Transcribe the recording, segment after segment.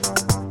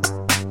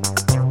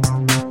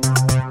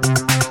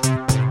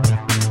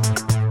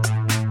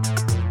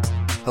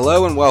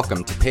Hello and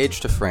welcome to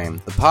Page to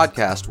Frame, the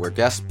podcast where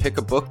guests pick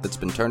a book that's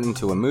been turned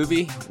into a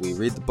movie, we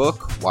read the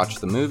book, watch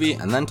the movie,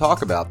 and then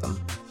talk about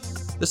them.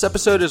 This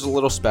episode is a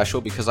little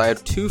special because I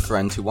have two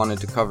friends who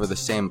wanted to cover the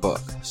same book,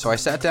 so I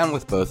sat down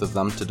with both of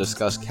them to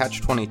discuss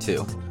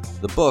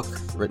Catch-22, the book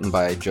written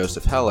by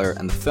Joseph Heller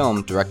and the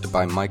film directed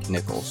by Mike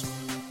Nikols.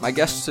 My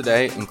guests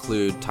today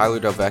include Tyler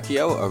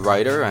DelVecchio, a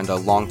writer and a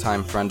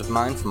longtime friend of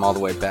mine from all the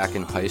way back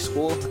in high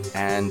school,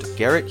 and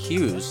Garrett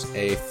Hughes,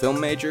 a film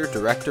major,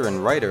 director,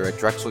 and writer at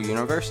Drexel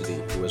University,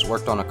 who has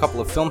worked on a couple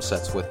of film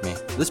sets with me.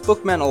 This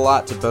book meant a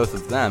lot to both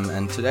of them,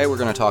 and today we're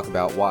going to talk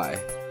about why.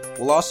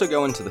 We'll also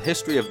go into the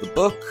history of the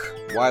book,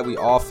 why we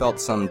all felt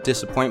some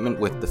disappointment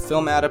with the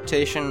film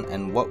adaptation,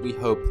 and what we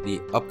hope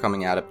the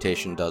upcoming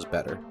adaptation does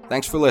better.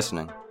 Thanks for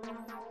listening.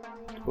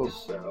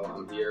 So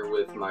I'm here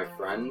with my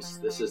friends.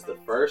 This is the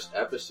first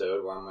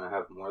episode where I'm going to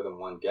have more than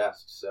one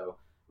guest. So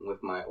I'm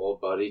with my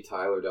old buddy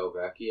Tyler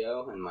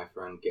DelVecchio and my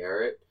friend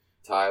Garrett.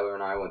 Tyler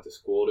and I went to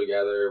school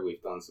together.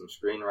 We've done some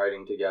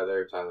screenwriting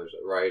together. Tyler's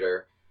a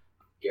writer.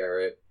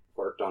 Garrett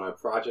worked on a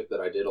project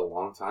that I did a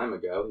long time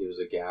ago. He was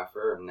a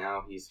gaffer, and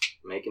now he's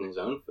making his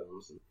own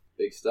films and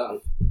big stuff.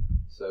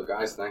 So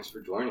guys, thanks for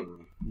joining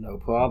me. No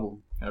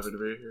problem. Happy to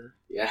be here.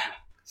 Yeah.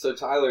 So,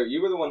 Tyler,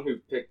 you were the one who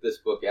picked this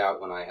book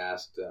out when I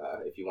asked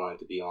if you wanted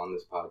to be on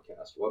this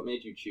podcast. What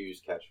made you choose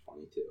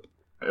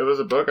Catch-22? It was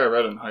a book I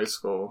read in high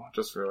school,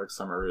 just for,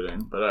 summer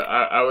reading. But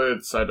I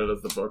would cite it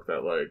as the book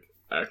that,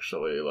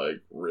 actually,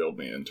 reeled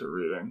me into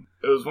reading.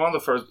 It was one of the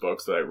first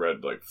books that I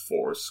read,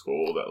 for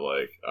school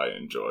that, I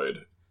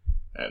enjoyed.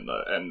 And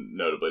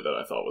notably that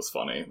I thought was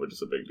funny, which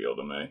is a big deal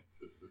to me.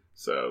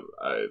 So,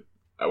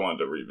 I wanted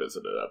to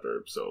revisit it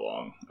after so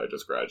long. I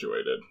just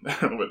graduated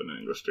with an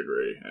English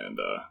degree, and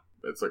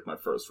it's my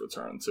first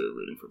return to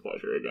reading for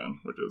pleasure again,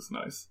 which is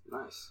nice.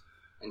 Nice.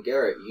 And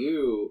Garrett,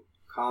 you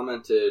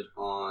commented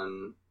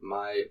on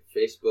my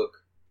Facebook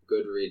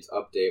Goodreads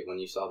update when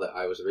you saw that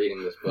I was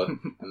reading this book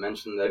and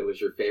mentioned that it was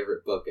your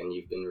favorite book and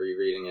you've been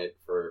rereading it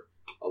for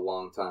a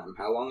long time.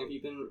 How long have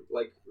you been,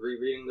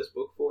 rereading this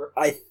book for?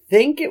 I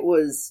think it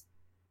was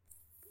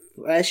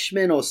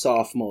freshman or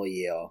sophomore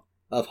year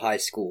of high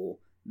school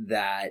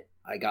that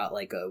I got,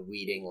 a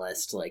reading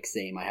list,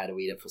 saying I had to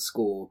read it for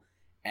school.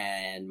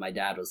 And my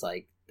dad was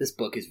like, this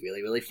book is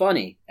really, really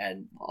funny.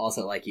 And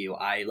also, like you,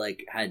 I,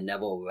 had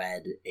never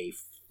read a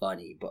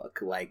funny book.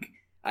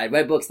 I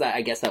read books that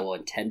I guess that were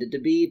intended to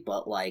be,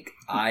 but,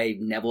 I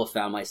never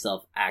found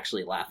myself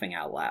actually laughing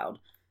out loud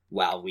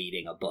while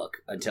reading a book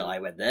until I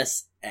read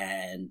this.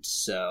 And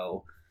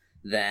so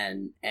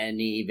then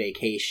any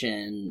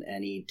vacation,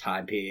 any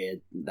time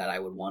period that I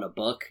would want a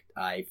book,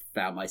 I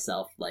found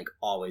myself,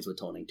 always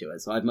returning to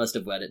it. So I must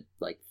have read it,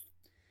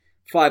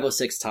 5 or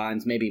 6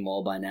 times, maybe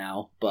more by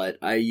now, but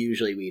I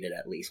usually read it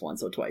at least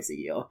once or twice a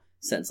year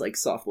since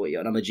sophomore year,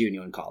 and I'm a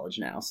junior in college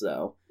now,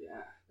 so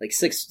yeah,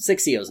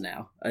 6 years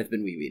now I've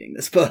been rereading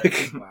this book.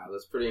 Wow,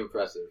 that's pretty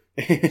impressive.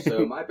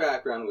 So my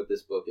background with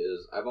this book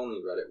is I've only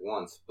read it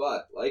once,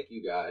 but like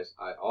you guys,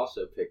 I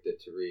also picked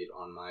it to read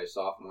on my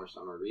sophomore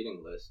summer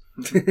reading list,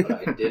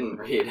 but I didn't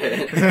read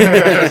it.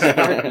 I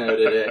just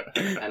noted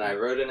it, and I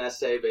wrote an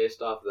essay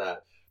based off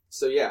that.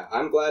 So yeah,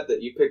 I'm glad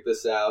that you picked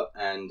this out,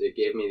 and it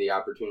gave me the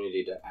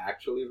opportunity to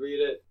actually read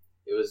it.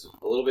 It was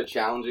a little bit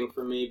challenging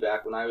for me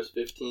back when I was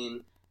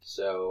 15,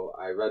 so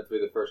I read through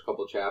the first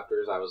couple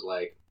chapters. I was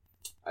like,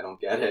 I don't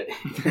get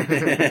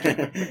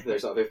it.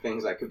 There's other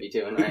things I could be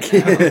doing right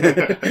now.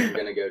 I'm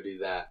going to go do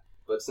that.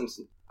 But since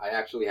I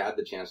actually had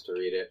the chance to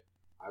read it,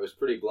 I was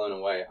pretty blown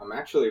away. I'm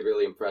actually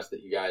really impressed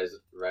that you guys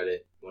read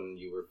it when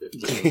you were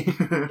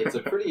 15. It's a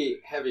pretty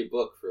heavy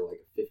book for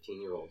a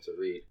 15-year-old to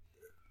read.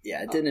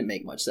 Yeah, it didn't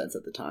make much sense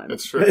at the time.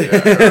 It's true, yeah.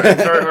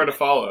 It's very hard to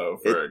follow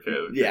for a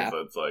kid. Yeah.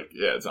 It's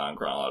it's on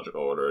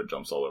chronological order, it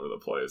jumps all over the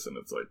place, and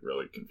it's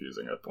really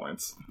confusing at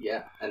points.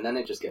 Yeah, and then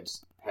it just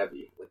gets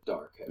heavy,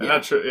 dark. Heavy. And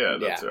that's true, yeah,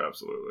 that's true,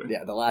 absolutely.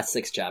 Yeah, the last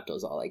 6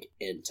 chapters are,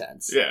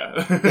 intense.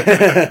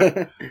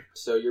 Yeah.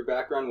 So your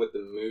background with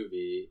the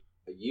movie,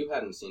 you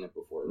hadn't seen it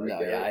before, right? No,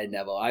 Garrett?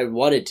 yeah, I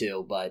wanted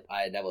to, but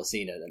I had never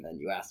seen it, and then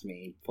you asked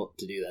me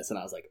to do this, and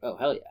I was like, oh,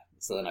 hell yeah.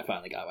 So then I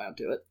finally got around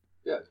to it.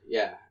 Good,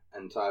 yeah.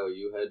 And Tyler,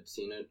 you had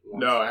seen it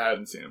once? No, I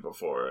hadn't seen it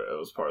before. It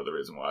was part of the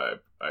reason why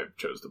I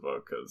chose the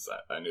book, because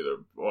I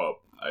knew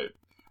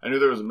I knew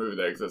there was a movie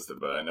that existed,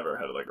 but I never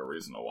had a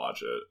reason to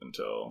watch it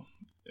until,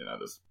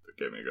 this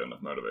gave me a good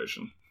enough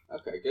motivation.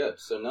 Okay, good.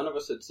 So none of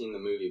us had seen the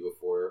movie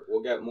before.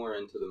 We'll get more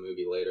into the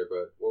movie later,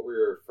 but what were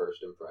your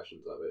first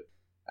impressions of it?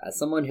 As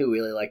someone who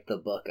really liked the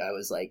book, I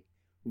was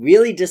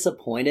really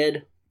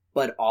disappointed,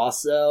 but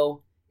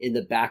also in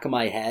the back of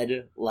my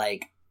head,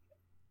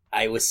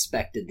 I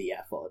respected the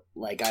effort.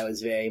 I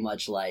was very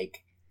much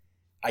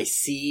I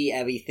see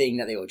everything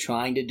that they were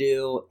trying to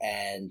do,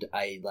 and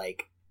I,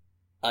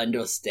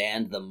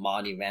 understand the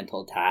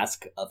monumental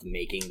task of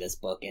making this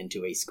book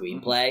into a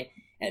screenplay,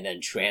 and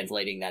then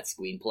translating that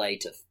screenplay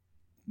to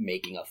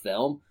making a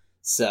film.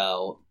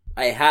 So,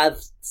 I have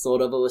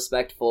sort of a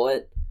respect for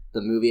it,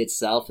 the movie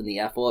itself and the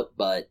effort,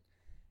 but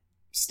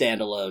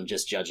standalone,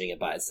 just judging it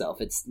by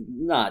itself, it's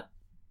not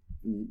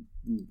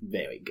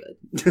very good.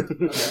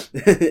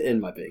 Okay. in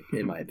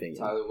my opinion.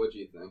 Tyler, what do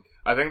you think?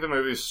 I think the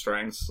movie's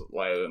strengths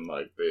lie in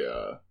like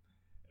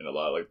in a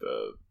lot of like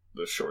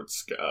the short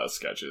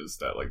sketches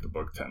that like the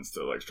book tends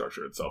to like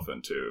structure itself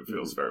into. It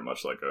feels very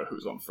much like a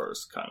who's on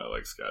first kind of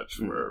like sketch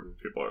where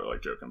people are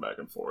like joking back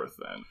and forth.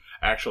 And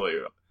actually,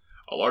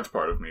 a large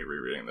part of me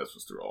rereading this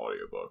was through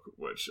audiobook,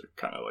 which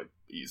kind of like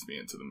eased me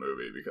into the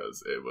movie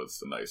because it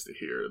was nice to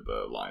hear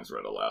the lines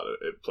read aloud.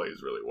 It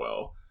plays really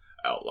well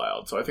out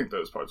loud, so I think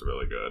those parts are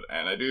really good.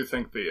 And I do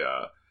think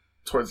the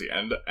towards the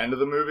end of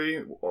the movie,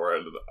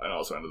 and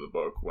also end of the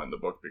book, when the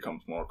book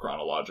becomes more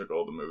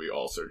chronological, the movie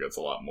also gets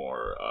a lot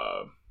more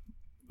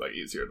like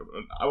easier to.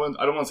 I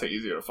don't want to say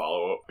easier to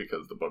follow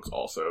because the book's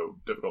also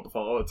difficult to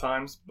follow at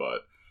times,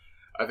 but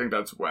I think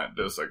that's when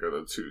those like are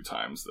the two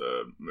times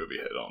the movie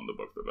hit on the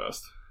book the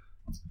best.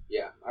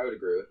 Yeah, I would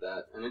agree with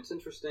that. And it's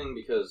interesting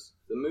because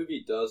the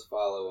movie does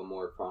follow a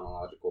more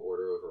chronological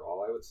order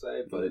overall, I would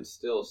say, but it's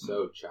still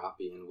so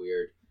choppy and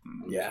weird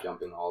and just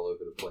jumping all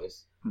over the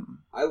place.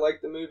 I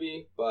like the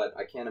movie, but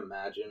I can't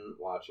imagine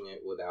watching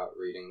it without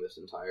reading this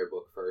entire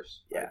book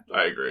first. Yeah,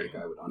 I agree.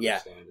 I would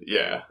understand it.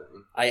 Yeah.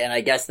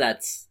 I guess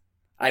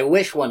I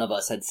wish one of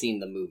us had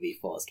seen the movie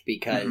first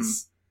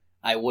because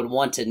I would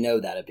want to know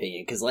that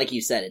opinion. Because like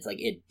you said, it's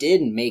like it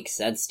did make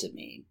sense to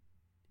me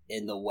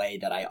in the way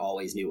that I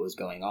always knew what was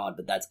going on,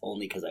 but that's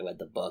only because I read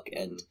the book,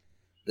 and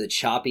the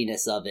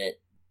choppiness of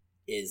it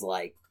is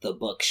like the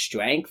book's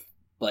strength,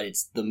 but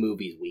it's the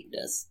movie's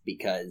weakness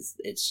because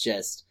it's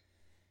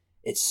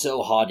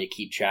so hard to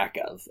keep track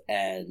of.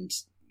 And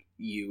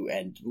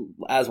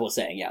as we're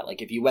saying, yeah,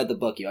 like if you read the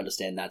book, you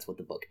understand that's what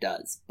the book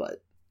does,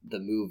 but the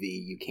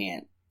movie, you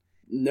can't.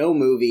 No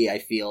movie, I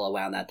feel,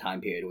 around that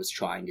time period was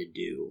trying to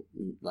do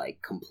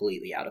like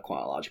completely out of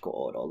chronological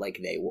order like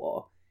they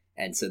were.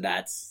 And so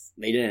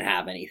they didn't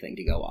have anything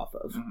to go off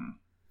of.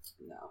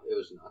 No, it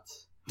was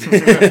nuts.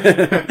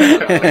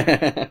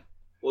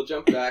 We'll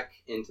jump back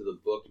into the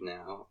book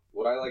now.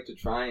 What I like to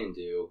try and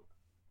do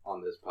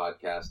on this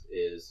podcast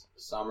is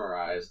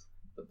summarize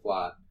the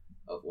plot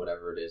of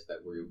whatever it is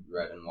that we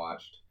read and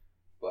watched.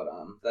 But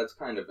that's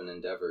kind of an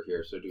endeavor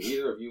here. So do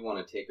either of you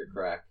want to take a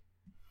crack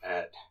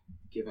at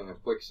giving a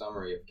quick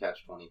summary of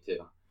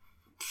Catch-22?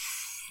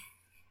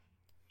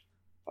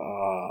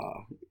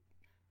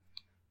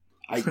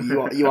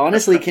 You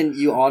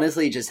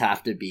honestly just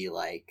have to be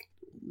like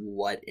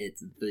what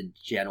it's the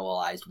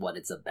generalized what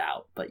it's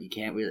about, but you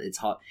can't really. It's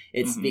hard.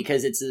 It's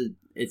because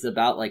it's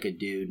about like a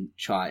dude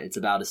it's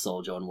about a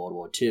soldier in World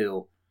War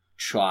II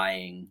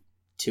trying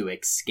to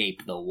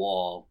escape the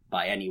war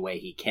by any way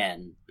he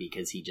can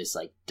because he just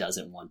like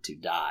doesn't want to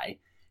die,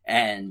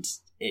 and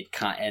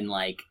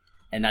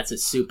that's a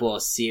super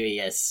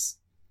serious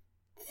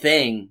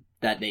thing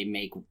that they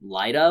make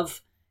light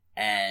of,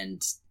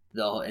 and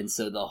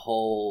so the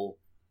whole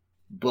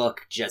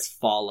book just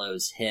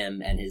follows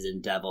him and his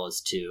endeavors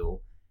to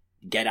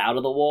get out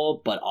of the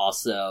war, but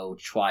also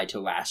try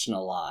to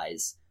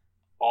rationalize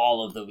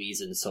all of the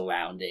reasons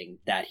surrounding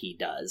that he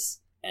does.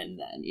 And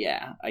then,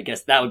 yeah, I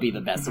guess that would be the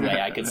best way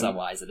I could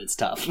summarize it. It's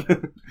tough.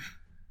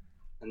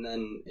 And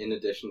then, in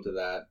addition to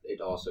that,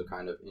 it also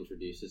kind of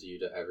introduces you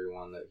to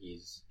everyone that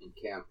he's in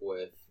camp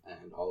with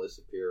and all his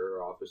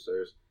superior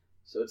officers.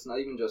 So it's not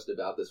even just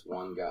about this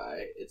one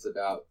guy. It's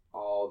about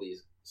all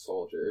these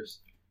soldiers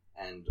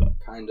and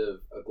kind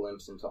of a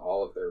glimpse into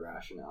all of their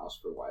rationales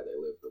for why they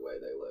live the way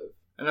they live.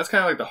 And that's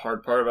kind of like the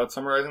hard part about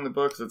summarizing the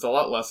book, 'cause it's a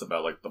lot less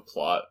about like the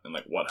plot and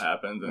like what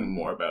happens and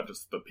more about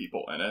just the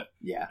people in it.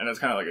 Yeah. And it's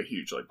kind of like a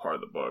huge like part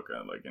of the book,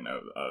 and like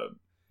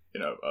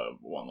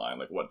one line,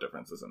 like what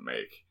difference does it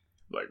make?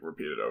 Like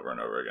repeated over and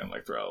over again,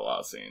 like throughout a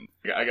lot of scenes.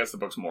 I guess the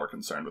book's more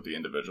concerned with the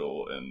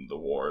individual in the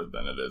war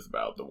than it is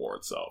about the war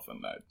itself,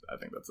 and I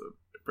think that's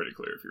pretty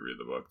clear if you read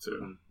the book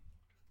too,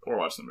 or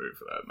watch the movie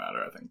for that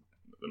matter. I think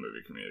the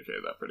movie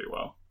communicated that pretty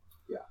well.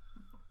 Yeah.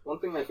 One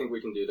thing I think we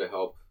can do to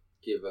help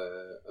give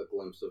a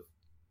glimpse of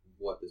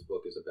what this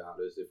book is about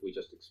is if we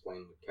just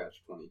explain what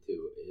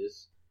Catch-22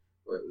 is,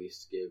 or at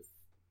least give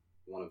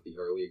one of the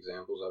early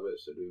examples of it.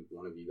 So do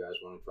one of you guys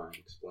want to try and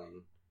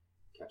explain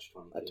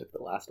Catch-22? I took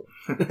the last one.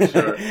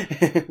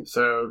 Sure.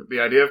 So the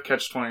idea of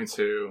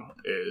Catch-22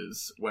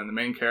 is when the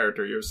main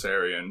character,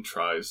 Yossarian,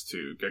 tries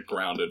to get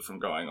grounded from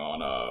going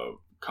on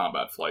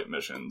combat flight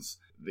missions,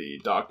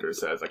 the doctor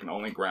says, I can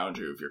only ground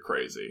you if you're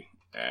crazy.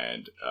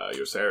 And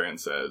Yossarian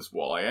says,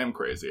 well, I am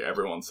crazy.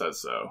 Everyone says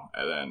so.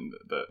 And then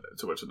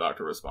to which the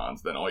doctor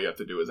responds, then all you have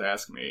to do is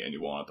ask me and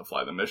you won't have to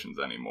fly the missions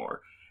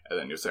anymore. And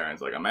then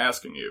Yossarian's like, I'm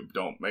asking you,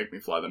 don't make me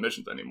fly the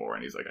missions anymore.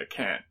 And he's like, I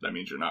can't. That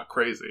means you're not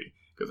crazy.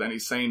 Because any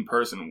sane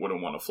person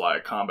wouldn't want to fly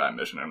a combat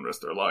mission and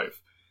risk their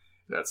life.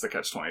 That's the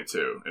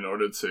Catch-22. In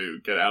order to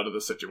get out of the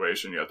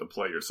situation, you have to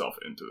play yourself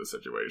into the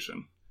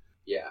situation.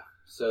 Yeah.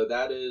 So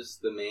that is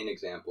the main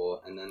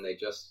example, and then they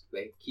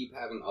keep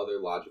having other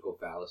logical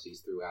fallacies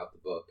throughout the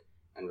book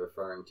and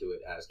referring to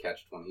it as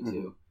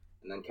Catch-22.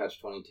 And then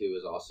Catch-22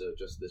 is also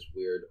just this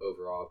weird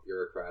overall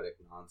bureaucratic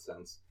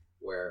nonsense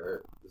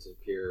where the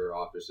superior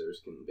officers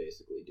can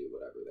basically do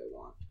whatever they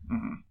want.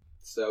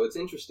 So it's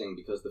interesting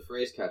because the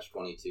phrase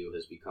catch-22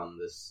 has become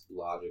this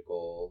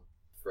logical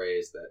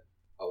phrase that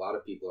a lot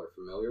of people are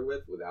familiar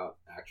with without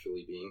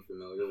actually being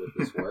familiar with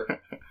this work.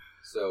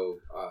 So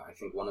I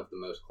think one of the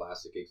most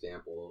classic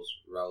examples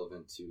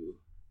relevant to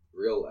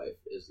real life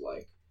is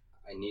like,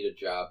 I need a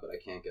job, but I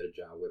can't get a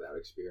job without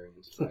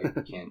experience. I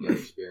can't get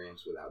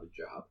experience without a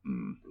job.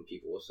 And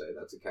people will say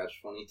that's a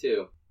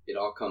catch-22. It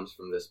all comes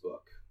from this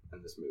book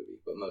and this movie,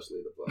 but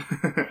mostly the book.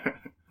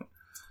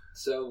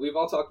 So we've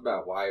all talked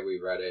about why we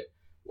read it,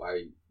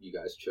 why you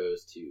guys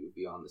chose to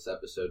be on this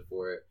episode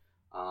for it.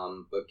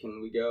 But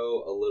can we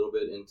go a little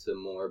bit into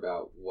more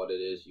about what it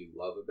is you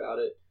love about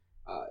it?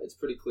 It's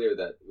pretty clear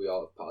that we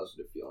all have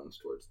positive feelings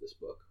towards this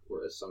book,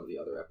 whereas some of the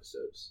other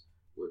episodes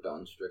were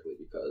done strictly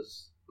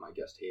because my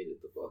guest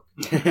hated the book.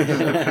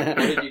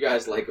 What did you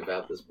guys like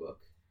about this book?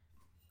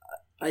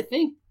 I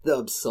think the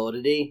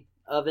absurdity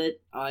of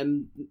it,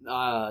 and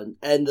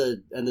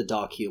the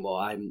dark humor.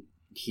 I'm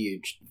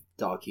huge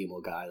dark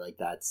humor guy. Like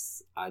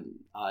I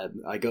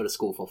go to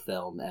school for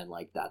film, and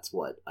like that's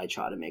what I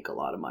try to make a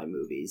lot of my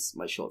movies,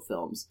 my short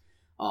films.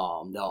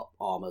 They're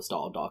almost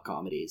all dark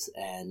comedies,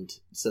 and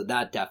so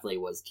that definitely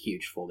was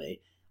huge for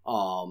me.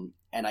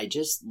 And I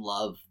just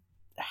love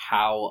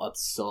how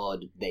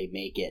absurd they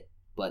make it,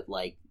 but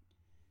like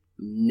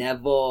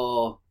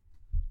never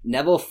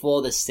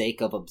for the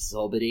sake of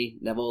absurdity,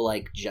 never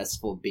like just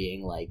for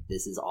being like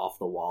this is off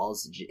the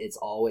walls. It's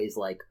always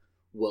like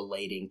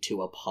relating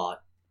to a part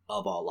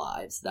of our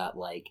lives that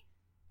like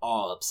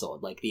are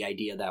absurd, like the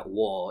idea that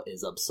war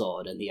is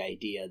absurd and the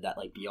idea that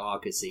like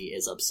bureaucracy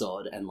is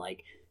absurd, and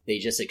like they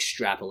just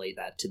extrapolate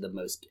that to the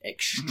most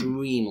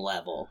extreme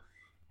level.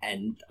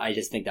 And I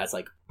just think that's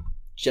like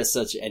just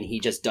such, and he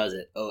just does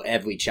it. Oh,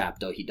 every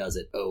chapter he does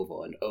it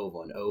over and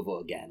over and over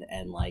again,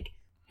 and like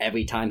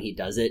every time he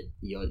does it,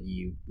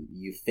 you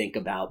think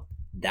about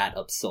that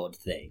absurd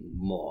thing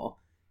more.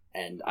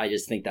 And I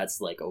just think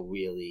that's like a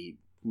really,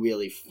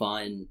 really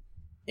fun,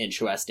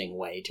 interesting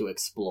way to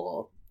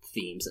explore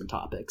themes and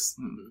topics.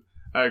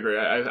 I agree.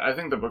 I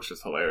think the book's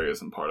just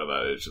hilarious, and part of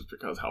that is just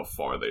because how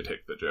far they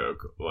take the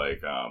joke.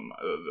 Like,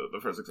 the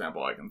first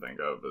example I can think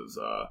of is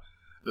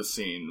the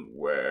scene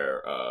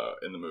where,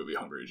 in the movie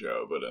Hungry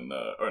Joe,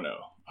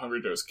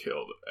 Hungry Joe's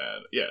killed.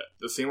 And yeah,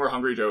 the scene where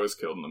Hungry Joe is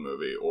killed in the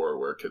movie, or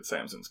where Kid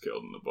Samson's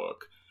killed in the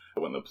book,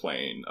 when the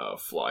plane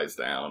flies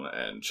down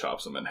and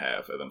chops him in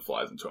half and then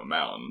flies into a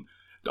mountain.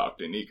 Doc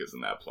Danique is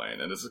in that plane,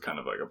 and this is kind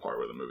of like a part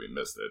where the movie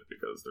missed it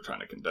because they're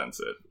trying to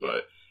condense it.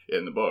 But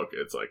in the book,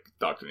 it's like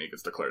Doc Danique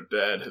is declared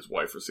dead. His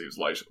wife receives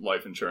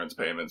life insurance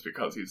payments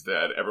because he's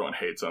dead. Everyone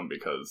hates him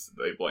because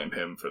they blame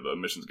him for the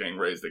missions getting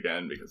raised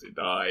again because he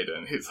died.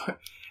 And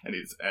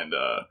in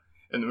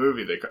the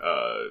movie, they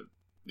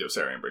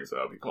Sarian brings it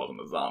up. He calls him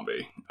a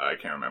zombie. I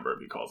can't remember if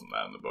he calls him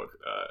that in the book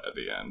at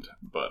the end,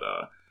 but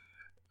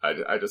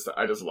I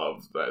just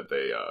love that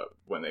they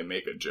when they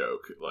make a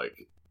joke,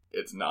 like,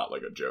 it's not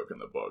like a joke in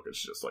the book.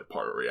 It's just like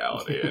part of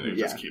reality, and it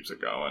just keeps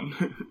it going.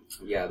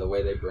 Yeah, the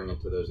way they bring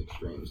it to those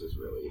extremes is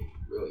really,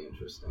 really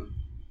interesting.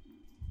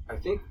 I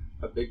think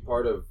a big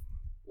part of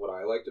what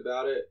I liked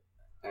about it,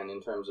 and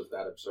in terms of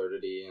that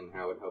absurdity and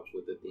how it helps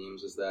with the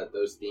themes, is that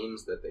those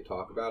themes that they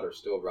talk about are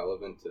still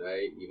relevant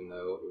today, even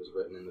though it was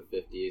written in the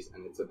 50s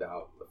and it's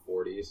about the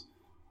 40s.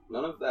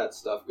 None of that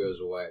stuff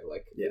goes away.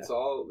 Like, it's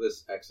all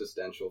this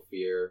existential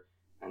fear,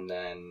 and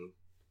then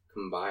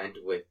combined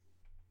with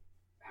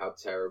how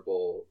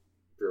terrible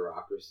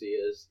bureaucracy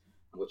is,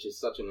 which is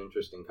such an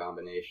interesting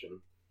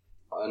combination.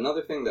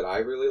 Another thing that I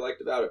really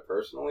liked about it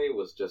personally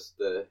was just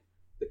the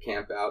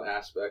camp out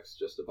aspects,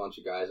 just a bunch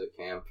of guys at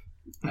camp.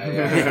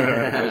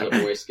 I was a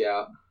Boy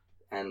Scout,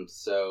 and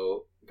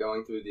so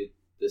going through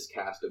this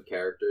cast of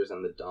characters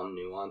and the dumb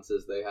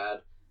nuances they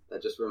had,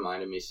 that just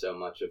reminded me so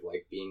much of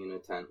like being in a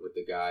tent with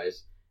the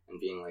guys and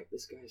being like,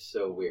 this guy's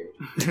so weird.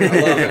 I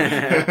love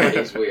him, but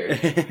he's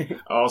weird.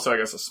 Also, I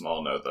guess a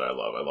small note that I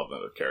love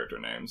the character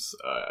names.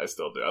 I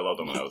still do. I loved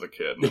them when I was a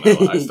kid, and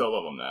I still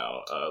love them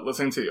now.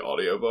 Listening to the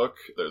audiobook,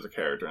 there's a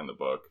character in the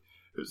book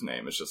whose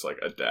name is just like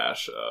a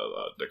dash,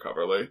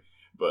 DeCoverly.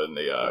 But in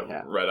the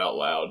read out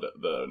loud,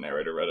 the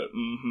narrator read it,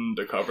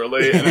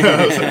 DeCoverly.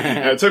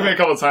 And it took me a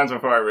couple of times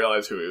before I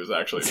realized who he was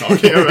actually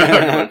talking about,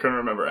 because I couldn't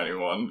remember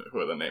anyone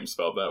with a name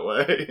spelled that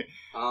way.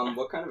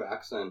 What kind of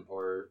accent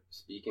or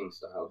speaking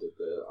style did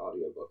the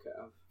audiobook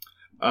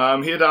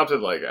have? He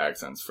adopted like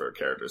accents for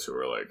characters who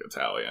were like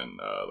Italian,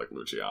 like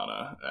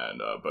Luciana,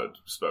 and but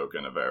spoke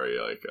in a very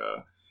like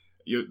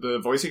the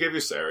voice he gave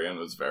Sarian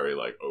was very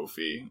like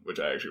oafy, which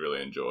I actually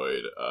really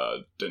enjoyed.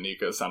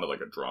 Danica sounded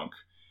like a drunk.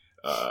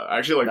 I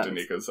actually like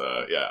Danica's,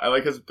 I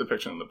like his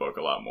depiction in the book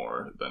a lot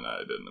more than I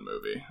did in the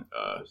movie.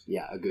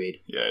 Yeah,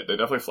 agreed. Yeah, they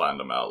definitely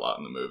flattened him out a lot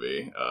in the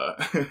movie.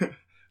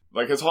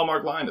 Like, his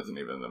hallmark line isn't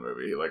even in the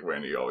movie. Like,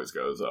 Randy always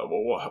goes,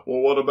 well,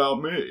 what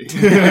about me? He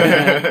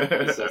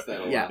says that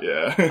a lot.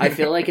 Yeah. I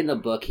feel like in the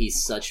book,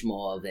 he's such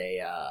more of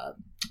a,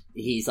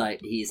 he's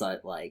like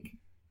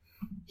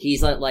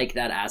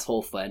that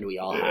asshole friend we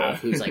all have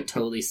who's like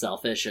totally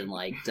selfish and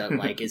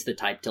like is the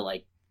type to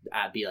like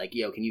be like,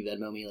 yo, can you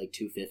Venmo me like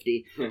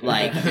 $250?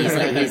 Like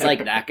he's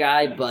like that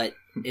guy, but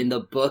in the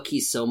book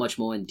he's so much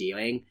more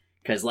endearing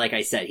because, like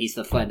I said, he's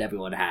the friend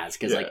everyone has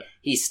because like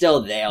he's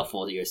still there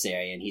for the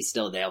Osirian, he's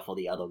still there for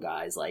the other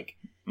guys like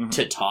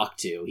to talk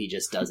to. He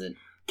just doesn't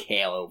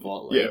care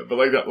overtly. Yeah, but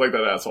like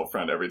that asshole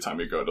friend, every time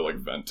you go to like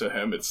vent to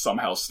him, it's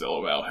somehow still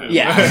about him.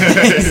 Yeah,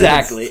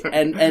 exactly.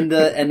 And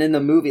in the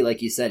movie,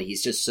 like you said,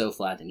 he's just so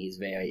flat and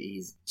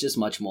he's just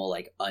much more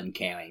like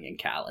uncaring and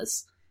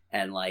callous.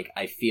 And like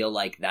I feel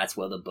like that's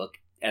where the book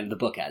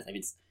has. I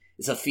mean,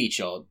 it's a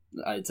feature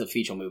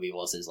movie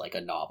versus like a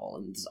novel,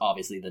 and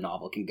obviously the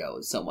novel can go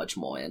so much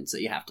more in, so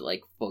you have to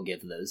like forgive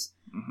those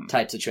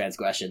types of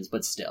transgressions.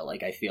 But still,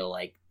 like I feel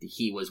like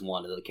he was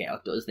one of the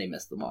characters they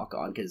missed the mark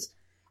on because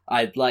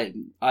I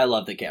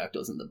love the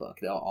characters in the book.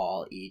 They're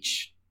all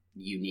each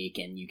unique,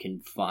 and you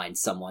can find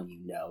someone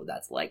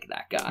that's like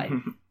that guy.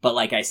 But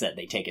like I said,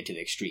 they take it to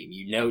the extreme.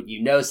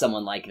 You know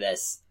someone like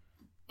this,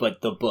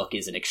 but the book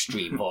is an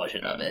extreme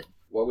version of it.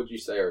 What would you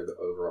say are the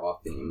overall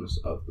themes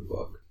of the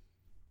book?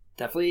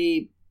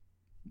 Definitely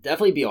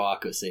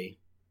bureaucracy.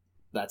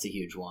 That's a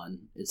huge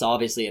one. It's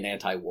obviously an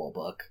anti-war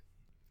book.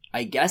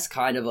 I guess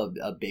kind of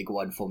a big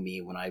one for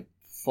me when I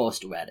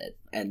first read it,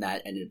 and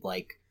it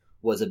like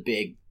was a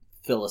big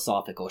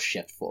philosophical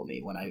shift for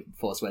me when I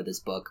first read this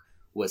book.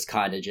 Was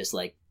kind of just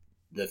like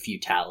the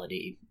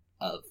futility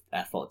of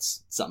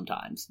efforts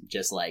sometimes.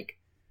 Just like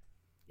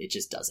it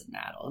just doesn't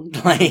matter.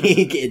 Like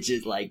it's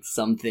just like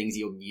some things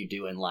you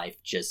do in life,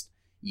 just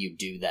you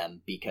do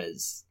them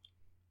because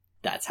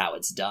that's how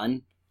it's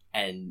done,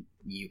 and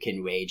you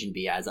can rage and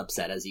be as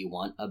upset as you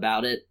want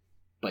about it,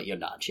 but you're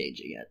not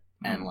changing it.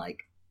 And like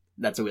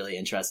that's a really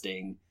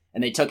interesting,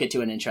 and they took it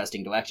to an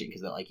interesting direction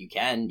because they're like, you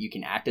can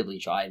actively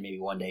try and maybe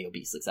one day you'll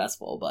be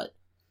successful, but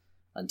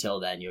until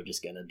then you're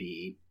just gonna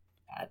be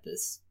at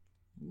this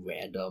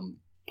random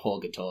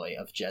purgatory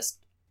of just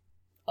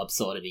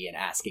absurdity and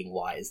asking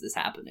why is this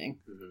happening.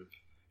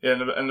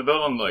 Yeah, and to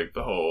build on like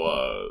the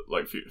whole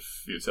like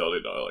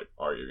futility to like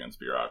argue against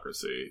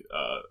bureaucracy,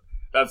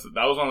 that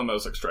was one of the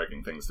most like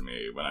striking things to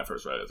me when I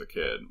first read it as a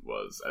kid,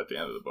 was at the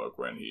end of the book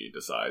when he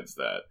decides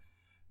that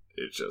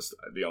it's just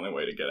the only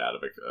way to get out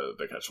of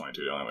the catch-22,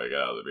 the only way to get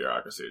out of the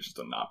bureaucracy is just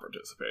to not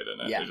participate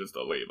in it. It's just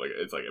to leave. Like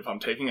it's like if I'm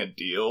taking a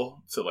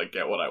deal to like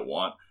get what I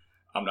want,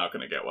 I'm not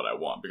going to get what I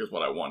want, because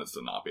what I want is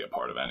to not be a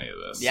part of any of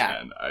this. Yeah.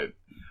 And and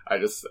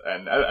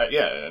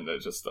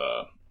it's just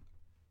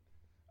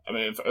I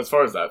mean, as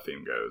far as that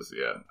theme goes,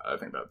 I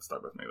think that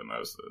stuck with me the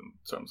most in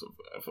terms of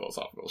a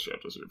philosophical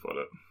shift, as you put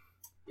it.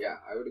 Yeah,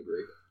 I would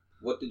agree.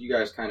 What did you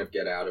guys kind of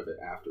get out of it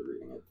after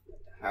reading it?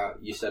 How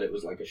you said it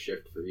was like a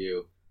shift for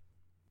you.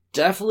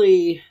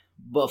 Definitely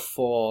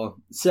before.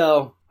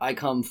 So I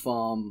come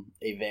from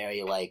a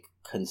very like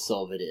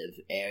conservative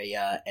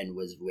area and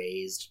was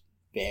raised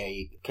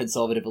very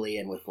conservatively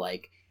and with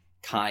like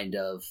kind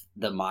of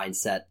the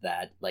mindset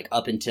that like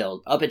up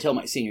until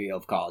my senior year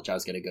of college I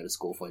was going to go to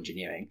school for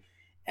engineering,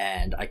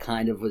 and I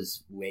kind of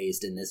was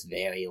raised in this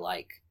very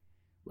like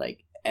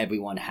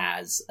everyone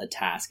has a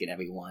task and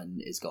everyone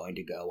is going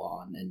to go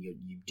on and you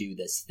do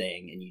this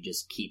thing and you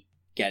just keep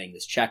getting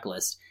this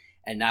checklist.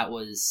 And that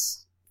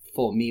was,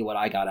 for me, what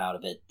I got out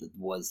of it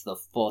was the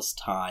first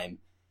time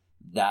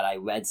that I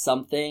read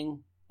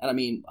something. And I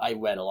mean, I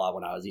read a lot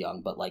when I was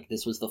young, but like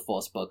this was the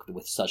first book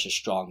with such a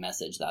strong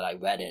message that I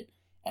read it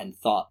and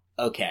thought,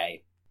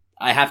 okay,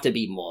 I have to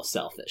be more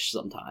selfish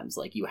sometimes.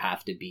 Like you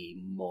have to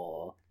be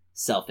more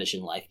selfish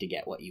in life to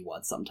get what you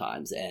want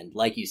sometimes. And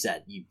like you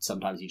said,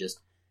 sometimes you just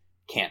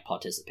can't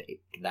participate.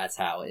 That's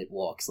how it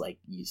works. Like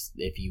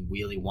if you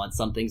really want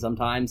something,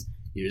 sometimes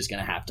you're just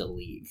gonna have to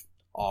leave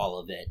all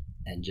of it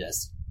and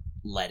just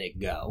let it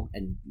go,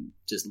 and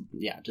just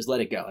let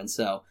it go. And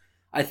so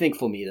I think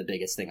for me the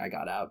biggest thing I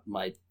got out,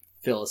 my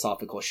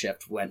philosophical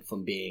shift went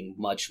from being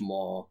much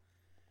more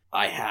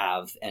I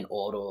have an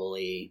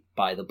orderly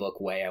by the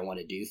book way I want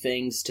to do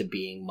things, to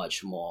being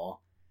much more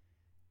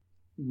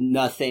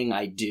nothing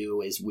I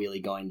do is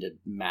really going to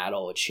matter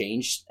or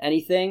change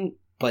anything,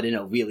 but in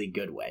a really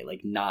good way,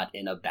 like not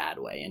in a bad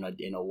way,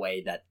 in a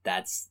way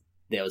that's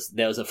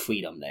there's a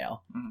freedom there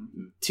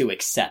to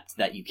accept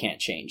that you can't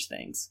change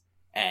things.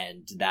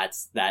 And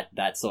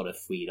that sort of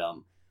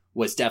freedom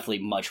was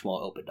definitely much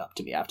more opened up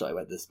to me after I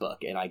read this book,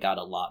 and I got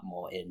a lot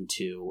more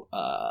into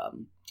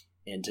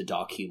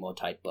dark humor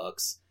type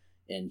books,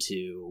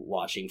 into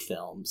watching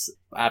films.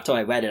 After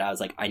I read it, I was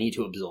like, I need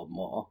to absorb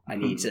more. I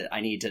need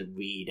to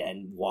read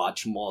and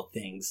watch more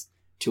things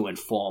to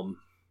inform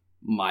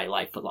my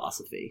life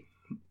philosophy.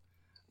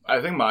 I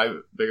think my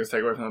biggest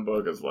takeaway from the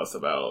book is less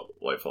about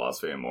life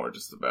philosophy and more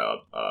just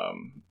about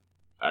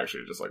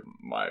actually just like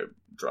my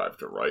drive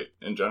to write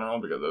in general,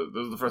 because this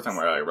was the first time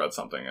where I read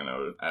something and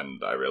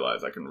I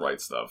realized I can write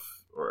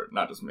stuff, or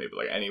not just me, but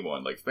like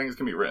anyone, like things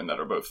can be written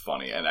that are both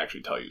funny and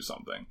actually tell you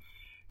something.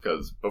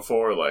 Because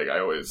before, like, I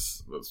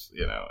always was,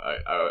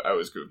 I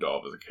always goofed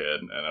off as a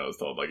kid, and I was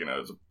told, like,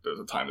 there's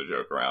a time to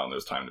joke around,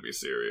 there's time to be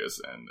serious,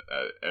 and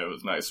it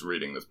was nice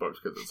reading this book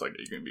because it's like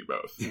you can be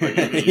both.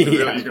 Like, you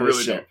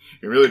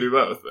can really do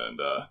both, and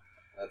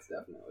That's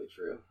definitely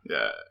true.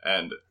 Yeah,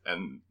 and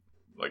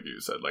like you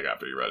said, like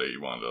after you read it,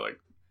 you wanted to like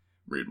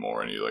read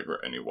more, and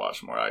you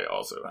watch more. I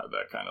also had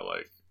that kind of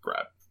like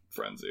grab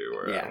frenzy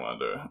where I wanted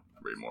to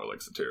read more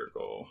like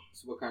satirical.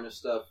 So what kind of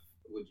stuff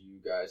would you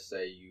guys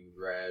say you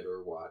read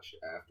or watched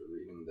after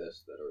reading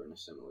this that are in a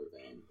similar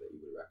vein that you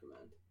would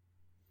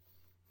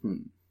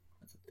recommend?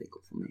 That's a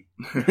tickle for me.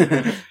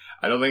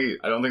 I don't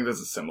think this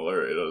is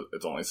similar.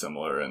 It's only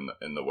similar in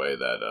the way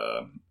that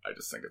I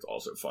just think it's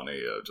also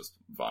funny. Just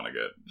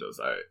Vonnegut.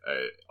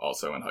 I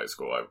also in high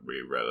school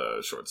we read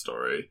a short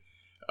story,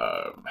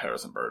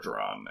 Harrison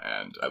Bergeron,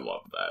 and I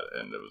loved that,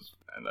 and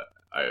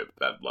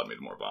that led me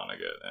to more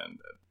Vonnegut. And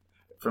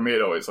for me,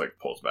 it always like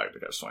pulls back to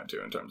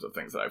Catch-22 in terms of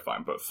things that I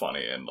find both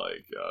funny and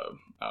like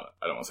I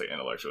don't want to say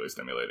intellectually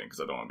stimulating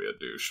because I don't want to be a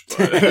douche,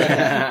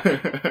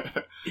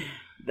 but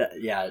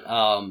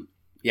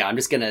Yeah, I'm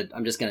just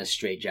gonna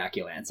straight Jack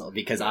Yo Ansel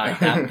because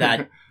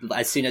that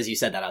as soon as you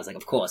said that, I was like,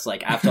 of course.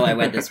 Like after I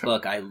read this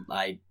book,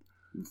 I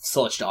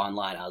searched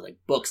online. I was like,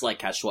 books like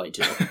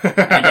Catch-22,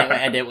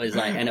 and it was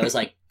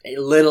like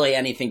literally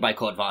anything by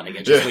Kurt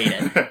Vonnegut. Just read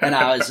it, and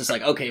I was just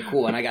like, okay,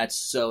 cool. And I got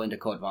so into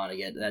Kurt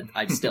Vonnegut that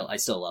I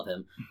still love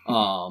him.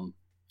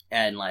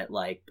 And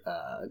like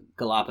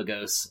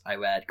Galapagos, I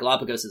read.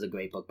 Galapagos is a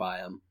great book by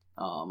him.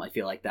 I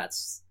feel like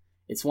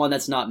it's one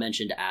that's not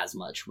mentioned as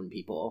much when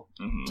people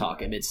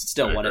talk. And it's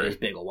still one of his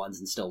bigger ones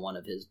and still one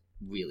of his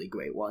really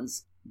great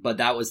ones. But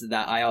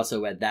I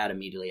also read that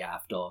immediately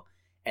after,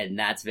 and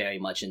that's very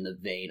much in the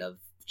vein of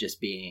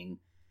just being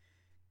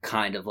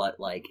kind of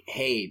like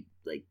hey,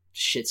 like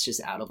shit's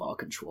just out of our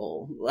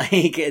control.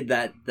 Like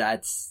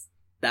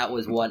that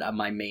was what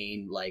my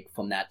main, like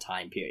from that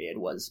time period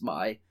was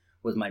my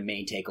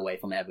main takeaway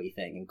from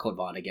everything. And Kurt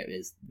Vonnegut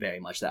is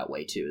very much that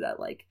way too. That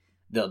like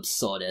the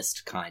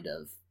absurdist kind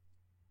of,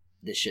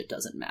 this shit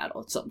doesn't matter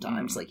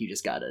sometimes. Like you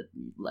just gotta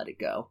let it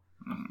go.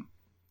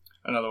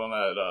 Another one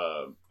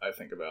that I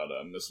think about,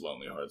 Miss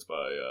Lonely Hearts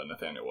by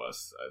Nathaniel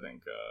West, I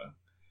think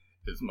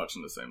is much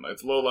in the same way.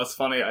 It's a little less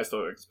funny. I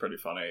still think it's pretty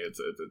funny. It's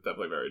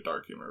definitely a very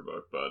dark humor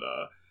book, but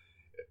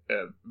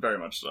very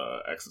much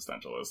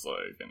existentialist,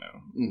 like, you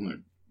know,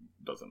 like,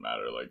 doesn't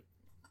matter, like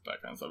that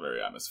kind of stuff,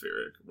 very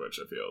atmospheric, which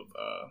I feel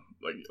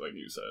like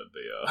you said,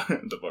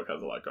 the book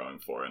has a lot going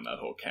for, and that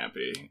whole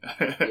campy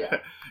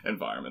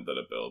environment that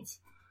it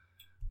builds.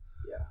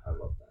 Yeah, I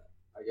love that.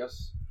 I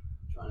guess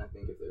I'm trying to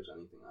think if there's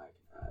anything I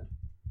can add.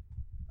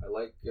 I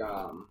like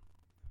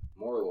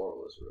Moral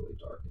Oral is really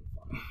dark and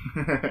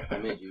funny. I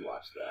made you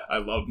watch that. I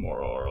love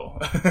Moral Oral.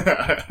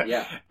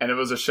 Yeah. And it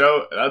was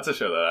that's a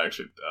show that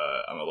actually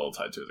I'm a little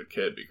tied to as a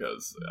kid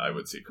because I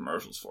would see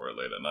commercials for it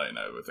late at night and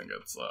I would think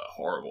it's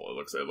horrible.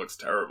 It looks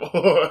terrible.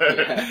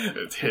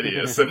 It's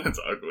hideous and it's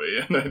ugly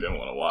and I didn't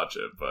want to watch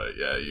it. But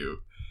yeah, you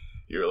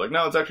were like,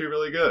 no, it's actually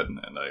really good.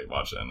 And I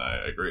watched it and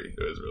I agree.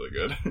 It was really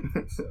good.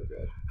 So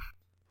good.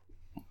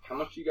 How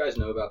much do you guys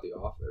know about the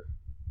author?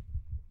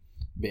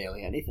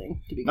 Barely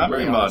anything, to be not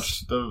very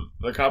honest. much.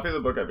 The copy of the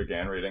book I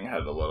began reading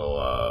had a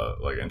little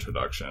like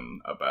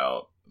introduction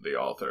about the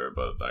author,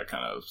 but I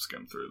kind of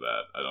skimmed through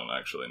that. I don't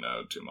actually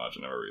know too much.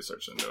 I never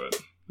researched into it.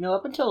 No,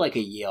 up until like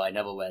a year, I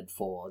never read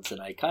Fords, and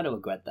I kind of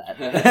regret that.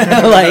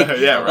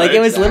 Like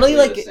it was literally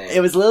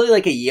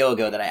like a year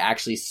ago that I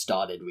actually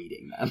started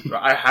reading them.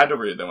 I had to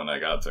read them when I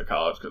got to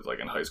college because, like,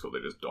 in high school, they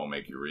just don't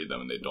make you read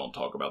them, and they don't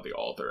talk about the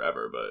author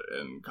ever. But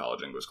in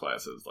college English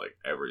classes, like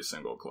every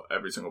single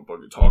book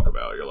you talk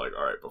about, you're like,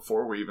 all right,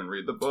 before we even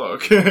read the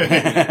book,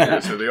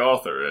 here's who the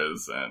author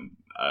is, and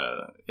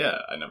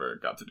I never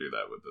got to do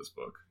that with this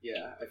book.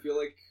 Yeah, I feel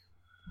like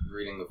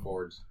reading the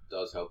forwards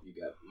does help you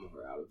get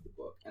more out of the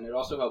book. And it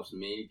also helps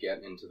me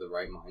get into the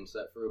right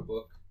mindset for a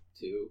book,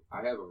 too. I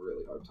have a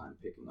really hard time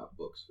picking up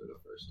books for the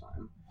first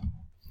time.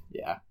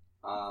 Yeah.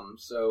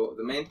 So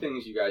the main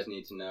things you guys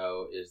need to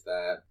know is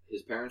that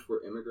his parents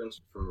were immigrants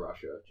from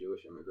Russia,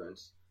 Jewish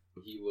immigrants.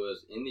 He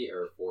was in the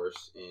Air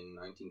Force in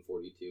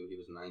 1942. He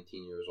was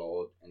 19 years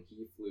old, and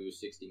he flew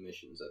 60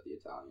 missions at the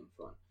Italian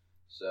front.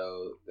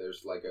 So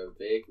there's like a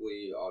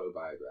vaguely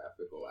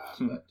autobiographical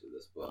aspect to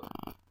this book.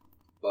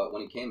 But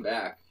when he came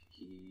back,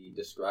 he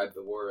described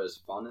the war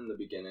as fun in the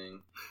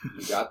beginning.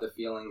 He got the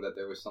feeling that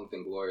there was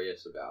something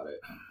glorious about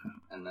it.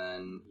 And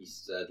then he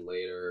said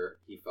later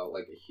he felt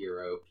like a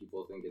hero.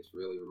 People think it's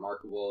really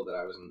remarkable that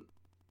I was in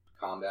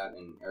combat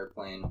in an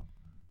airplane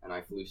and I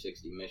flew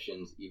 60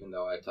 missions, even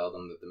though I tell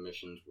them that the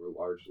missions were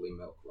largely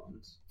milk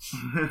runs.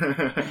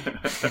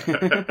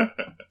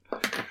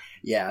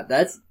 Yeah,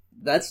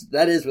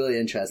 that is really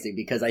interesting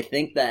because I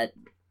think that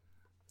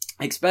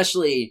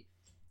especially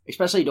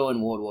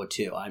during World War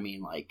II, I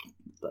mean, like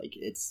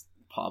it's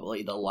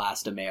probably the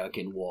last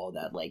American war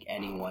that like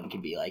anyone can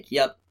be like,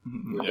 yep,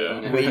 we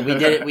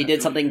did it. We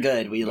did something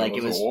good. We like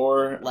it was a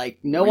war. Like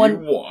no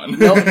one won.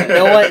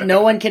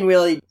 no one can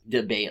really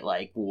debate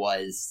like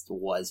was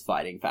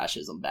fighting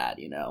fascism bad.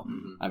 You know,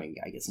 I mean,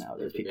 I guess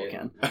nowadays people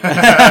can.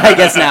 I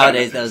guess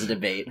nowadays there's a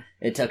debate.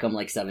 It took him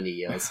like 70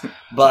 years,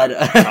 but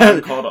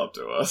caught up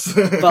to us.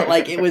 But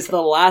like it was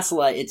the last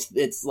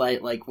it's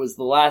like was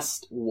the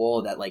last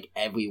war that like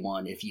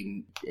everyone if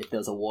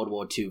there's a World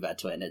War II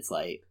veteran, it's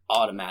like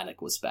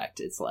automatic respect.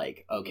 It's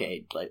like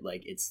okay,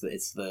 like it's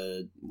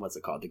the what's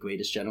it called, the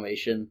greatest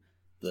generation.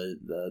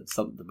 The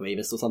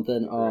bravest or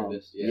something.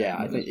 Bravest, yeah,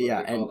 I think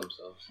and the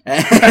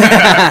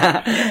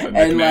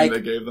and like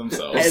they gave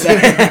themselves.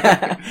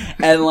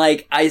 And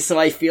like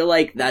I feel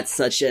like that's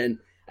such an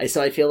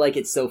I feel like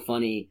it's so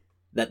funny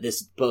that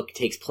this book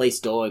takes place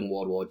during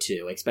World War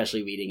II,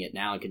 especially reading it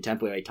now in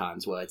contemporary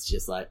times, where it's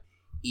just like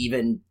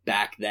even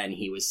back then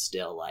he was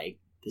still like,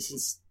 this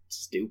is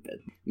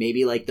stupid.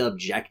 Maybe like the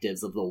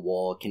objectives of the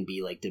war can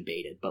be like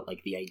debated, but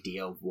like the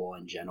idea of war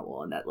in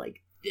general and that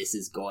like this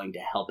is going to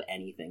help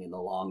anything in the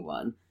long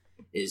run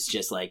is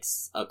just like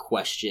a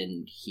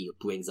question he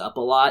brings up a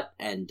lot.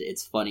 And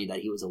it's funny that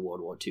he was a World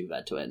War II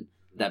veteran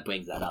that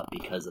brings that up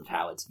because of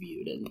how it's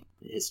viewed in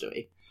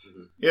history.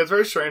 Yeah, it's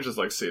very strange to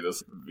like see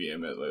this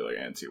vehemently like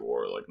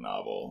anti-war like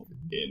novel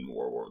in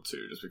World War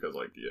II, just because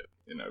like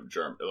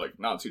like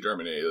Nazi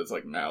Germany is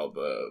like now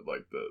the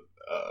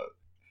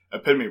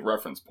epitome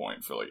reference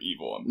point for like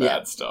evil and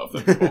bad stuff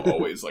that people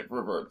always like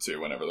revert to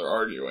whenever they're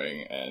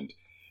arguing. And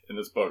in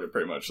this book, it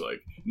pretty much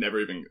like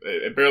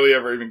it barely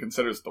ever even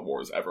considers the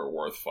war is ever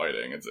worth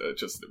fighting. It's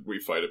just we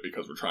fight it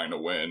because we're trying to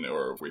win,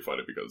 or if we fight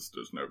it because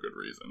there's no good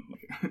reason.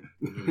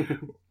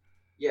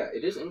 Yeah,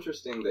 it is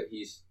interesting that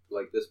he's,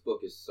 like, this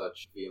book is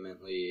such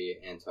vehemently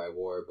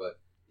anti-war, but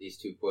these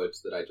two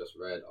quotes that I just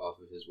read off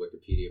of his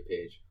Wikipedia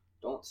page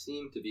don't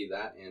seem to be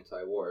that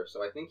anti-war.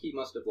 So I think he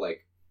must have,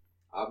 like,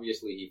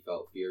 obviously he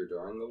felt fear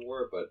during the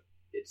war, but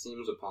it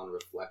seems upon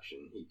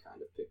reflection he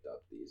kind of picked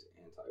up these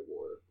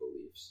anti-war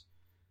beliefs.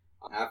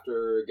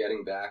 After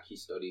getting back, he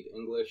studied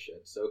English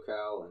at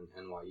SoCal and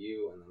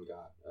NYU, and then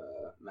got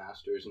a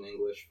master's in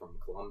English from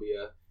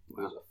Columbia.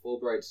 He was a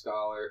Fulbright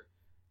scholar.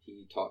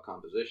 He taught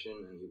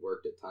composition, and he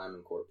worked at Time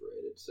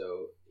Incorporated.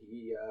 So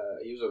he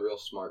was a real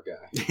smart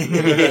guy.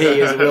 He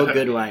was a real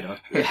good writer.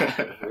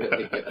 Yeah,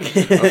 really good.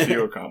 A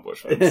few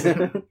accomplishments.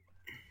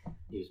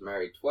 He was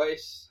married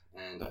twice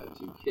and had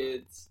 2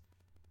 kids.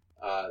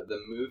 The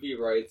movie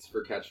rights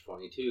for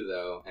Catch-22,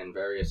 though, and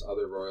various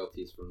other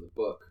royalties from the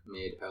book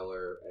made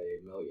Heller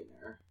a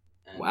millionaire.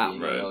 And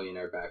being a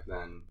millionaire back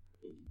then,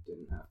 he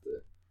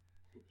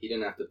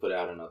didn't have to put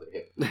out another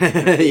hit.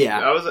 Yeah,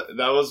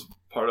 that was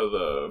part of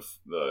the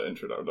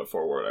intro, the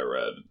foreword I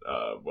read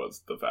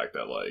was the fact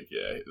that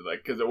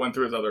because it went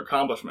through his other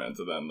accomplishments,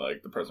 and then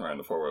like the person writing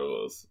the foreword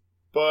was,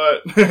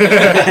 but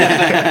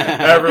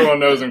everyone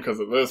knows him because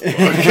of this book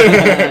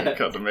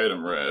because it made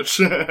him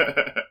rich.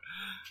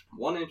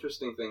 One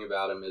interesting thing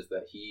about him is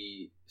that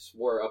he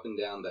swore up and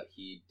down that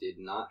he did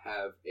not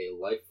have a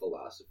life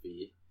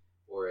philosophy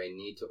or a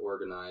need to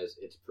organize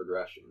its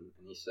progression, and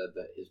he said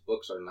that his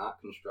books are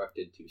not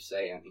constructed to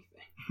say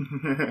anything,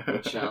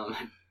 which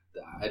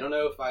I don't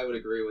know if I would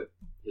agree with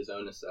his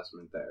own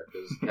assessment there,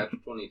 because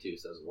Catch-22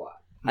 says a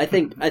lot. I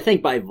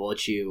think by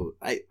virtue,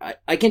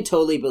 I can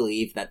totally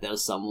believe that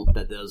there's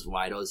those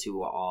writers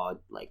who are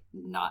like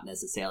not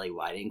necessarily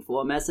writing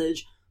for a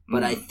message,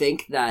 but I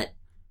think that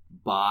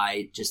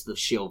by just the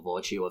sheer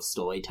virtue of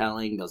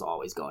storytelling, there's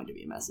always going to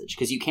be a message,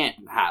 because you can't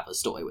have a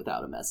story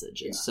without a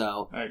message. And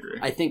so I agree.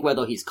 I think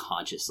whether he's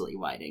consciously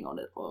writing on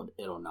it or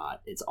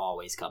not, it's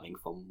always coming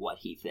from what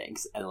he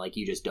thinks, and like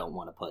you just don't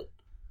want to put.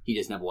 He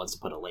just never wants to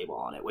put a label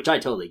on it, which I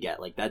totally get.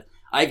 Like that,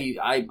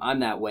 I'm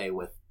that way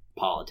with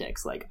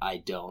politics. Like I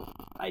don't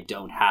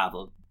have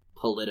a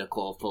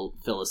political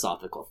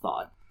philosophical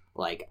thought.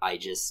 Like I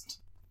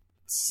just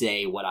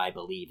say what I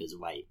believe is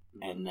right,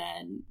 and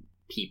then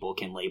people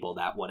can label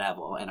that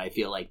whatever. And I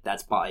feel like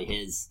that's probably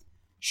his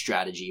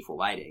strategy for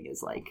writing,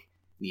 is like,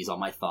 these are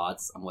my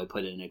thoughts, I'm going to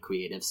put it in a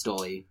creative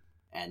story,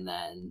 and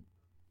then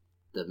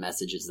the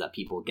messages that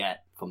people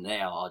get from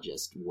there are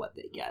just what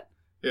they get.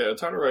 Yeah,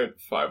 it's hard to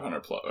write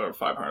 500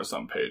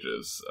 some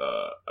pages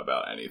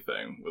about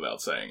anything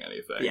without saying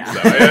anything. Yeah. So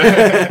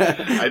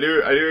I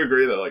do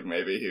agree that like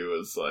maybe he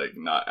was like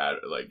not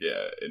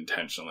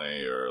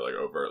intentionally or like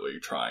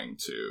overtly trying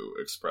to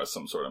express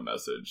some sort of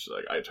message.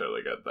 Like I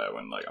totally get that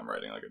when like I'm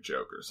writing like a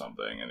joke or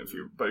something, and if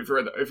you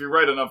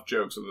write enough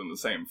jokes within the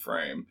same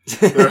frame,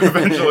 they're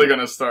eventually going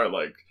to start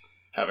like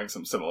having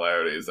some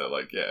similarities that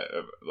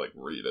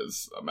read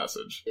as a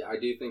message. Yeah, I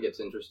do think it's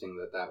interesting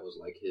that was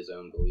like his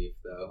own belief,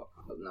 though.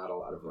 Not a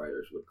lot of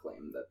writers would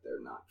claim that they're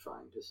not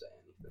trying to say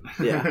anything.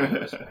 Yeah. I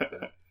respect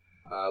that.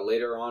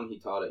 Later on, he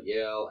taught at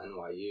Yale,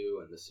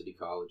 NYU, and the City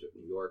College of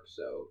New York,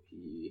 so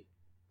he,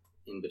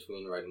 in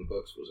between writing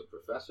books, was a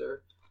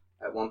professor.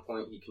 At one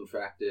point, he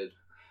contracted,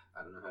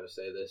 I don't know how to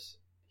say this,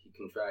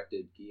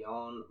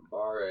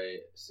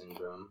 Guillain-Barré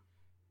syndrome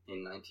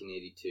in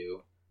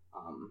 1982.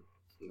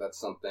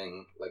 That's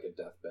something like a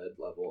deathbed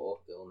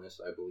level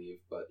illness, I believe,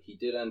 but he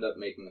did end up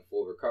making a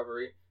full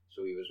recovery,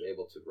 so he was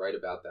able to write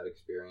about that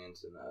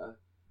experience in a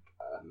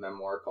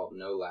memoir called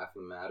No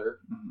Laughing Matter.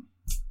 Mm-hmm.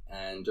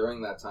 And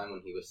during that time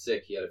when he was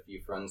sick, he had a few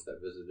friends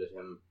that visited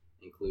him,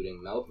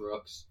 including Mel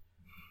Brooks,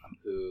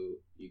 who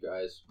you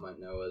guys might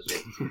know as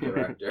a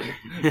director.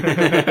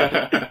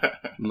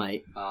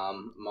 Might.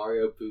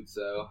 Mario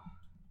Puzo,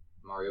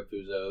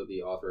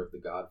 the author of The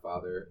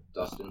Godfather,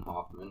 Dustin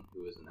Hoffman,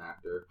 who is an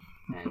actor,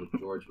 and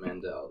George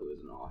Mandel, who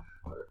is an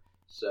author.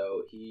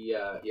 So he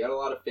had a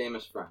lot of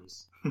famous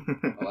friends,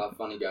 a lot of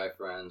funny guy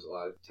friends, a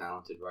lot of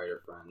talented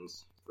writer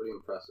friends. Pretty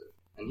impressive.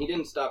 And he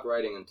didn't stop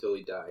writing until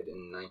he died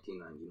in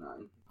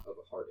 1999 of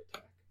a heart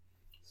attack.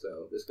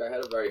 So this guy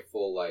had a very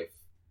full life,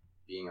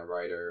 being a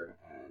writer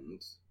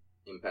and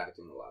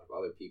impacting a lot of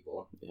other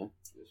people. Yeah.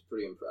 It was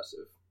pretty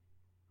impressive.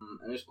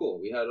 And it's cool.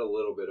 We had a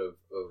little bit of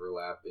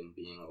overlap in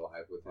being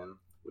alive with him,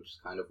 which is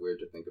kind of weird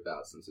to think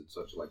about since it's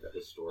such like a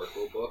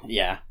historical book.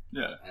 Yeah.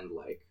 Yeah. And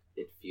like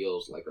it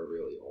feels like a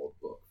really old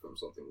book from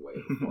something way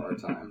before our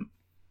time.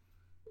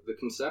 The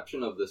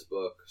conception of this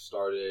book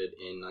started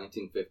in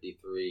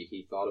 1953.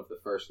 He thought of the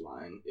first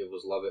line. It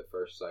was love at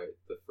first sight.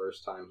 The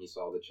first time he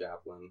saw the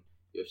chaplain,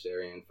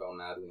 Yossarian fell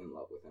madly in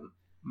love with him.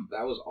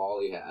 That was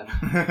all he had.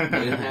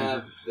 He didn't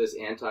have this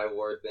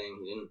anti-war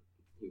thing.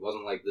 He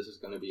wasn't like, this is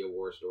going to be a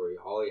war story.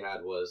 All he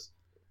had was,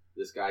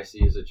 this guy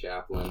sees a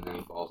chaplain and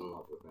he falls in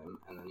love with him,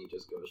 and then he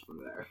just goes from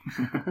there.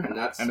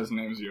 And his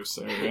name's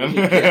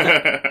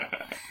Yossarian.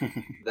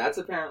 That's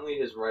apparently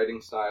his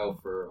writing style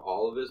for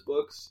all of his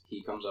books.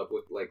 He comes up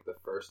with like the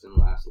first and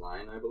last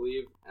line, I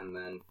believe, and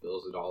then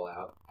fills it all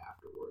out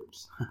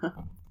afterwards.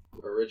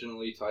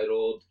 Originally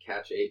titled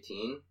Catch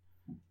 18,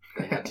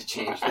 they had to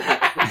change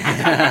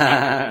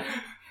that.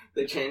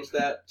 They changed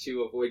that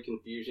to avoid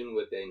confusion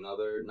with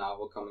another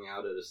novel coming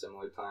out at a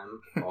similar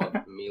time called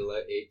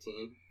Mila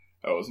 18.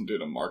 I wasn't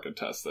doing a market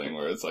test thing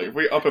where it's like, if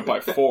we up it by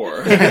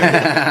 4,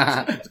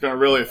 it's going to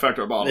really affect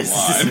our bottom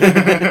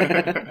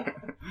line.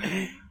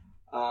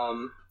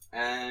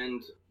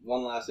 And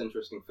one last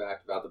interesting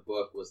fact about the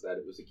book was that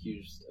it was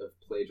accused of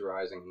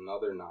plagiarizing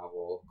another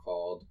novel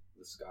called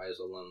The Sky is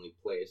a Lonely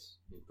Place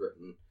in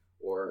Britain,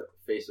 or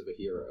Face of a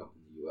Hero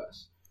in the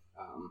U.S.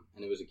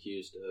 And it was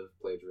accused of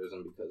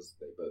plagiarism because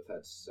they both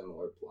had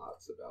similar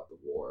plots about the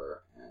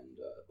war and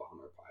a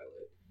bomber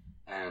pilot.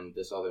 And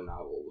this other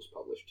novel was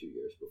published 2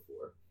 years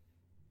before.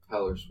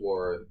 Heller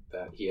swore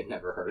that he had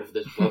never heard of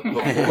this book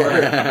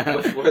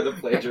before the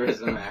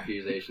plagiarism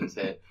accusations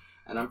hit.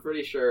 And I'm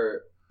pretty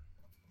sure,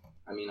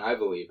 I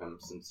believe him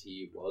since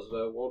he was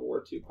a World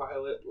War II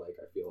pilot. Like,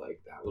 I feel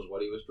like that was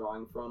what he was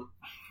drawing from.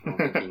 I don't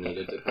think he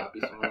needed to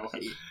copy someone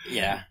else's.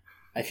 Yeah.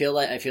 I feel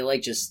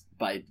like just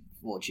by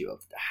virtue of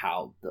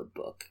how the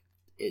book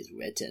is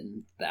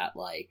written, that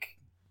like,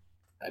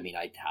 I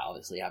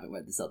obviously haven't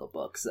read this other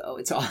book, so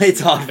it's all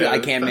I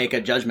can't make a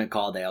judgment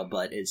call there,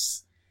 but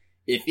it's,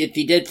 if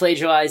he did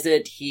plagiarize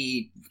it,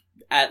 he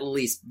at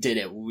least did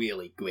it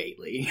really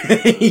greatly.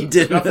 He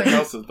did nothing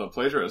else. The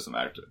plagiarism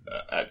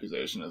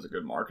accusation is a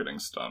good marketing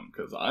stunt,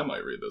 because I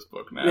might read this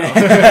book now.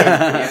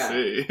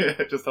 See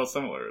just how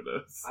similar it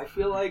is. I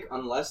feel like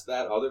unless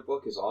that other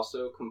book is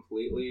also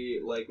completely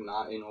like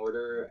not in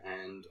order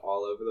and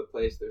all over the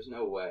place, there's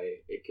no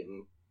way he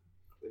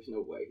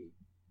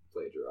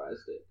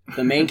plagiarized it.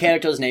 The main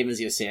character's name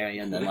is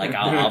Yossarian, then like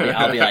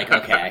I'll be like,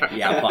 okay,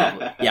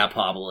 yeah,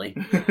 probably.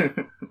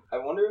 I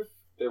wonder if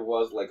there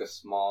was like a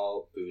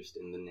small boost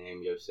in the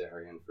name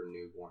Yossarian for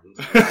newborns.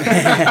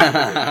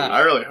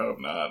 I really hope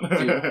not.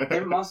 Dude,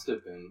 there must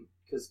have been,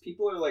 because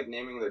people are like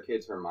naming their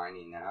kids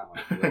Hermione now.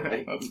 I feel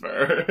like. That's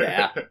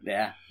fair.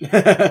 Yeah.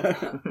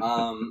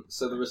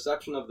 So the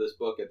reception of this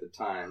book at the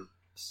time,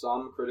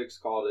 some critics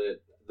called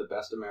it the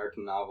best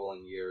American novel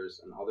in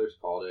years, and others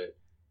called it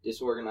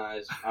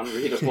disorganized,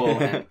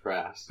 unreadable, and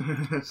crass.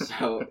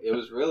 So it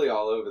was really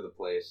all over the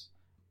place.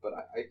 But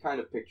I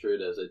kind of picture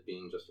it as it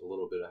being just a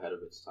little bit ahead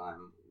of its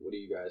time. What do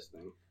you guys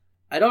think?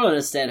 I don't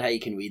understand how you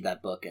can read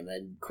that book and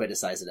then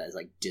criticize it as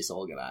like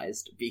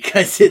disorganized,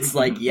 because it's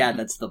like, yeah,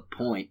 that's the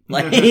point.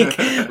 Like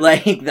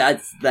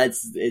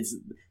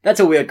that's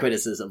a weird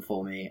criticism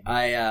for me.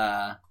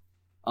 I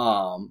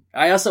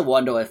also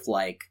wonder if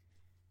like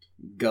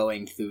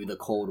going through the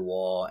Cold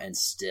War and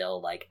still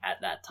like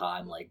at that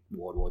time, like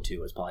World War II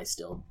was probably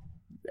still,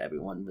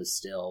 everyone was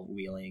still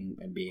reeling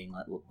and being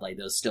like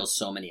there's still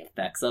so many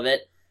effects of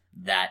it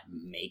that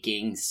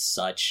making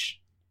such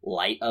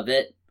light of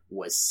it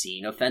was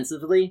seen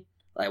offensively.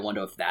 I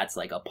wonder if that's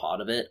like a part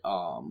of it,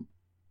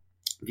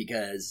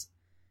 because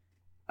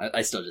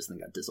I still just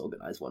think that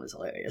disorganized one is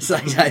hilarious.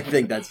 I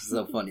think that's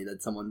so funny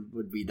that someone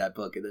would read that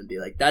book and then be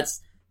like,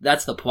 that's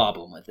the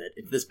problem with it.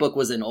 If this book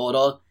was in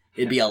order,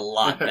 it'd be a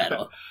lot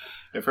better.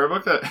 For a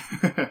book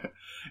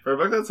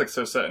that's like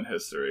so set in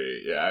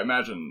history, yeah, I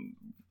imagine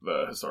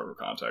the historical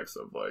context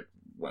of like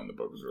when the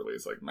book was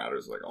released like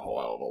matters like a whole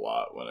hell of a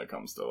lot when it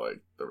comes to like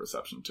the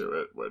reception to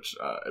it, which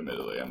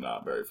admittedly I'm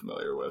not very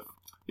familiar with.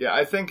 Yeah,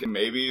 I think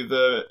maybe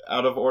the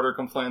out of order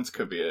complaints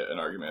could be an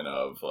argument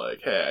of like,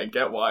 hey, I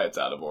get why it's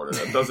out of order.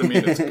 That doesn't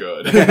mean it's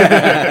good.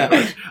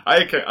 Which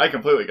I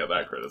completely get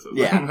that criticism.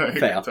 Yeah, like,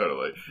 fair.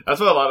 Totally.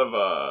 That's what a lot of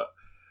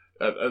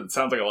It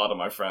sounds like a lot of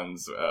my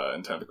friends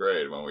in 10th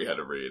grade when we had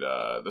to read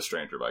The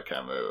Stranger by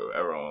Camus.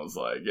 Everyone was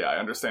like, yeah, I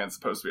understand it's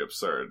supposed to be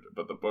absurd,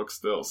 but the book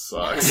still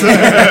sucks. Which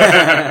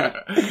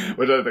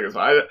I think is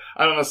fine.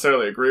 I don't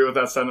necessarily agree with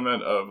that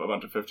sentiment of a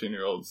bunch of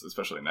 15-year-olds,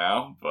 especially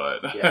now, but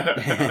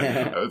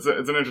it's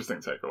an interesting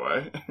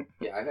takeaway.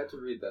 Yeah, I had to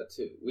read that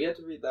too. We had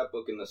to read that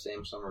book in the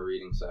same summer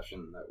reading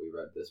session that we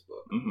read this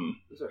book. Mm-hmm.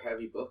 Those are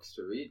heavy books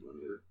to read when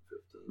you're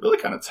 15. Really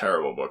kind of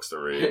terrible books to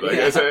read. Like,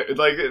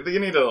 you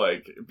need to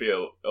like be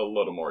a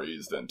little more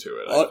eased into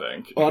it, I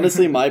think.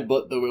 Honestly, my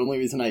book, the only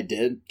reason I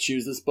did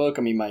choose this book,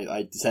 I mean,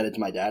 I said it to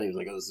my dad, he was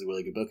like, oh, this is a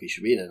really good book, you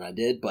should read it, and I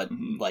did, but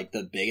like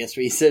the biggest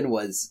reason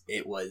was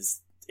it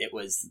was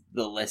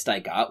the list I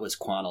got was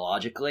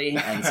chronologically,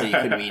 and so you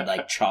could read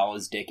like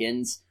Charles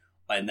Dickens,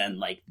 and then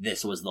like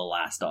this was the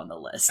last on the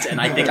list,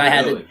 and I think I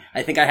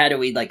had to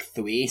read like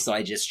 3, so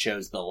I just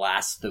chose the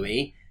last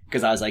 3.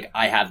 Because I was like,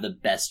 I have the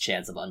best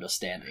chance of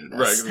understanding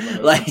this.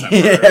 Right, like,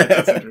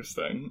 that's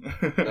interesting.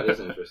 That is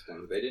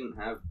interesting. They didn't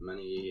have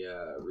many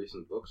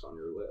recent books on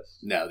your list.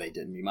 No, they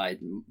didn't.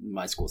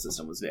 My school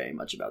system was very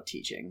much about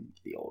teaching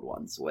the old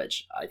ones,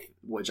 which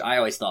I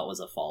always thought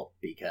was a fault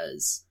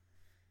because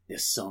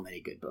there's so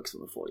many good books from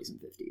the 40s and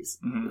 50s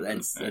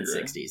and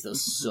 60s.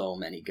 There's so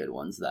many good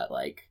ones that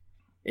like,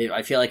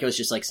 I feel like it was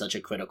just like such a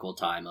critical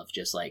time of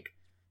just like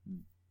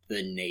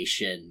the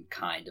nation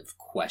kind of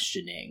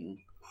questioning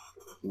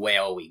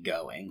where are we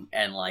going?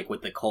 And like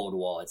with the Cold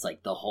War, it's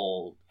like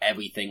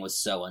everything was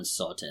so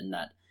uncertain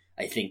that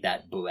I think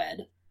that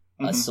bred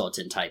a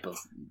certain type of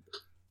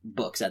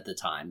books at the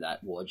time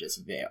that were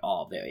just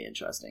all very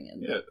interesting.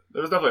 And yeah,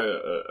 there was definitely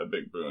a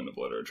big boon of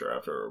literature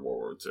after World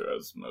War II,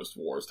 as most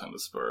wars tend to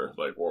spur.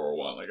 Like World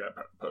War One, like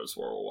post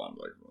World War One,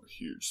 like a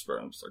huge spur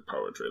in just like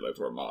poetry, like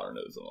where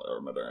modernism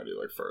or modernity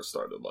like first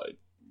started like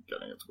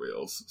getting its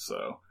wheels.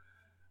 So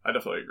I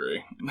definitely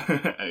agree.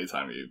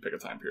 Anytime you pick a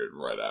time period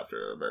right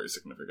after a very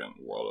significant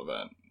world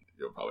event,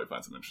 you'll probably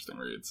find some interesting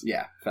reads.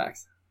 Yeah,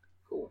 facts.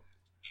 Cool.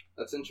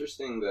 That's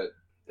interesting that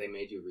they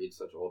made you read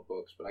such old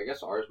books, but I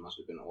guess ours must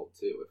have been old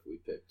too if we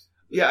picked this.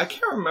 Yeah, I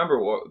can't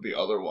remember what the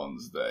other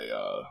ones they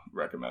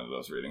recommended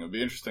us reading. It'd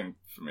be interesting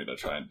for me to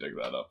try and dig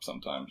that up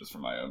sometime just for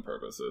my own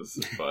purposes.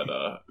 But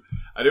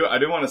I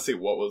do want to see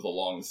what was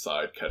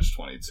alongside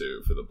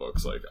Catch-22 for the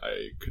books like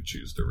I could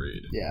choose to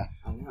read. Yeah.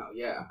 I know,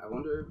 yeah. I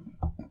wonder,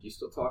 do you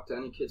still talk to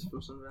any kids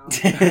from Sun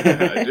Valley?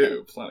 I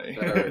do, plenty.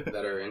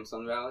 That are in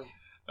Sun Valley?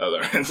 Oh,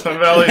 they're in Sun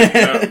Valley?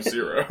 No,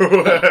 0.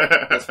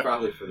 That's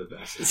probably for the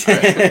best.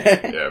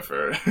 Yeah,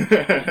 for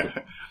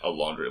a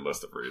laundry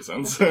list of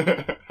reasons.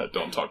 I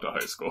don't talk to high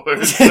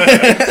schoolers.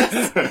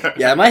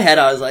 Yeah, in my head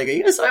I was like, are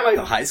you going to say I'm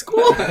like high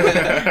school?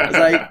 I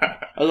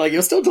was like,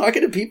 you're still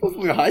talking to people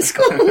from your high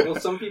school? Well,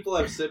 some people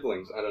have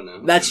siblings. I don't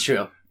know. That's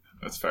true.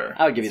 That's fair.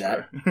 I would give you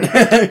that.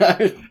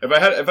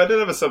 If I did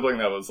have a sibling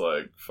that was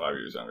like 5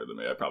 years younger than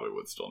me, I probably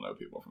would still know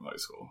people from high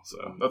school.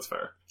 So that's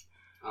fair.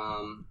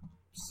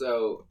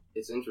 So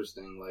it's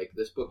interesting. Like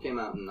this book came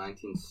out in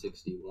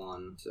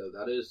 1961, so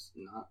that is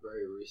not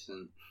very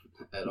recent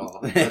at all.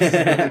 That's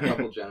a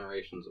couple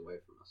generations away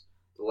from us.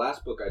 The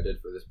last book I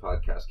did for this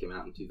podcast came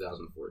out in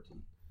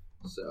 2014.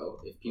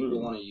 So if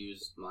people want to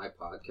use my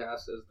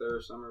podcast as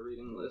their summer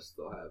reading list,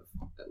 they'll have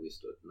at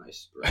least a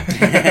nice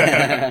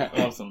spread.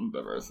 Awesome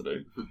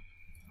diversity.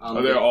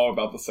 Are they all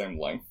about the same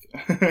length?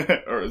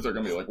 Or is there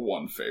going to be like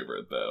one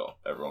favorite that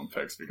everyone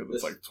picks because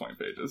it's like 20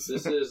 pages?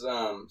 This is,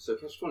 so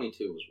Catch-22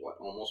 was what,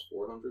 almost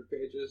 400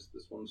 pages?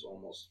 This one's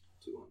almost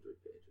 200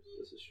 pages.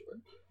 This is short.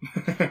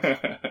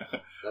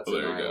 That's well,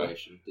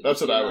 Annihilation.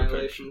 That's what I would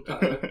pick.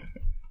 Tyler?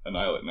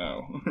 Annihilate,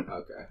 no.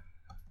 Okay.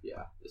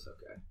 Yeah, it's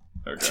okay.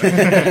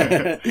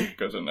 Okay.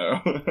 Good to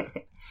know.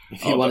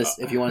 If you want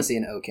to see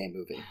an okay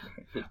movie,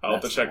 I'll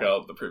have to check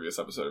out the previous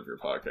episode of your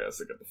podcast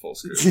to get the full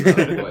scoop.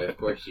 Boy, of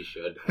course you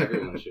should.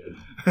 Everyone should.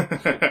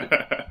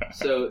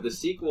 So the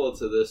sequel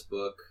to this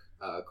book,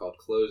 called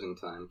Closing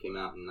Time, came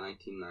out in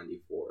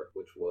 1994,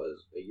 which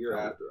was a year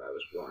after I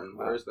was born.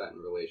 Where is that in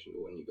relation to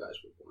when you guys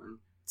were born?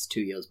 It's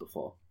 2 years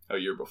before. A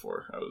year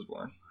before I was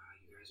born.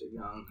 You guys are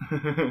young.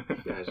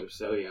 You guys are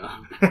so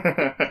young.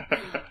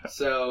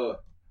 So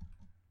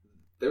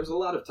there was a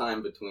lot of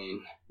time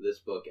between this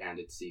book and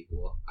its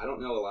sequel. I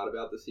don't know a lot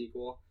about the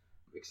sequel,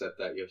 except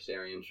that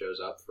Yossarian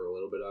shows up for a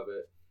little bit of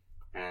it,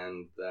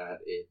 and that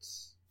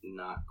it's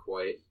not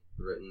quite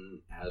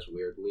written as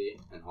weirdly,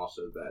 and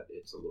also that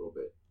it's a little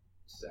bit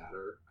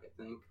sadder,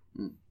 I think.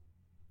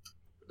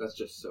 But that's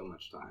just so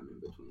much time in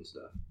between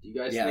stuff. Do you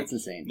guys think... that's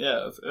insane.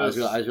 Yeah. I was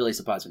really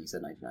surprised when you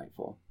said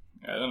 1994.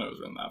 Yeah, I didn't know it was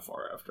written that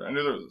far after. I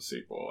knew there was a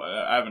sequel.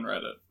 I haven't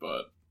read it,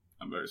 but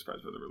I'm very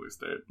surprised by the release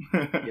date.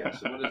 Yeah,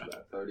 so what is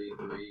that?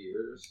 33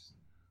 years?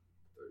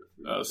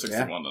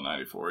 61 to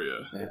 94,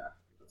 yeah.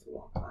 That's a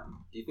long time.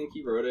 Do you think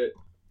he wrote it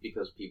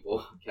because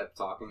people kept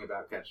talking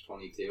about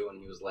Catch-22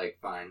 and he was like,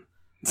 fine,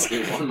 I'll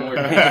do one more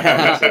thing?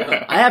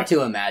 I have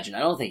to imagine. I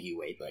don't think you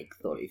wait like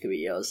 33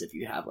 years if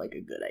you have like a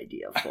good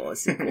idea for a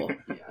sequel.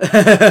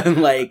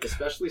 Like,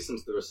 especially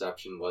since the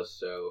reception was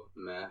so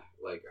meh.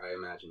 Like, I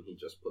imagine he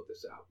just put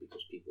this out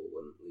because people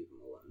wouldn't leave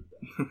him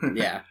alone.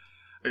 Yeah.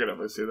 I could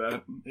definitely see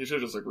that. He should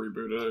just like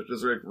rebooted it,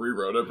 just like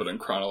rewrote it, but in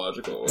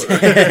chronological order,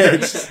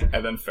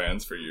 and then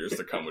fans for years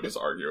to come would just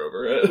argue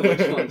over it.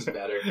 Which one's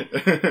better?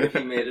 If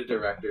he made a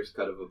director's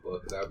cut of a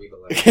book, that would be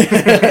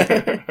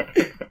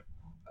hilarious.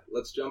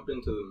 Let's jump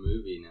into the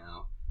movie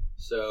now.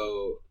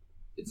 So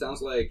it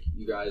sounds like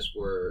you guys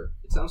were.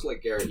 It sounds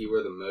like Garrett, you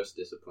were the most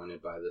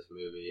disappointed by this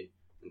movie,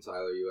 and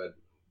Tyler, you had.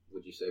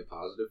 Would you say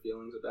positive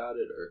feelings about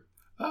it, or?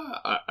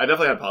 I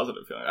definitely had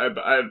positive feelings.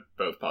 I had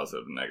both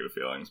positive and negative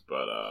feelings,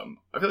 but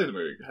I feel like the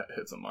movie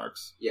hit some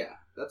marks. Yeah,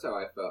 that's how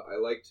I felt. I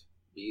liked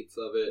beats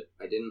of it.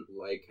 I didn't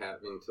like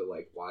having to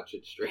like watch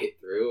it straight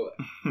through.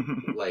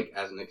 Like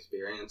as an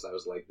experience, I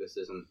was like, this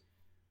isn't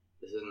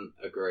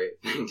a great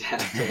thing to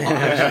have to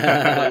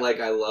watch. But like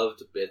I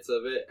loved bits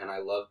of it, and I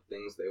loved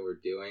things they were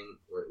doing,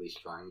 or at least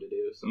trying to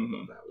do. So I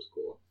thought that was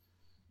cool.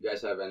 You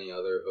guys have any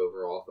other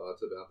overall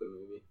thoughts about the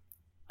movie?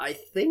 I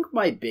think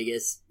my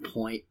biggest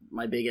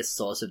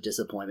source of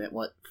disappointment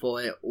for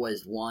it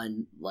was,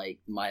 one, like,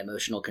 my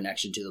emotional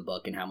connection to the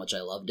book and how much I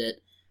loved it.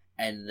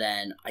 And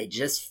then I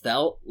just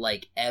felt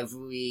like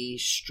every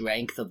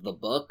strength of the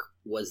book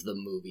was the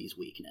movie's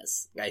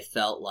weakness. I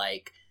felt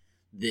like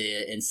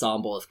the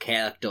ensemble of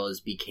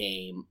characters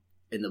became,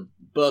 in the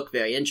book,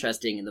 very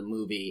interesting. In the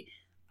movie,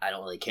 I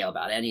don't really care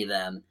about any of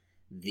them.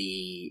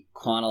 The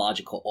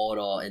chronological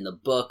order in the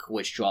book,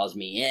 which draws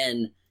me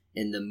in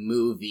the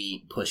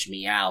movie, pushed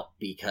me out,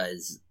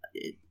 because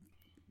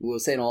we were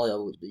saying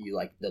all you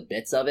like the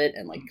bits of it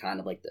and like kind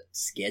of like the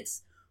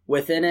skits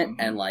within it,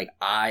 and like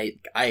I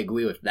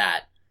agree with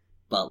that,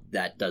 but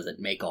that doesn't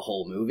make a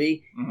whole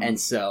movie. And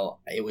so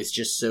it was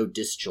just so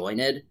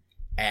disjointed,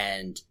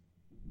 and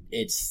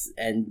it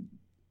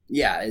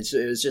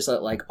was just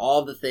like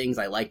all the things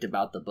I liked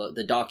about the book.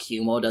 The dark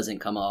humor doesn't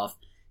come off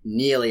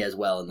nearly as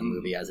well in the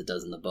movie as it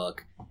does in the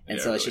book.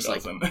 And so it's really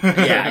just like,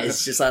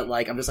 it's just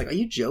like, I'm just like, are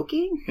you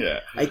joking?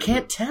 Yeah. I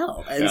can't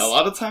tell. And a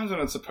lot of times when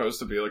it's supposed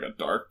to be like a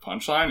dark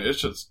punchline, it's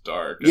just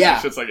dark.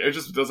 It's just like, it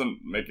just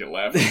doesn't make you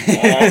laugh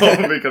at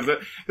all because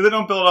they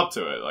don't build up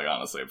to it, like,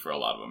 honestly, for a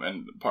lot of them.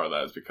 And part of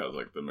that is because,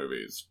 like, the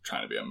movie is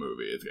trying to be a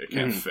movie. It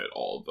can't fit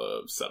all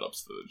the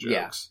setups to the jokes.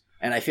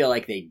 Yeah. And I feel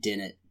like they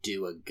didn't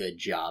do a good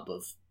job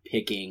of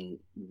picking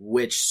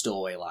which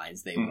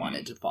storylines they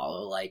wanted to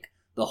follow. Like,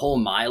 the whole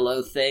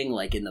Milo thing,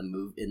 like in the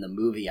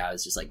movie, I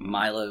was just like,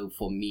 Milo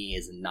for me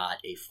is not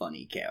a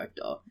funny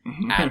character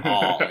at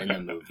all in the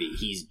movie.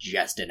 He's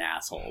just an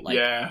asshole. Like,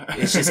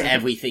 it's just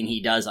everything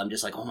he does. I'm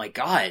just like, oh my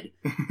god,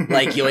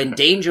 like you're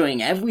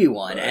endangering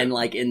everyone. Right. And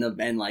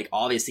like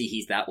obviously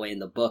he's that way in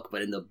the book,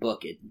 but in the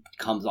book it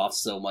comes off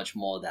so much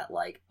more that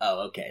like,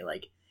 oh okay,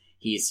 like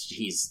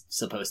he's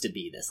supposed to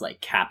be this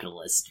like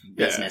capitalist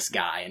business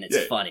guy, and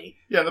it's funny.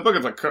 Yeah, in the book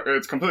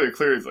it's completely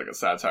clear he's like a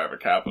satire of a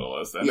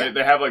capitalist, and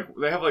they have like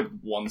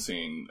one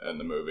scene in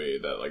the movie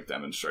that like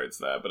demonstrates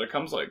that, but it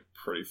comes like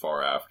pretty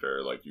far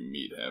after like you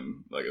meet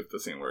him. Like it's the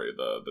scene where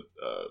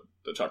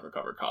the chocolate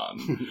covered con,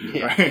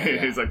 right?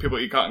 He's like, people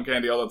eat cotton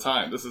candy all the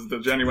time. This is the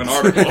genuine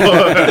article.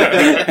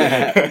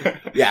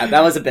 Yeah,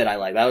 that was a bit I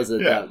like. That was And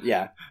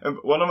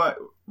one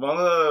of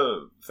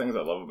the things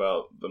I love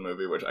about the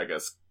movie, which I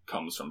guess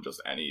comes from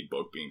just any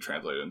book being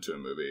translated into a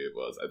movie,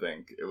 was I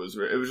think it was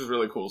just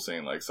really cool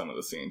seeing like some of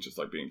the scenes just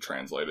like being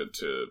translated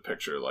to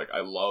picture. Like I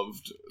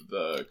loved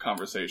the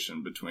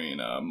conversation between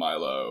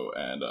Milo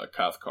and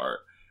Cathcart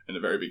in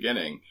the very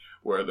beginning,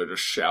 where they're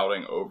just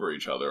shouting over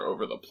each other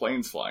over the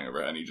planes flying over,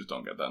 and you just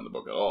don't get that in the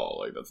book at all.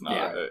 Like that's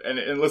not,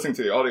 and listening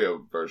to the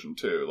audio version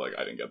too, like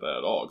I didn't get that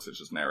at all because it's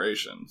just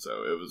narration.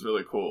 So it was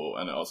really cool,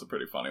 and also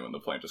pretty funny when the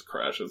plane just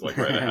crashes like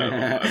right ahead of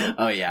them.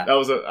 I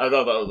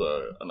thought that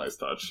was a nice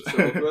touch. So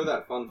we'll throw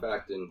that fun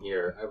fact in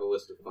here. I have a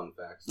list of fun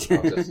facts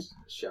that I'll just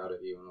shout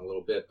at you in a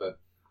little bit, but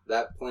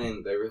that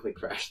plane, they really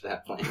crashed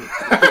that plane.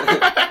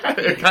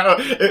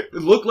 It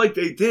looked like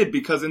they did,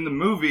 because in the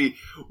movie,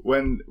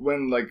 when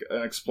like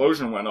an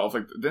explosion went off,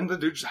 like didn't the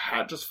dude's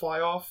hat just fly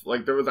off?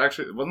 Like there wasn't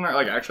there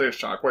like actually a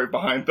shockwave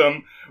behind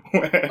them?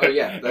 They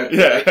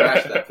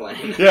crashed that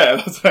plane. Yeah,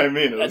 that's what I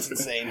mean. That's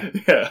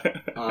insane. Yeah.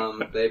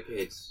 They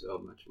paid so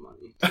much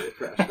money to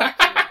crash that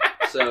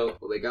plane. So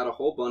they got a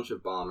whole bunch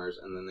of bombers,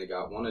 and then they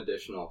got one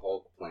additional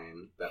Hulk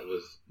plane that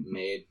was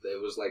made.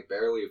 It was like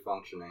barely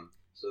functioning.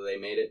 So they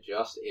made it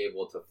just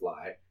able to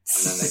fly,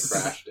 and then they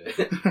crashed it.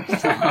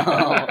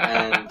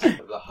 And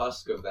the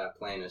husk of that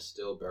plane is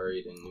still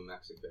buried in New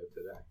Mexico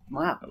today.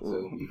 Wow.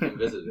 So you can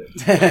visit it.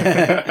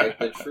 Like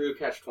the true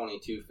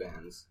Catch-22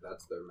 fans,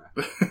 that's their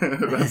mecca.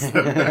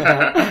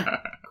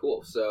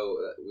 Cool. So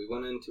we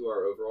went into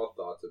our overall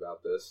thoughts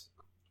about this.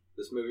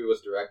 This movie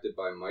was directed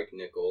by Mike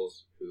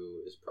Nikols,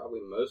 who is probably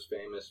most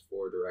famous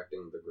for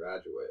directing The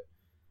Graduate.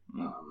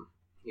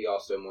 He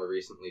also more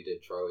recently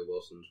did Charlie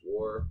Wilson's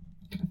War.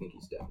 I think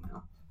he's dead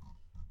now.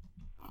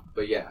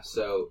 But yeah,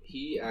 so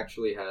he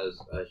actually has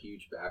a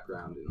huge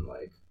background in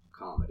like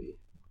comedy.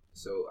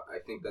 So I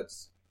think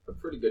that's a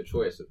pretty good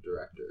choice of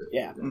director.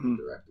 Yeah.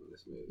 Directing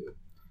this movie.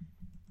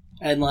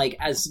 And like,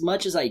 as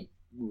much as I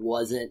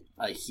wasn't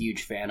a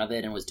huge fan of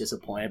it and was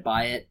disappointed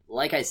by it,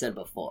 like I said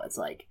before, it's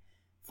like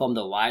from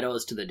the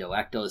writers to the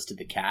directors to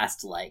the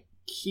cast, like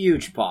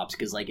huge props,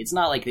 because, like, it's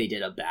not like they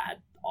did a bad,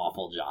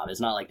 awful job. It's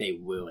not like they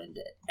ruined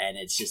it. And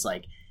it's just,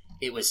 like,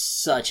 it was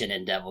such an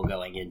endeavor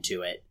going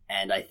into it.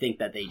 And I think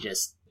that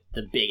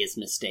the biggest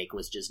mistake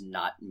was just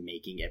not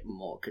making it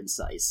more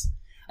concise.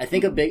 I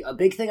think a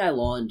big thing I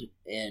learned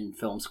in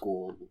film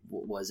school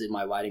was in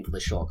my writing for the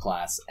short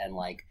class, and,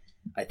 like,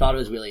 I thought it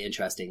was really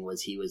interesting,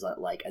 was he was,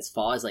 like, as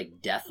far as,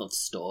 like, depth of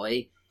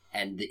story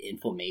and the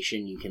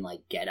information you can,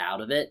 like, get out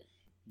of it,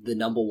 the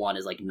number one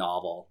is, like,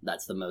 novel.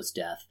 That's the most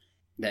depth.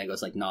 Then it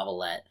goes, like,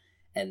 novelette,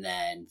 and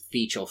then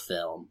feature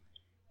film.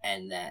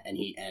 And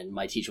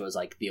my teacher was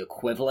like, the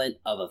equivalent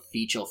of a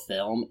feature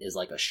film is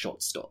like a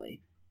short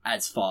story,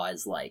 as far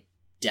as, like,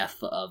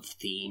 depth of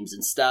themes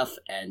and stuff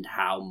and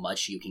how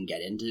much you can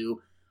get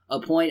into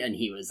a point. And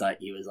he was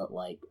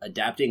like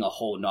adapting a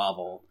whole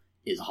novel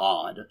is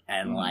hard,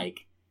 and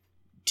like,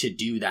 to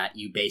do that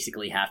you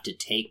basically have to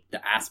take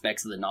the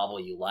aspects of the novel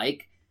you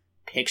like,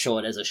 picture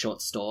it as a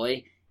short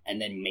story,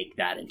 and then make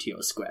that into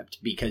your script,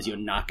 because you're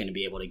not going to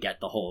be able to get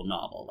the whole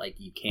novel. Like,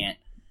 you can't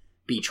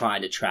be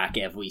trying to track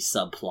every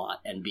subplot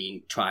and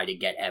trying to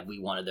get every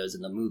one of those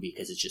in the movie,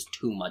 because it's just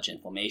too much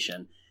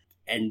information.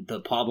 And the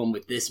problem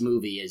with this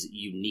movie is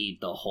you need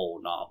the whole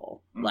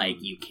novel. Like,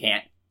 you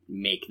can't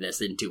make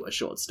this into a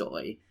short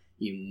story.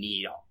 You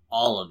need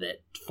all of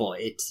it for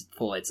its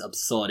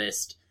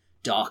absurdist,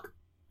 dark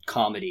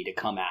comedy to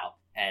come out,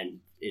 and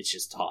it's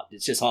just hard.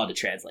 It's just hard to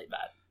translate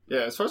that.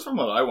 Yeah, as far as from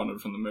what I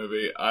wanted from the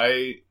movie,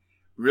 I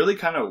really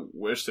kind of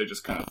wish they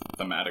just kind of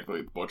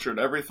thematically butchered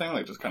everything,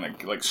 like, just kind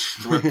of, like,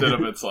 stripped it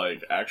of its,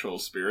 like, actual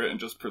spirit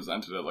and just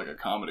presented it like a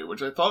comedy,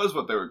 which I thought is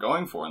what they were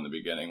going for in the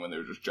beginning when they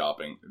were just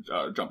jumping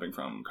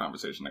from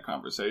conversation to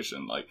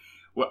conversation. Like,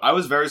 I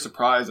was very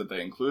surprised that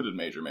they included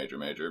Major,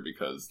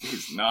 because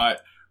he's not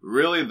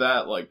really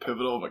that, like,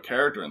 pivotal of a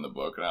character in the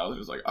book, and I was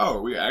just like, oh,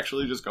 are we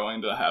actually just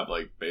going to have,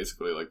 like,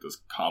 basically, like, this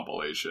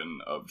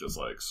compilation of just,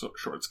 like,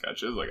 short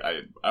sketches? Like,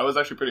 I was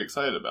actually pretty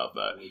excited about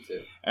that. Me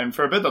too. And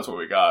for a bit, that's what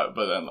we got,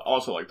 but then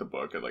also, like, the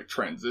book, it, like,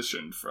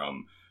 transitioned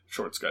from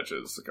short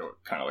sketches,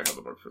 kind of like how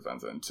the book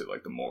presents it, into,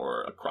 like, the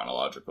more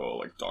chronological,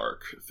 like,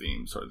 dark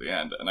themes toward the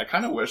end. And I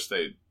kind of wish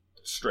they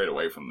strayed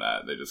away from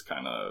that. They just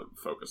kind of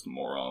focused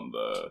more on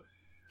the...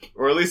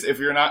 Or at least if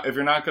you're not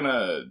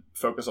gonna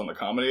focus on the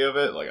comedy of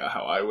it, like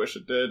how I wish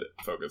it did,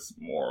 focus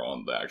more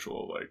on the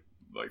actual like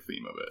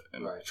theme of it,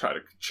 and try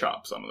to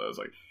chop some of those.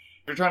 Like,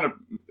 if you're trying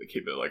to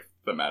keep it, like,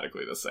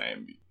 thematically the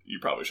same, you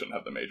probably shouldn't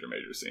have the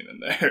major scene in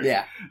there.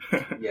 Yeah.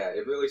 Yeah,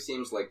 it really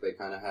seems like they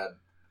kind of had,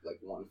 like,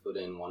 1 foot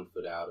in, 1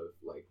 foot out of,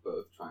 like,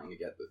 both trying to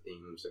get the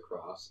themes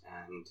across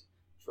and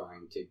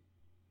trying to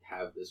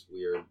have this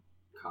weird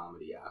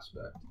comedy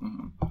aspect.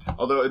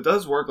 Although it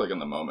does work, like, in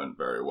the moment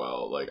very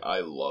well. Like, I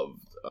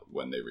loved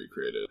when they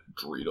recreated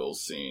Dreedle's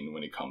scene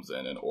when he comes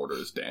in and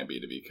orders Danby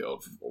to be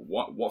killed.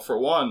 For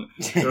one,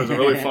 there was a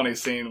really funny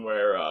scene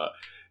where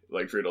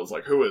like, Dreedle's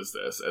like, who is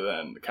this? And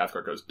then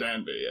Cathcart goes,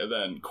 Danby. And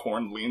then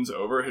Korn leans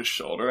over his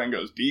shoulder and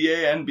goes,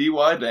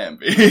 D-A-N-B-Y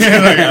Danby. Like,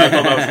 I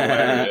thought that was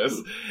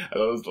hilarious. I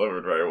thought it was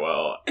delivered very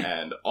well.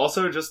 And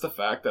also just the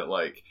fact that,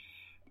 like,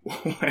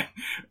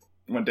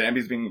 when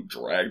Danby's being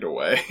dragged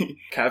away,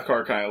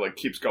 Cathcart kind of, like,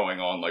 keeps going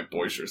on, like,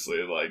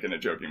 boisterously, like, in a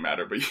joking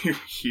manner, but you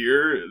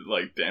hear,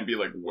 like, Danby,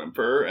 like,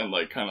 whimper and,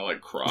 like, kind of, like,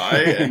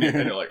 cry, and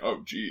you're like,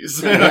 oh,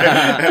 jeez. And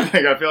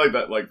I feel like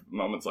that, like,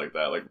 moments like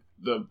that, like,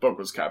 the book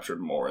was captured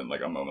more in,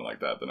 like, a moment like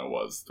that than it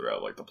was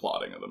throughout, like, the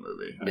plotting of the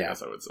movie, I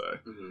guess I would say.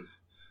 Mm-hmm.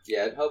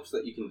 Yeah, it helps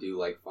that you can do,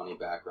 like, funny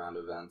background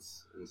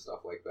events and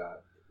stuff like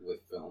that with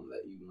film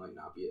that you might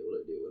not be able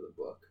to do with a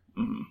book.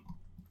 Mm-hmm.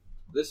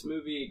 This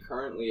movie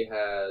currently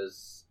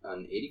has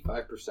an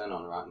 85%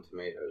 on Rotten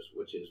Tomatoes,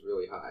 which is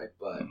really high,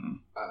 but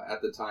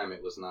at the time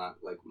it was not,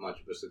 like,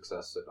 much of a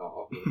success at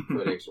all with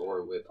critics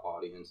or with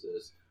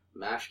audiences.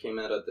 MASH came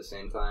out at the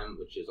same time,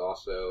 which is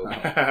also...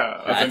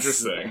 that's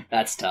interesting.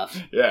 That's tough.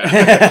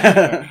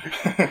 Yeah.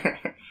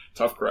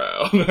 Tough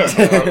crowd.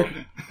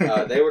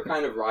 They were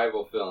kind of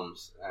rival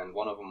films, and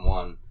one of them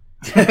won.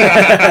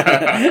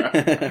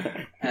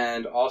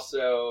 And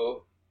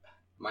also...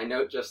 My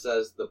note just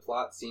says, the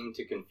plot seemed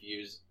to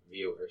confuse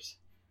viewers.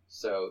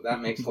 So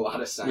that makes a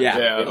lot of sense.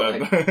 Yeah.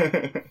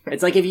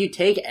 It's like, if you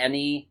take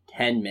any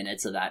 10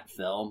 minutes of that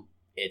film,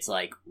 it's,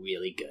 like,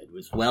 really good. It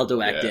was well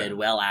directed,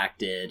 well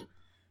acted,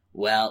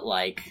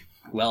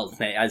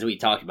 as we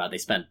talked about, they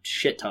spent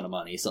shit ton of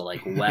money. So,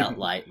 like,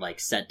 like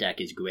set deck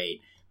is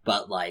great.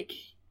 But, like,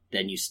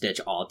 then you stitch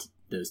all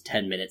those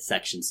 10-minute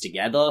sections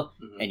together,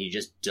 and you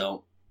just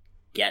don't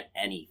get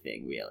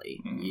anything, really.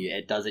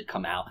 It doesn't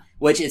come out,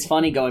 which is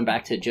funny, going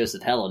back to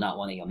Joseph Heller not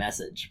wanting a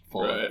message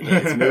for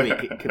his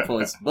movie, for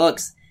his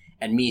books,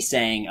 and me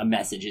saying a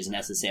message is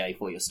necessary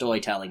for your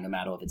storytelling, no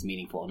matter if it's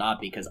meaningful or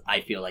not, because I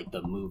feel like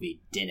the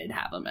movie didn't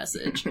have a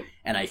message,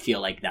 and I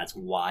feel like that's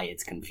why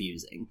it's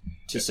confusing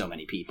to so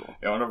many people.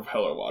 Yeah, I wonder if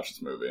Heller watched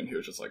this movie and he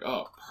was just like,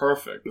 oh,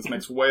 perfect, this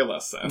makes way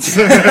less sense.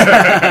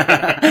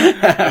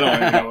 I don't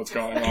even know what's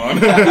going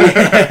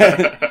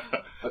on.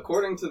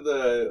 According to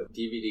the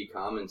DVD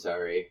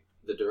commentary,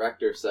 the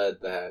director said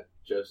that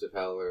Joseph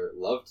Heller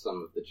loved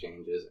some of the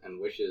changes and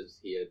wishes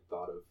he had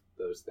thought of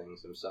those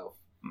things himself.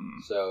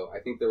 So I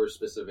think there were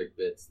specific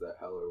bits that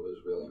Heller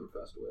was really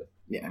impressed with.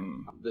 Yeah.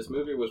 This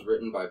movie was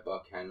written by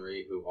Buck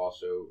Henry, who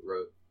also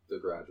wrote The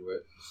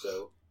Graduate.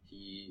 So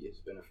he has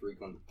been a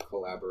frequent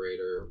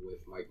collaborator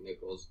with Mike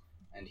Nikols,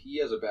 and he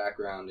has a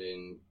background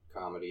in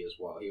comedy as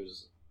well. He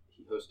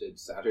hosted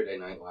Saturday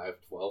Night Live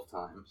 12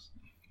 times.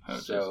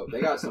 So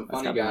they got some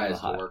funny guys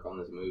to work on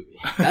this movie.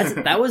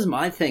 That was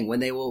my thing when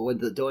they were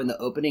doing the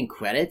opening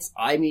credits.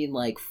 I mean,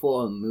 like,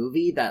 for a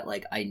movie that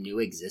like I knew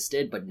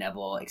existed, but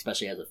never,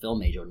 especially as a film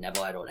major,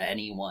 never had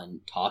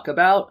anyone talk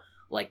about.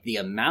 Like the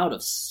amount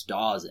of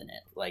stars in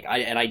it. Like I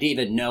didn't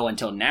even know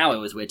until now it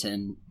was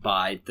written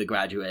by The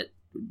Graduate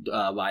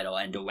writer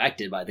and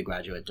directed by The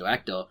Graduate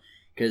director,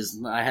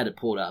 because I had to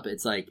pull it up.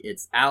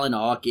 It's Alan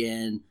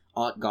Arkin,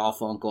 Art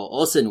Garfunkel,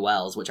 Orson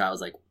Welles, which I was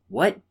like,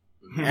 what?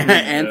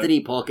 Anthony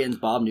Perkins,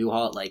 Bob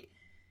Newhart, like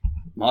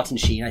Martin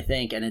Sheen, I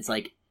think, and it's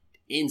like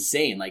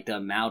insane. Like the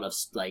amount of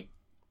like,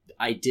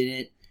 I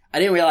didn't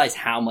realize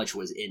how much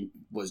was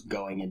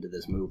going into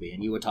this movie.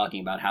 And you were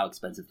talking about how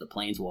expensive the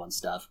planes were and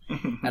stuff.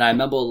 And I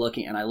remember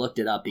looking, and I looked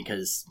it up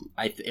because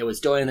it was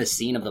during the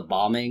scene of the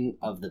bombing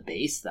of the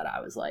base that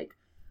I was like,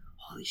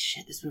 holy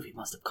shit, this movie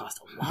must have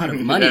cost a lot of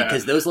money,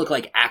 because those look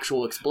like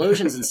actual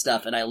explosions and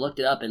stuff. And I looked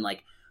it up, and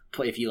like,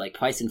 if you like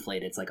price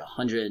inflate, it's like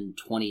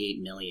 128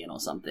 million or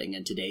something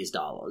in today's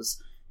dollars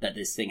that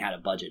this thing had a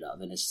budget of,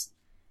 and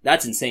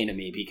that's insane to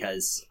me,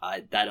 because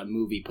that a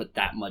movie put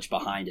that much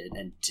behind it,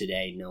 and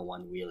today no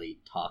one really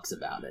talks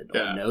about it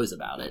or knows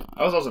about it.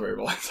 I was also very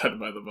well excited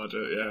by the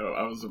budget. Yeah,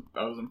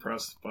 I was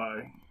impressed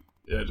by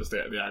just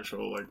the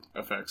actual like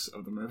effects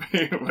of the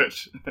movie,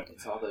 which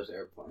it's all those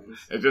airplanes.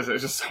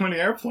 It's just so many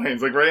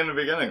airplanes. Like right in the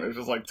beginning, there's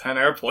just like 10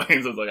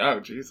 airplanes. It's like, oh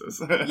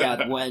Jesus.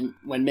 Yeah, when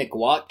Mick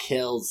Watt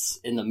kills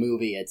in the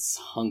movie, it's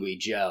Hungry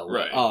Joe.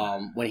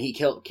 Right. When he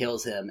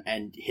kills him,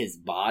 and his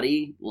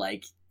body,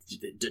 like,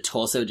 the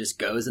torso just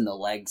goes and the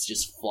legs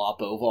just flop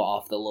over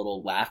off the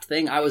little raft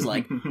thing. I was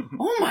like,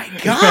 oh my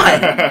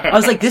god! I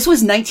was like, this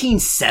was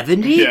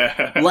 1970?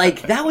 Yeah.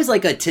 Like, that was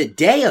like a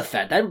today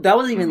effect. That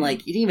wasn't even like,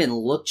 it didn't even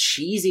look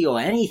cheesy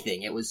or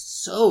anything. It was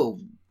so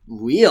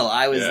real.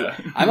 I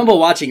remember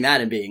watching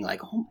that and being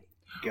like, oh my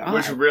god.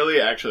 Which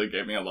really actually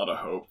gave me a lot of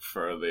hope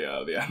for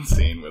the end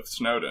scene with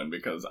Snowden,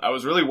 because I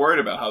was really worried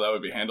about how that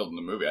would be handled in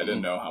the movie. I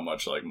didn't know how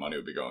much like money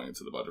would be going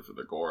into the budget for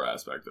the gore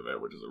aspect of it,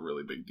 which is a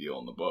really big deal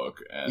in the book.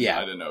 And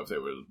I didn't know if they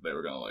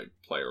were going to like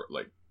play or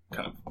like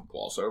kind of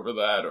gloss over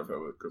that, or if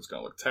it was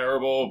going to look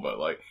terrible. But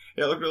like,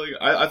 it looked really.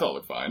 I thought it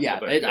looked fine. Yeah,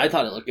 I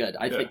thought it looked good.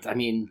 I think. I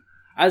mean,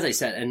 as I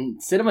said,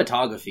 and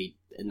cinematography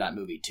in that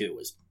movie too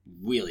was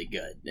really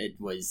good. It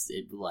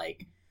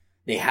like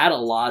they had a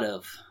lot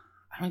of.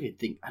 I don't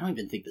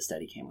even think the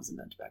Steadicam was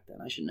invented back then.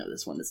 I should know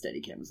this when the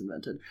Steadicam was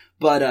invented.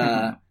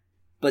 But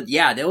but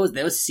yeah, there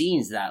was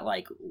scenes that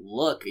like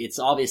look, it's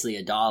obviously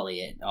a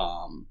dolly.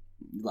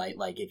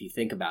 Like if you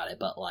think about it,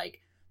 but like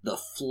the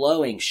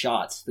flowing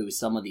shots through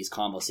some of these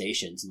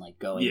conversations and like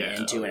going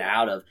into and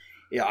out of,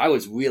 I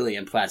was really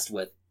impressed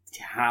with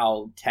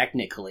how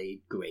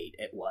technically great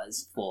it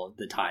was for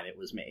the time it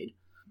was made.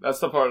 That's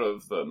the part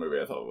of the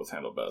movie I thought was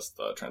handled best,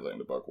 translating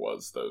the book,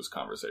 was those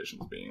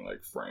conversations being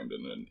like framed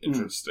in an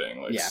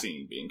interesting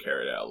scene being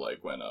carried out,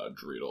 like when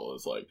Dreidel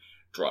is like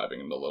driving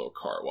in the little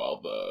cart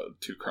while the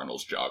two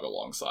colonels jog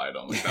alongside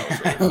him. Like, that was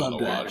really fun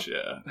to watch.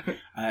 Yeah,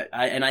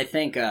 I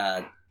think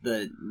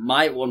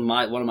one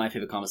of my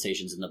favorite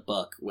conversations in the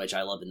book, which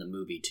I love in the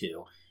movie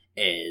too,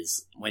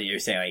 is when you're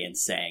saying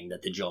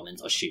that the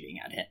Germans are shooting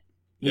at him.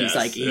 He's just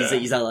like he's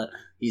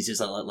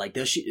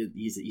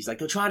like,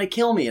 they're trying to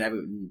kill me,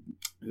 and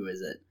who is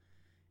it?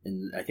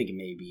 And I think it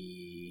may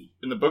be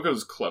in the book it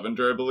was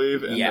Clevenger, I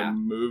believe. In the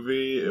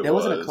movie, there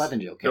wasn't a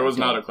Clevenger character. There was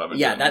not a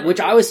Clevenger. Yeah, which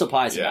I was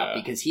surprised about,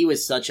 because he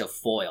was such a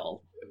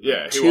foil.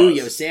 Yeah, to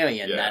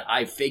Yossarian that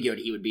I figured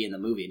he would be in the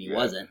movie, and he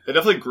wasn't. They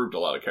definitely grouped a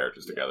lot of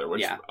characters together,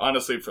 which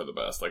honestly for the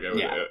best. Like,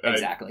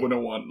 exactly. I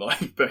wouldn't want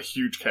like the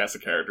huge cast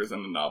of characters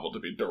in the novel to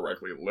be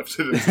directly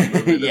lifted into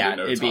the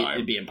movie.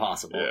 It'd be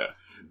impossible. Yeah.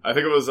 I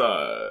think it was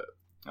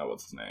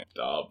what's his name?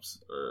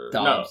 Dobbs.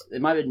 No.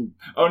 It might have been.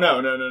 Oh no!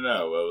 It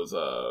was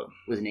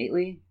Was it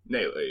Nately?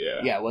 Nately,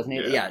 yeah. Yeah, it was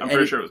Nately. Yeah, I'm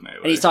pretty sure it was Nately.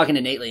 And he's talking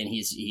to Nately, and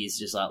he's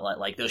just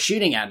like, they're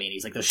shooting at me, and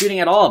he's like, they're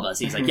shooting at all of us.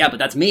 He's like, yeah, but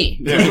that's me.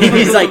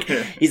 he's like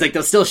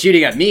they're still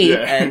shooting at me,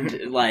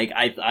 and like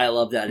I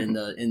love that in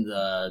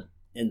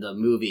the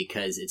movie,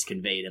 because it's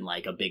conveyed in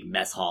like a big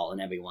mess hall,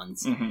 and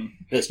everyone's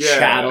there's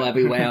chattel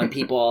everywhere, and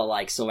people are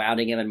like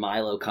surrounding him, and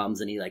Milo comes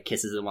and he like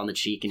kisses him on the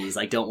cheek, and he's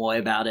like, don't worry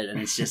about it.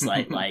 And it's just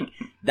like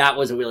that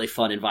was a really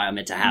fun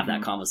environment to have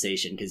that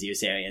conversation, because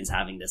Yossarian's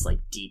having this like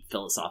deep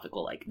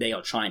philosophical, like, they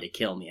are trying to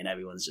kill me, and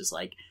everyone's just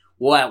like,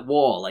 we're at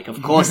war, like,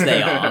 of course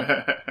they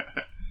are.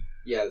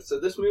 Yeah, so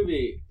this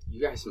movie, you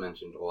guys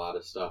mentioned a lot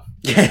of stuff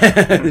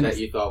that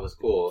you thought was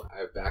cool. I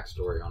have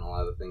backstory on a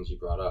lot of the things you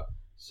brought up.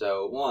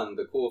 So, one,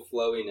 the cool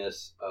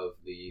flowiness of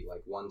the,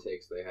 like, one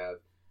takes they have.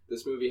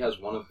 This movie has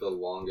one of the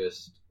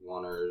longest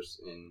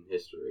oneers in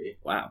history.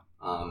 Wow.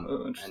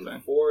 Interesting.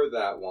 And for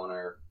that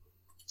oneer,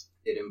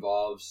 It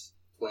involves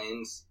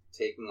planes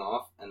taking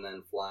off and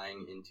then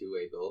flying into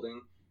a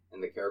building,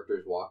 and the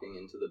characters walking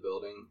into the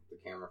building, the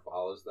camera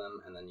follows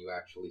them, and then you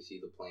actually see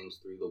the planes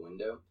through the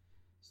window.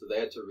 So they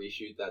had to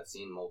reshoot that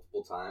scene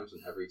multiple times,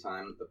 and every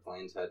time the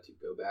planes had to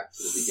go back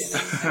to the beginning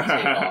and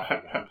take off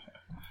again.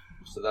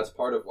 So that's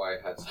part of why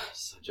it had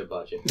such a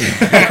budget.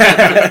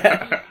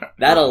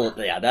 That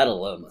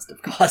alone must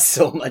have cost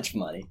so much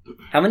money.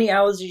 How many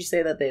hours did you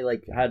say that they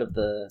had of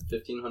the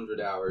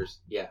 1,500 hours?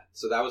 Yeah,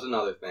 so that was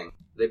another thing.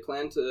 They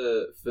planned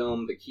to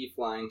film the key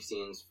flying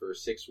scenes for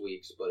 6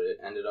 weeks, but it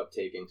ended up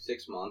taking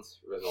 6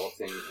 months,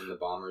 resulting in the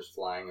bombers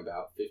flying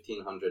about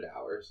 1,500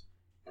 hours,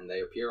 and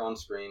they appear on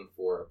screen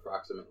for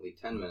approximately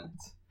 10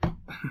 minutes.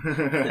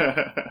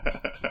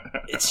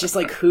 It's just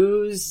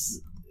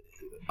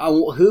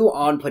who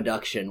on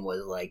production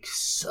was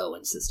so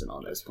insistent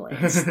on those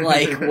planes?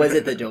 Was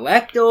it the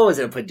director? Was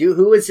it a producer?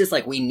 Who was just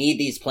we need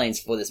these planes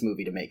for this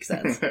movie to make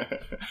sense?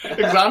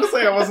 Because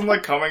honestly, I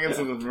wasn't coming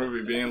into this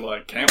movie being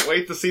can't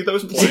wait to see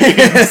those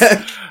planes.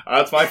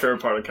 That's my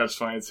favorite part of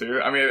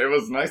Catch-22. I mean, it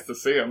was nice to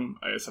see them,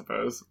 I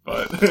suppose,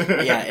 but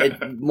yeah.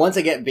 Once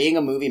again, being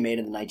a movie made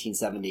in the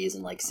 1970s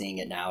and seeing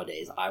it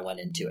nowadays, I went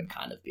into it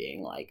kind of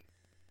being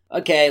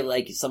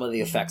okay, some of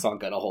the effects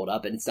aren't going to hold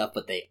up and stuff,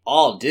 but they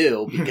all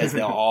do because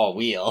they're all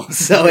real.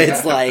 So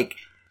it's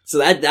so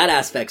that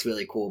aspect's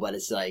really cool, but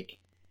it's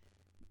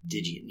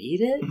did you need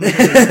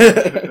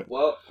it?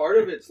 Well, part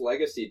of its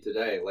legacy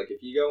today,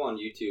 if you go on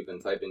YouTube and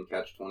type in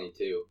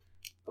Catch-22,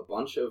 a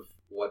bunch of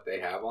what they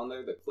have on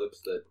there, the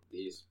clips that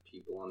these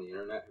people on the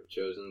internet have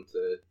chosen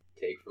to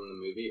take from the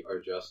movie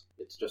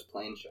it's just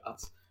plane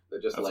shots. They're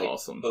just That's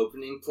awesome.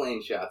 Opening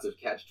plane shots of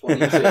Catch-22.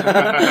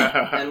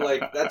 And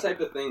that type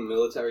of thing,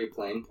 military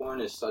plane porn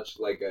is such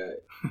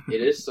it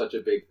is such a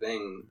big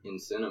thing in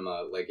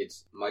cinema.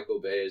 It's Michael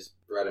Bay's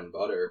bread and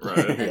butter.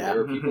 Right. And Yeah.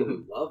 there are people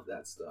who love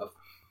that stuff.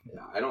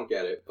 Yeah, I don't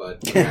get it, but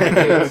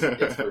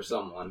it's for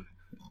someone.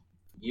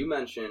 You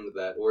mentioned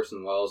that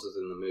Orson Welles is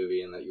in the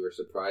movie and that you were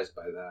surprised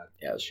by that.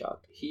 Yeah, I was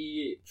shocked.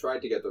 He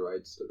tried to get the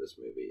rights to this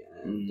movie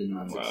and did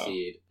not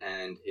succeed,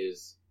 and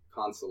his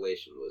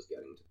consolation was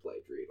getting to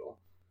play Dreedle.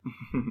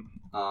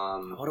 I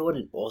wonder what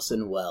an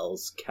Orson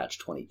Welles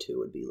Catch-22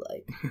 would be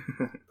like.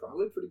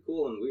 Probably pretty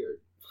cool and weird.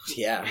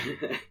 Yeah.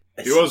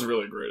 He was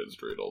really great as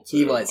Dreedle, too.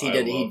 He was. He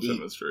did. I loved He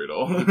him as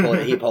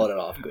Dreedle. he pulled it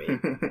off great.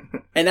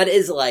 And that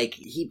is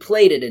he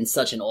played it in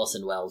such an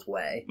Orson Welles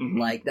way.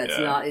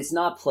 It's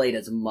not played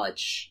as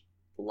much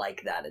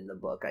like that in the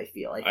book, I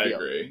feel. I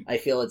agree. I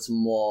feel it's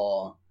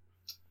more,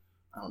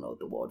 I don't know what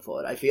the word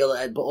for it. I feel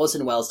that, but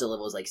Orson Welles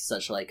delivers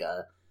such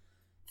a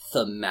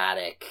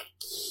thematic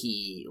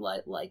key,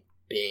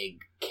 big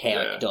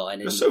character. Yeah.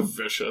 And it's so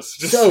vicious.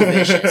 So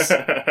vicious.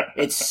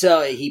 It's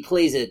he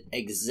plays it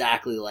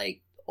exactly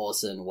like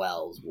Orson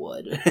Welles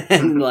would.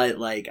 And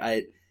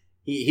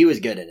he was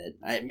good at it.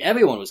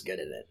 Everyone was good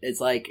at it.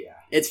 It's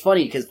it's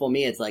funny because for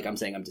me, it's I'm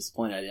saying I'm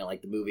disappointed I didn't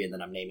like the movie, and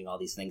then I'm naming all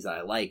these things that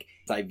I like.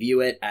 So I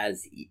view it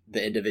as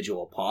the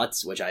individual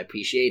parts, which I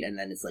appreciate, and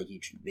then it's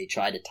they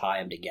try to tie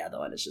them together,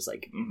 and it's just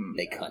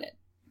they couldn't.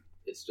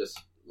 It's just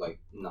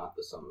not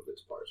the sum of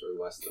its parts,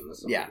 or less than the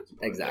sum of its parts.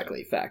 Exactly.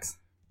 Yeah. Facts.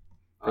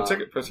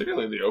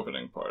 Particularly the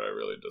opening part I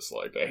really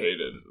disliked. I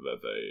hated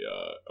that they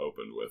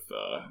opened with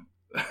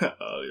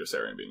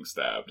Yossarian being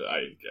stabbed.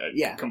 I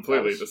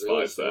completely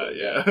despise really that.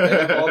 Yeah.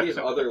 They have all these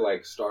other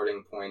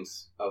starting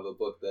points of a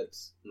book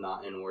that's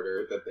not in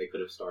order that they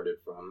could have started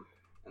from,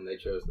 and they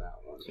chose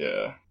that one.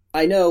 Yeah.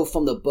 I know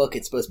from the book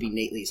it's supposed to be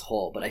Nately's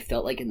Hall, but I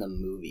felt in the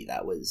movie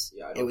that was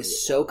it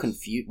was so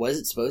confused. Was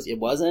it supposed? It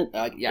wasn't.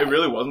 It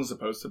really wasn't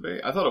supposed to be.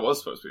 I thought it was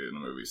supposed to be in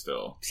the movie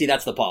still. See,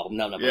 that's the problem.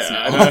 None of us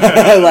know.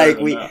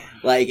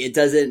 No. It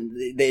doesn't.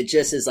 It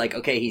just is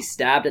okay. He's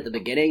stabbed at the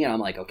beginning, and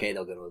I'm okay,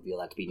 they're going to reveal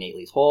that to be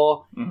Nately's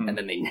Hall, and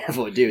then they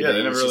never do. Yeah,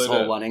 they never really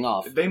just running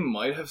off. They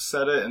might have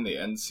said it in the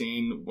end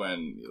scene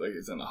when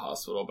he's in the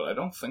hospital, but I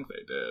don't think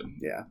they did.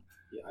 Yeah.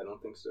 Yeah, I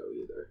don't think so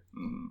either.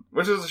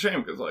 Which is a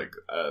shame because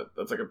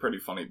that's a pretty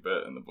funny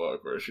bit in the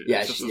book where it's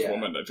just this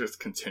woman that just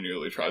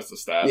continually tries to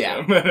stab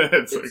him.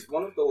 it's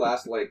one of the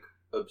last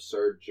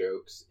absurd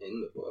jokes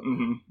in the book.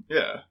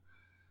 Yeah,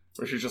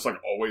 where she's just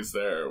always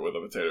there with a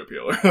potato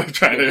peeler,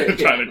 trying to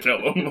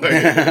kill him.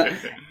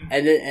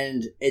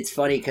 And it's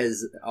funny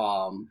because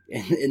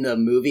in the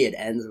movie it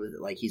ends with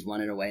he's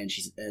running away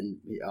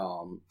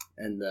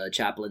and the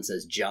chaplain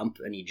says jump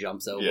and he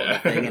jumps over the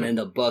thing, and in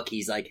the book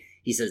he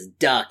says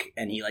duck,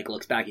 and he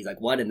looks back. He's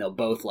what? And they're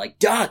both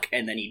duck,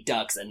 and then he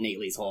ducks, and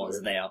Nately's Hall is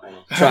there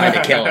trying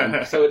to kill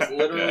him. So it's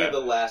literally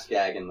the last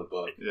gag in the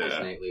book is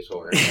Nately's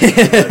Hall.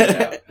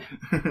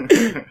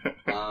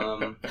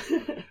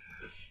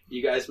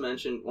 You guys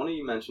mentioned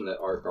that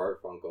Art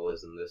Garfunkel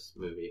is in this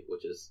movie,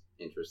 which is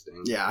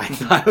interesting. Yeah,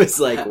 I was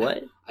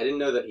what? I didn't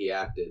know that he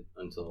acted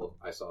until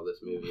I saw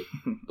this movie.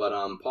 But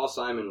Paul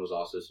Simon was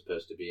also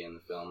supposed to be in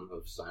the film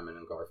of Simon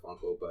and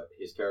Garfunkel, but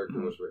his character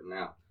was written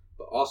out.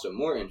 But also,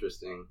 more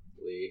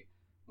interestingly,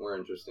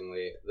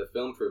 the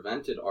film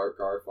prevented Art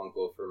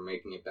Garfunkel from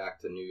making it back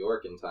to New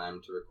York in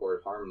time to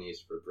record harmonies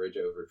for Bridge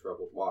Over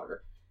Troubled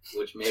Water.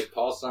 which made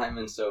Paul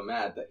Simon so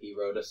mad that he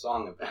wrote a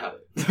song about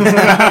it.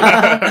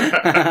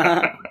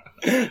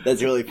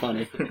 That's really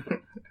funny.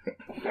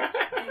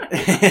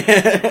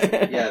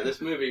 Yeah,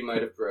 this movie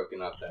might have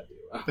broken up that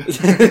duo.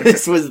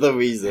 This was the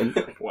reason.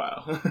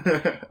 Wow.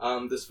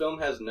 This film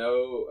has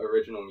no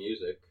original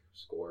music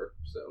score,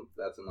 so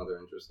that's another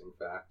interesting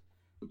fact.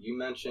 You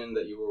mentioned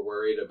that you were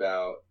worried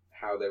about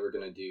how they were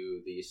going to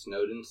do the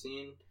Snowden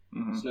scene.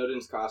 Mm-hmm.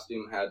 Snowden's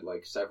costume had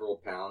like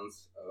several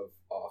pounds of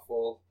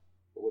offal,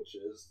 which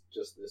is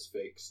just this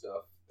fake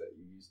stuff that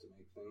you use to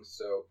make things.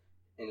 So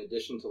in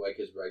addition to like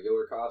his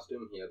regular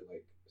costume, he had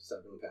like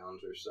 7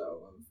 pounds or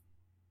so of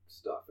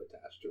stuff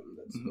attached to him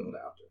that spilled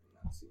out during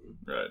that scene.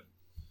 Right.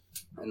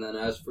 And then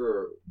as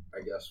for, I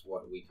guess,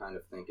 what we kind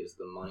of think is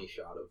the money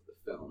shot of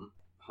the film,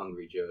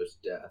 Hungry Joe's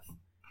death,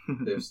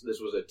 this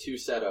was a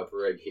 2-setup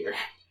rig here.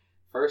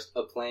 First,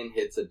 a plane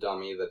hits a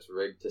dummy that's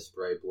rigged to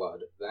spray blood.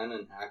 Then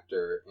an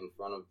actor in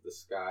front of the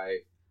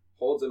sky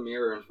holds a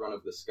mirror in front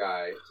of the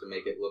sky to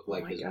make it look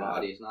like his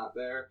body's not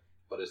there,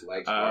 but his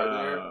legs are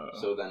there,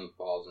 so then he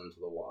falls into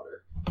the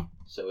water.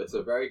 So it's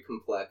a very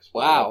complex,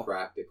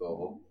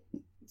 practical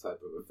type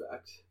of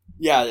effect.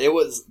 Yeah, it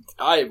was.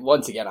 I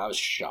was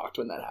shocked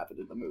when that happened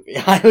in the movie.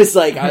 I was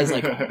like, oh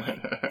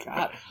my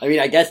god. I mean,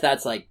 I guess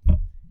that's like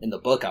in the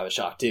book. I was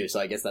shocked too. So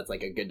I guess that's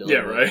like a good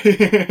delivery.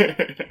 Yeah,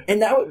 right.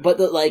 And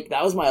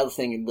that was my other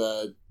thing in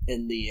the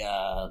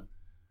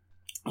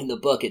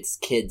book. It's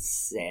Kid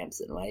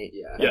Samson, right?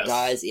 Yeah. That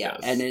dies. Yeah,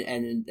 yes.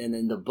 And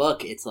in the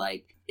book, it's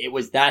like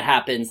that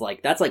happens.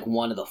 Like that's like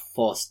one of the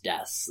first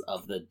deaths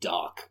of the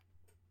dark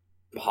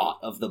part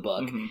of the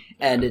book,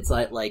 and it's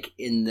like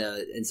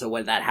and so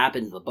when that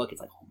happens in the book,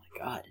 it's like, oh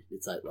my god,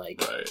 it's like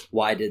right.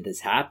 Why did this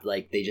happen?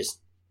 Like they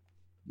just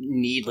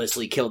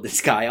needlessly killed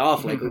this guy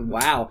off, like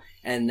wow.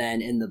 And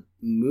then in the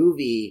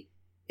movie,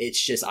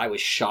 it's just I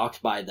was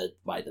shocked by the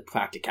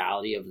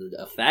practicality of the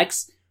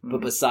effects.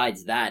 But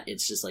besides that,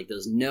 it's just like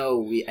there's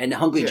no... And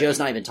Hungry Joe's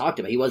not even talked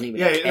about. He wasn't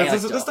even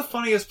that's the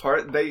funniest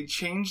part. They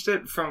changed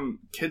it from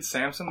Kid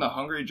Samson to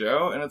Hungry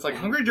Joe, and it's like,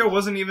 Hungry Joe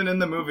wasn't even in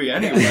the movie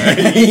anyway.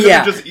 You could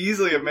have just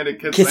easily have made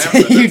it Kid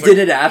Samson. You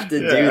didn't have to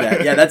do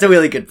that. Yeah, that's a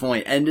really good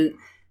point. And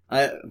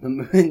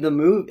in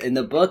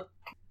the book,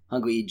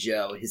 Hungry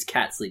Joe, his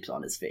cat sleeps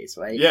on his face,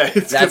 right? Yeah,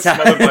 that's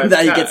how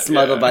he gets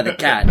smothered by the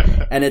cat,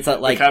 and it's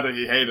like the cat that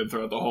he hated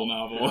throughout the whole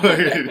novel.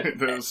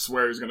 They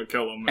swear he's gonna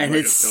kill him, and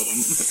it's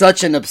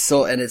such an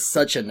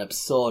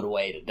absurd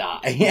way to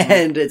die.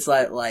 And it's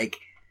like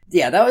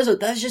yeah,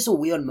 that's just a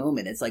weird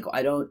moment. It's like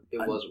it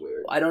was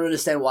weird. I don't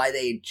understand why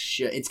they.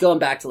 It's going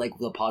back to like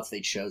the parts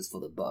they chose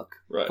for the book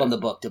from the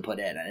book to put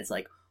in, and it's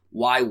like.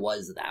 Why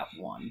was that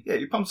one? Yeah,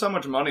 you pump so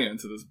much money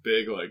into this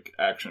big, like,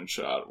 action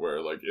shot where,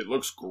 like, it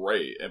looks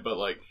great. But,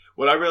 like,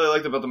 what I really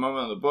liked about the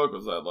moment in the book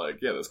was that,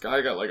 like, yeah, this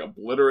guy got, like,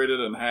 obliterated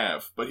in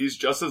half, but he's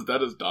just as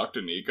dead as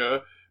Dr.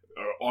 Nika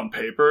on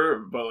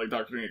paper, but, like,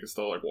 Dr. Nika's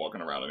still, like,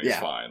 walking around and he's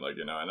fine. Like,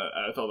 you know, and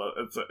I thought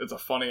that it's a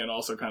funny and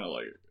also kind of,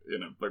 like, you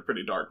know, like,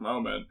 pretty dark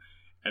moment.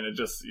 And it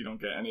just, you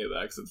don't get any of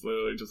that because it's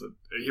literally just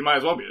he might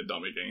as well be a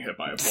dummy getting hit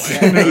by a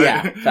plane.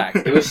 Yeah, fact.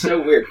 It was so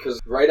weird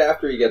because right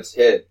after he gets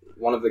hit,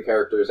 one of the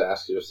characters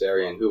asks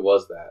Yossarian, who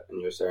was that?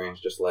 And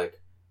Yossarian's just like,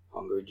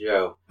 Hungry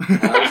Joe.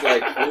 And I was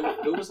like,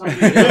 who was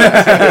Hungry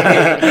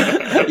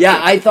Joe?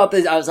 Yeah, I thought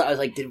that, I was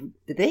like, did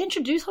they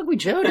introduce Hungry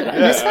Joe? Did I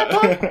miss that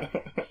part?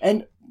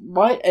 And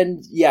what?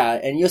 And yeah,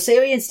 and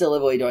Yossarian's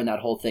delivery during that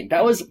whole thing.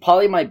 That was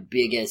probably my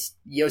biggest.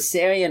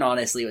 Yossarian,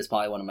 honestly, was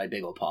probably one of my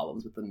bigger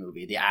problems with the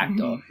movie, the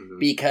actor.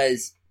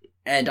 Because,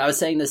 and I was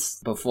saying this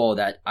before,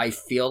 that I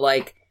feel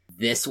like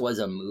this was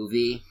a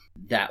movie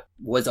that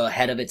was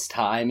ahead of its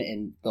time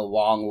in the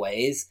wrong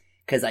ways.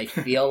 Because I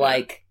feel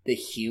like the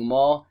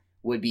humor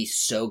would be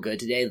so good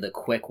today. The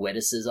quick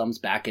witticisms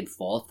back and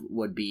forth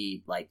would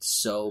be like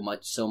so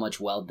much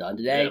well done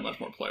today. Yeah, much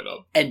more played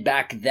up. And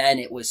back then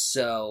it was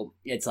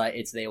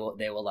they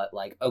were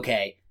like,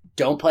 okay,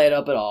 don't play it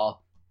up at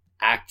all.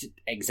 Act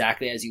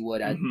exactly as you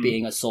would at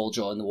being a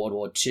soldier in the World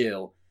War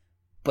II,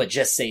 but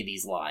just say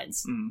these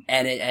lines.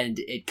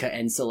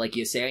 And so like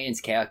Yossarian's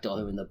character,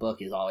 who in the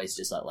book is always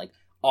just like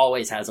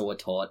always has a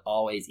retort,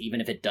 always, even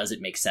if it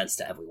doesn't make sense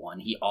to everyone,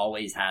 he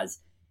always has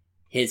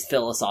his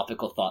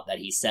philosophical thought that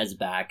he says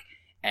back,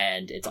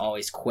 and it's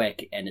always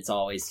quick and it's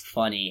always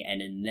funny.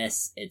 And in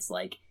this, it's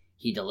like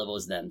he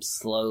delivers them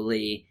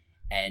slowly,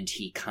 and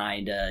he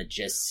kind of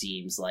just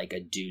seems like a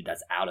dude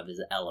that's out of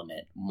his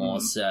element more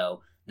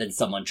so than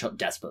someone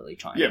desperately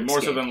trying to more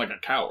escape. So than like a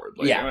coward.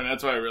 Like, I mean,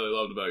 that's what I really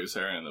loved about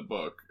Yossarian in the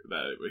book,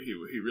 that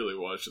he really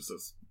was just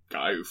this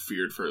guy who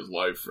feared for his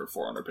life for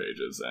 400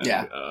 pages, and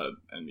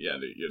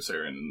the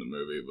Yossarian in the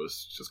movie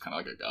was just kind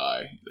of like a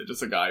guy,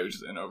 just a guy who's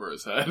just in over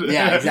his head.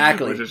 Yeah,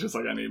 exactly. Which is just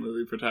like any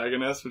movie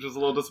protagonist, which is a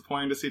little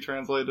disappointing to see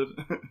translated.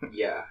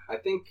 Yeah, I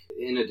think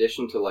in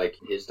addition to like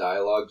his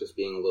dialogue just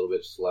being a little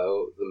bit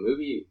slow, the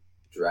movie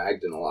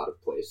dragged in a lot of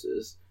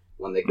places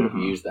when they could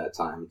have used that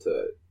time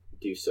to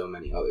do so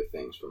many other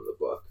things from the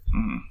book.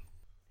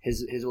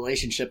 His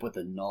relationship with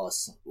the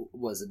nurse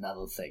was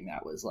another thing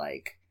that was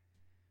like,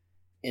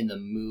 in the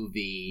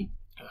movie,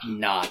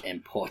 not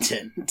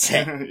important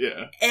to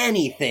Yeah.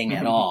 anything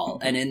at all.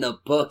 And in the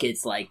book,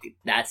 it's like,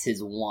 that's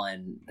his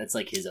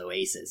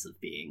oasis of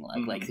being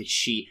like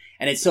she,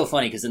 and it's so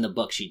funny because in the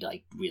book, she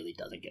like really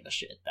doesn't give a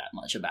shit that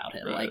much about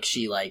him. Right. Like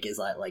she like is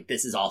like,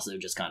 this is also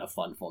just kind of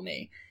fun for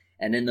me.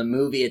 And in the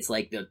movie, it's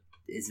like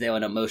is there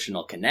an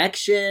emotional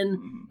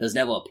connection? There's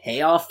never a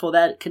payoff for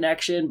that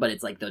connection, but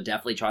it's like they'll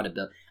definitely try to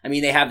build. I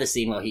mean, they have the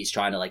scene where he's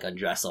trying to like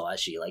undress her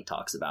as she like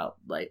talks about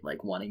like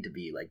wanting to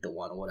be like the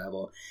one or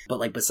whatever. But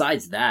like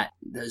besides that,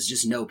 there's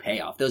just no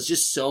payoff. There's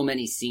just so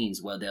many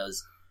scenes where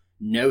there's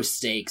no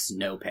stakes,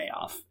 no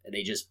payoff.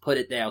 They just put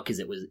it there because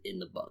it was in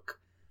the book,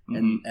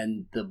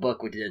 and the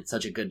book did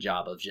such a good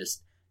job of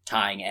just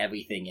tying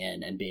everything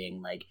in and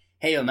being like,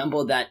 hey,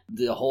 remember that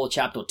the whole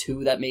chapter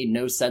 2 that made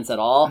no sense at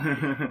all?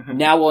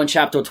 Now we're in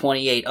chapter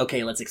 28.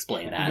 Okay, let's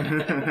explain that.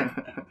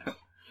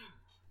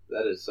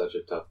 That is such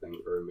a tough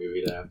thing for a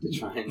movie to have to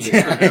try and do.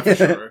 Yeah, for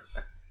sure.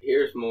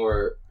 Here's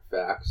more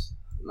facts.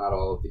 Not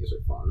all of these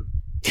are fun.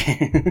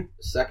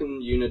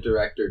 Second unit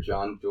director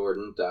John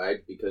Jordan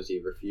died because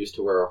he refused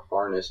to wear a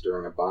harness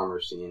during a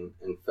bomber scene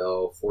and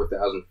fell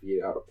 4,000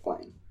 feet out of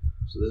plane.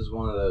 So this is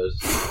one of those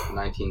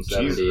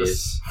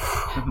 1970s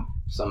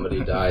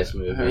somebody dies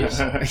movies.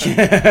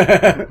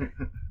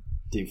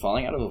 Dude,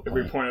 falling out of a If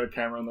plane. we pointed a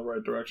camera in the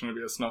right direction, it'd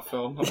be a snuff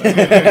film.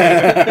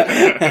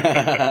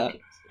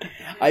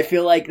 I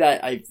feel like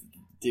that.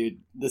 Dude,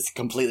 this is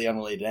completely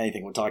unrelated to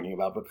anything we're talking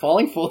about, but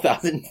falling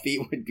 4,000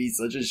 feet would be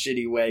such a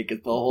shitty way,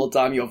 because the whole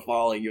time you're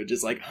falling, you're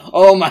just like,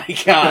 oh my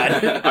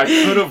god. I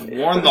could have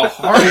worn the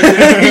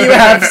harness. You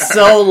have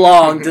so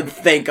long to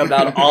think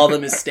about all the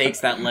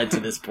mistakes that led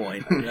to this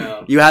point.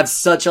 Yeah. You have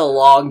such a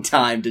long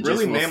time to just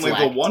Really, reflect.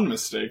 namely the one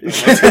mistake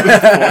that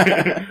led to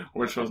this point,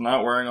 which was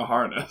not wearing a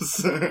harness.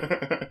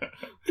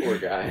 Poor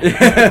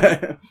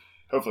guy.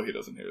 Hopefully he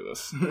doesn't hear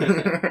this.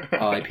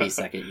 R.I.P.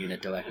 second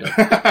unit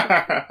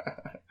director.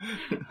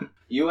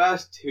 You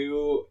asked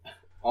who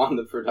on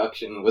the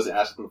production was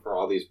asking for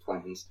all these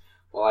planes.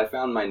 Well, I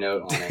found my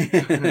note on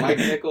it. Mike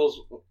Nikols,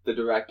 the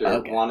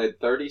director, wanted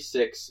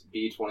 36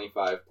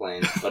 B-25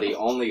 planes, but he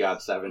only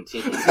got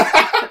 17.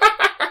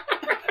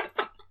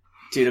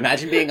 Dude,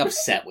 imagine being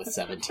upset with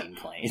 17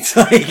 planes.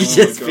 Like,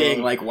 just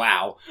being like,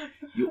 wow,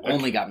 you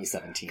only got me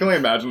 17. Can we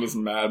imagine this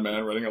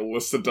madman writing a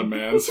list of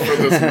demands for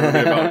this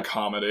movie about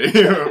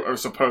comedy, or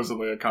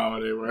supposedly a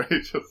comedy, where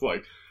he's just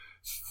like,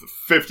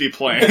 50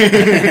 planes.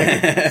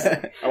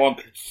 I want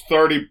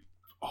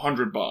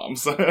 100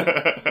 bombs.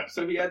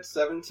 So he had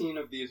 17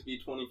 of these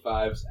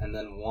B-25s and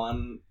then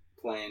one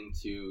plane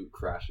to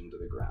crash into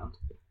the ground.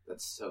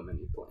 That's so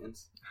many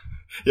planes.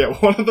 Yeah,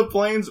 one of the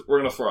planes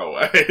we're going to throw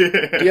away.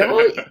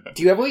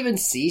 Do you ever even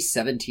see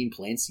 17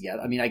 planes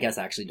together? I mean, I guess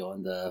actually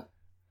during the,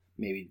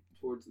 maybe...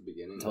 Towards the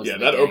beginning. Yeah,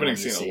 that opening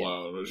scene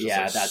alone was just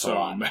like that's so a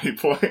lot. many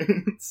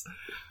planes.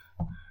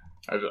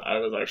 I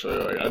was actually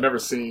like, I've never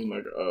seen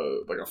like a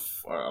I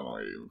don't know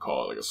what you would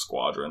call it, like a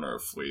squadron or a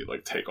fleet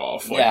like take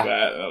off like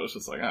that. And I was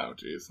just like, oh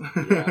jeez.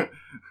 Yeah.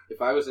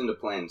 If I was into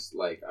planes,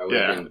 like I would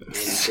have been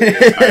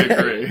into I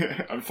agree.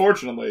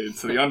 Unfortunately,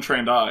 to the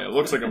untrained eye, it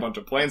looks like a bunch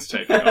of planes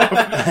taking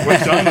off,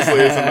 which honestly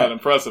isn't that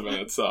impressive in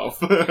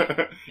itself.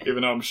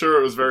 Even though I'm sure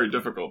it was very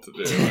difficult to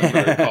do and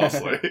very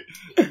costly.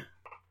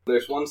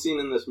 There's one scene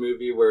in this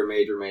movie where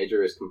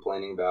Major is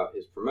complaining about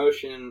his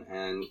promotion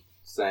and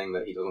saying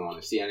that he doesn't want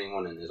to see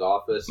anyone in his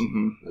office.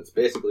 That's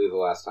basically the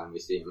last time we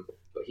see him.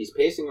 But he's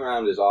pacing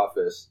around his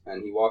office,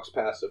 and he walks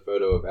past a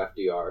photo of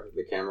FDR.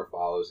 The camera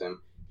follows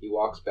him. He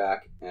walks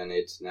back, and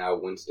it's now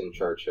Winston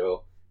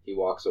Churchill. He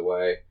walks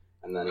away,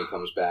 and then he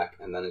comes back,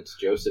 and then it's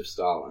Joseph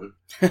Stalin.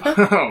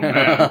 Oh,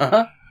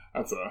 man.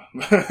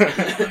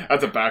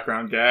 That's a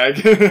background gag.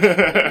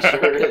 It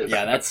sure is.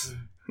 Yeah,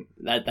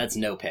 that's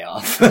no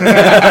payoff.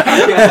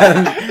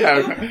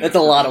 Yeah. That's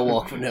a lot of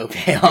work for no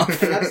payoff.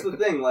 And that's the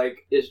thing,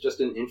 like, it's just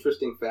an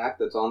interesting fact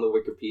that's on the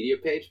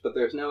Wikipedia page, but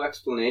there's no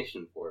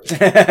explanation for it.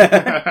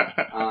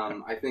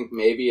 I think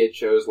maybe it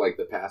shows, like,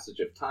 the passage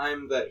of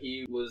time that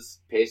he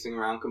was pacing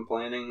around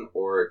complaining,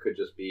 or it could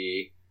just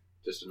be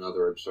just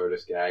another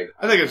absurdist gag.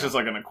 I think it's just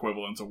like an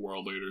equivalent to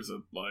world leaders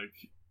that, like,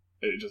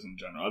 just in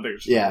general. I think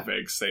it's just like a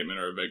vague statement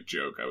or a vague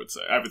joke, I would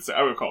say. I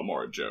would call it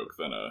more a joke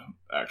than a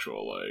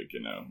actual, like, you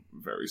know,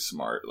 very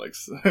smart, like,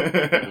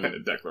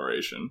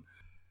 declaration.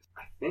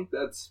 I think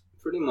that's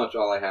pretty much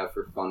all I have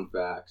for fun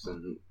facts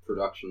and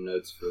production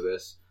notes for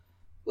this.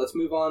 Let's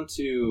move on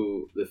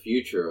to the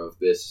future of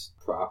this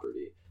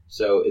property.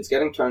 So it's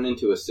getting turned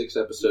into a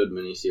 6-episode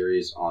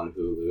miniseries on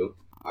Hulu.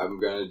 I'm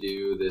going to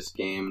do this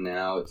game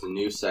now. It's a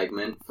new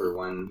segment for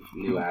when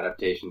new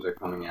adaptations are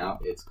coming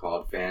out. It's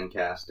called Fan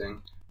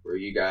Casting, where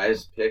you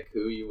guys pick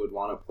who you would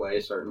want to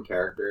play certain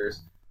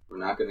characters. We're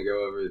not going to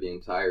go over the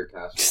entire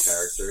cast of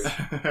characters,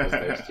 because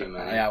there's too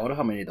many. Yeah, I wonder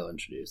how many they'll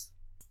introduce.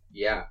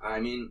 Yeah, I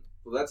mean,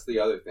 well, that's the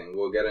other thing.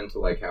 We'll get into,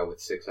 like, how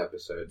with 6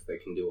 episodes, they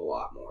can do a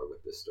lot more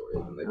with this story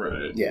than they could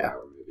in a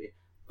 2-hour movie.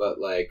 But,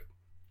 like,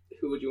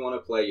 who would you want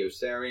to play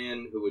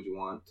Yossarian? Who would you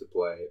want to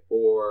play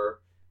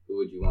Orr? Who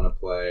would you want to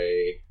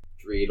play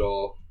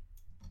Dreedle?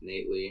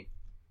 Nately?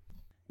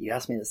 You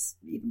asked me this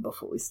even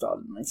before we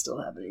started, and I still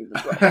haven't even.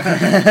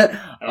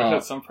 I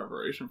had some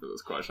preparation for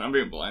this question. I'm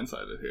being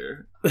blindsided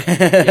here. Yeah,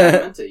 I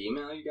meant to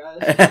email you guys.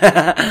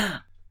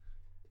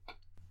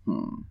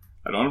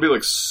 I don't want to be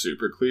like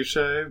super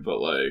cliche, but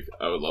like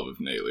I would love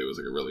if Nately was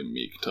like a really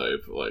meek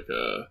type, like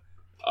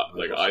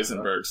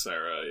Eisenberg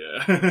Sarah,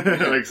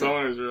 yeah, like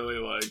someone who's really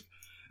like.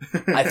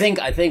 I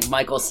think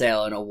Michael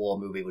Cera in a war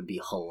movie would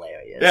be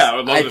hilarious. Yeah, I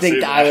would love to see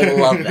that. I would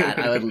love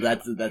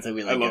that. That's a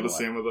really. I'd good love to one.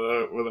 see him with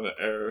an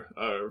air,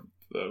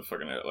 the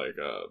fucking air, like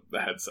the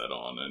headset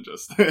on and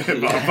just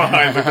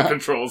behind like the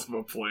controls of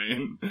a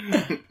plane.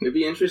 It'd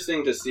be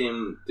interesting to see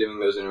him doing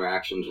those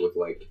interactions with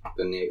like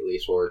the Nately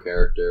horror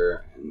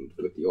character and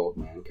with the old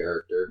man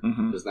character,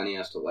 because then he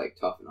has to like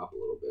toughen up a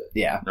little bit.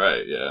 Yeah,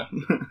 right. Yeah.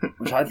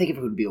 I'm trying to think if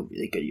it would be a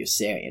really good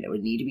Yossarian. It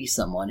would need to be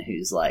someone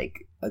who's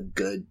like a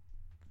good,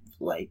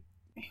 like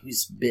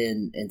who's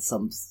been in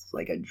some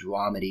like a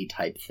dramedy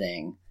type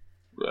thing.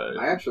 Right.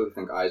 I actually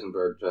think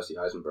Jesse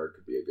Eisenberg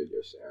could be a good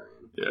Yossarian.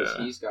 Because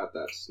Yeah. he's got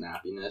that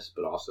snappiness,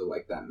 but also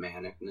like that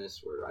manicness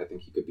where I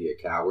think he could be a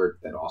coward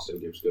that also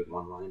gives good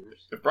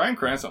one-liners. If Bryan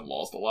Cranston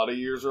lost a lot of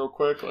years real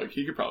quick, like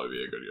he could probably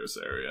be a good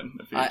Yossarian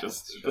if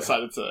he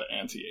decided to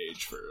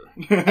anti-age for.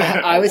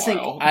 I was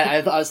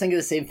thinking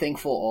the same thing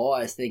for all.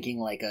 I was thinking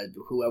like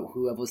whoever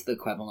was the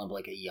equivalent of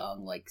like a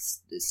young like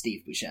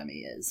Steve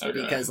Buscemi is,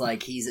 because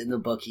like he's in the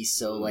book, he's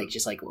so like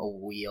just like a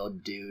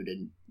weird dude,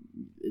 and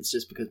it's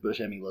just because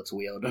Buscemi looks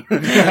weird,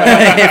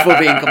 if we're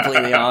being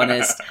completely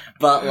honest.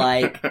 But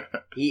like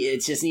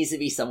it just needs to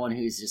be someone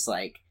who's just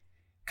like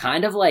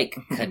kind of like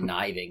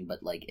conniving,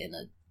 but like in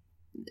a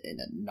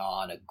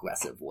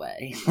non-aggressive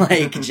way,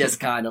 like just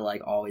kind of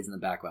like always in the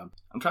background.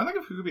 I'm trying to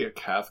think of who could be a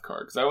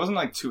Cathcart, because I wasn't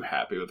like too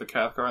happy with the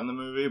Cathcart in the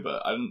movie,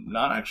 but I'm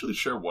not actually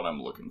sure what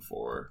I'm looking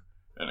for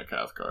in a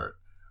Cathcart.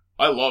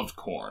 I loved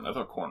Korn. I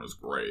thought Korn was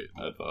great.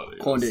 I thought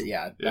Korn did,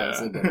 that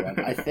was a good one.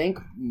 I think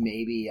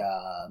maybe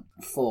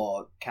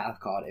for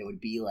Cathcart it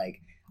would be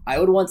like I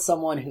would want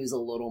someone who's a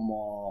little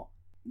more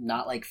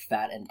not like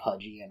fat and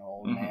pudgy and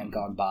old man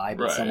gone by,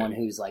 but someone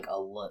who's like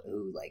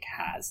who like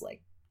has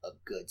like a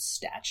good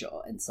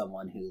stature and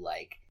someone who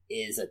like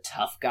is a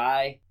tough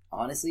guy.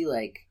 Honestly,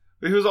 like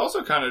he was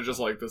also kind of just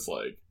like this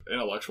like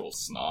intellectual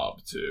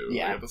snob too.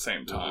 Yeah. Like, at the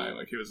same time,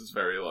 like he was just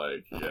very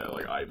like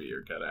like Ivy or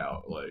Get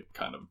Out like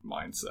kind of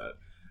mindset,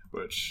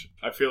 which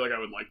I feel like I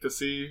would like to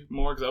see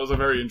more, because that was a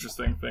very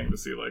interesting thing to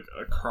see like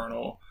a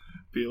colonel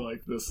be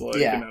like this like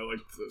like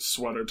the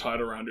sweater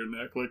tied around your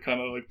neck like kind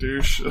of like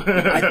douche.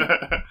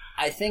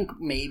 I think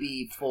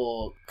maybe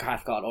for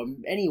Cathcart or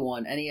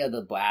any of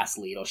the brass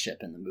leadership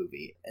in the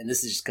movie, and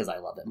this is just because I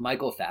love it,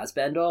 Michael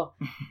Fassbender,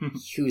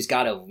 who's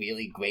got a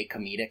really great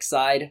comedic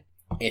side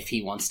if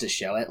he wants to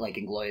show it, like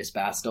in Inglourious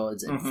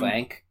Bastards and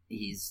Frank.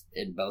 He's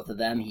in both of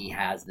them. He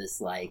has this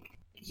like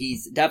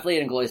he's definitely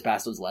in Inglourious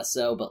Bastards less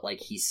so, but like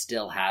he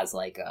still has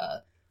like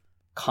a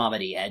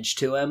comedy edge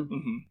to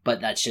him,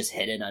 but that's just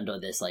hidden under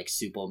this like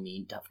super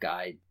mean tough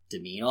guy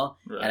demeanor.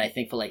 Right. And I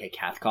think for like a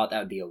Cathcart that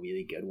would be a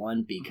really good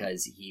one,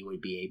 because he would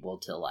be able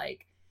to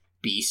like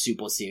be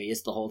super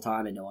serious the whole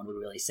time and no one would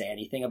really say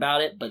anything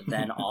about it, but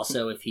then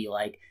also if he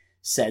like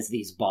says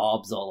these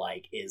bobs or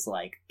like is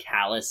like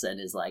callous and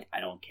is like I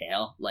don't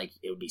care, like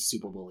it would be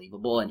super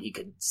believable and he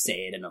could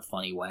say it in a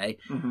funny way.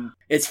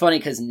 It's funny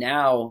because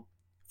now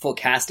for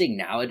casting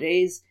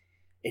nowadays,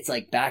 it's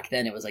like back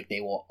then it was like they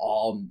were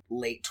all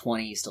late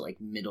 20s to like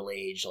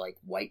middle-aged like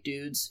white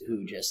dudes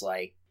who just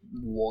like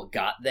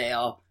got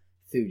there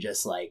through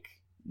just like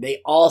they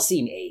all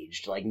seem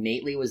aged. Like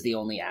Nately was the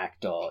only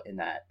actor in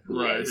that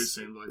who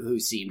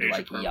seemed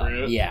like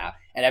young. Yeah.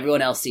 And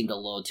everyone else seemed a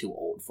little too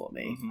old for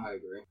me. I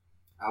agree.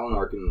 Alan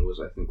Arkin was,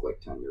 I think, like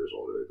 10 years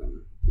older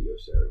than the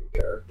Yossarian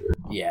character.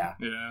 Yeah.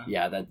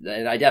 That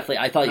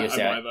I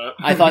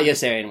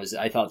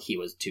thought he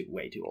was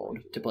way too old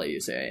to play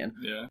Yossarian.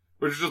 Yeah.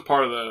 Which is just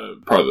part of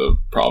the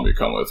problem you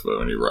come with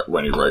when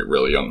you write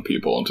really young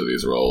people into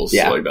these roles.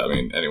 Yeah. Like that. I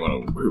mean,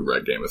 anyone who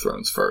read Game of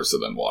Thrones first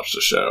and then watched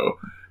the show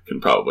can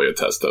probably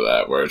attest to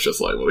that, where it's just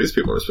like, well, these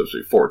people are supposed to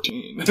be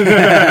 14.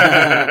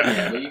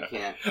 Yeah, but you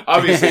can't.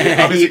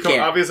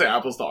 Obviously,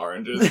 apples to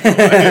oranges.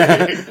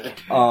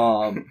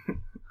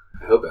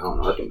 I hope Alan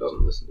Arkin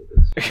doesn't listen to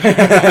this.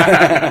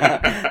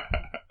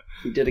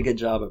 You did a good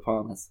job, I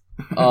promise.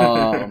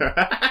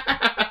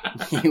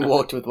 You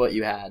worked with what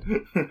you had.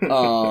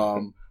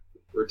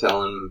 We're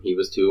telling him he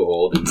was too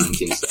old in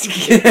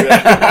 1970.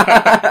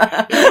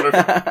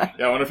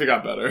 I wonder if he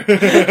got better.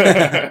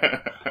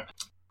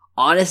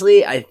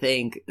 Honestly, I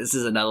think this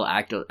is another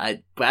actor.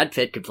 Brad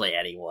Pitt could play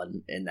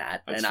anyone in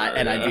that,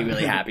 I'd be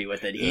really happy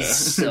with it. He's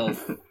so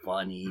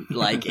funny.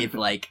 Like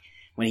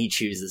when he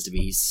chooses to be,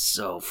 he's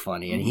so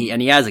funny, and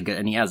he has a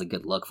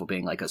good look for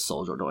being like a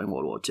soldier during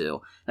World War II. And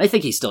I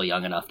think he's still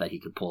young enough that he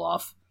could pull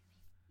off.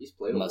 He's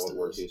played a World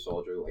War II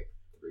soldier like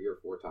 3 or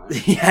 4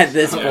 times. Yeah, at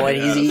this point,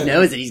 he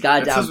knows it. He's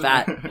got it down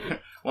pat.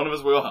 One of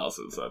his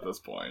wheelhouses at this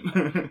point.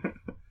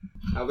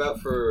 How about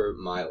for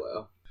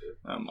Milo?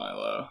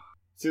 Milo.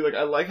 See, like,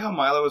 I like how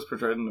Milo was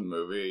portrayed in the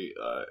movie.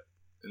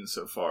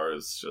 insofar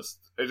as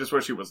I just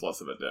wish he was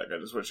less of a dick. I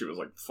just wish he was,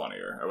 like,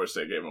 funnier. I wish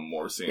they gave him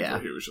more scenes where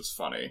he was just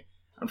funny.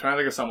 I'm trying to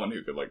think of someone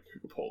who could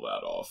pull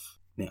that off.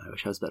 Man, I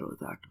wish I was better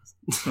with actors.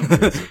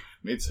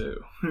 Me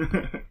too.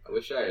 I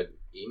wish I had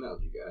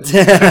emailed you guys.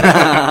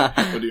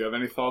 Well, do you have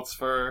any thoughts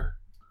for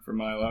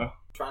Milo?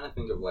 I'm trying to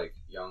think of, like,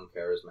 young,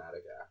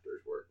 charismatic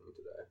actors working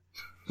today.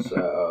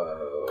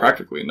 So...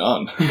 Practically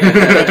none.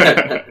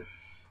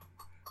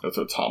 That's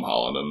what Tom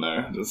Holland in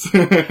there. Just...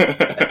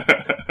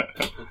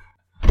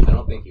 I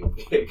don't think he would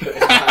be a good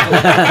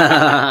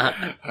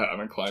I'm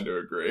inclined to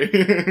agree.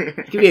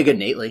 He could be a good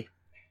Nately.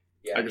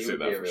 Yeah, I can see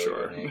that for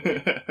sure.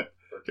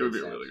 It would be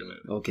a really good name.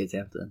 Old Kid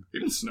Hampton.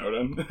 Even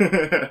Snowden.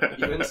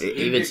 Even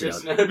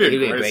Snowden. He'd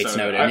be a great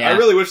Snowden. I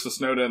really wish the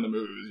Snowden in the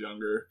movie was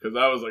younger, because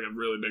that was like a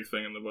really big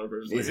thing in the book.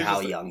 Is how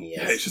young he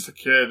is. Yeah, he's just a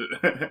kid.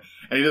 And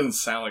he doesn't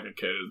sound like a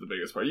kid is the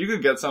biggest part. You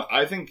could get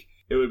I think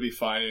it would be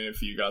fine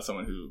if you got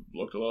someone who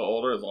looked a little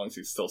older, as long as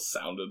he still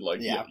sounded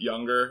like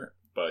younger.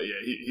 But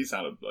yeah, he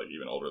sounded like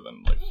even older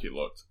than like he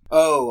looked.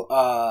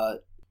 Oh,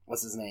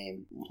 what's his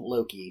name?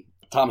 Loki.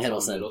 Tom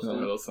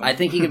Hiddleston. I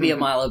think he could be a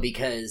Milo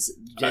because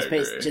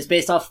just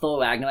based off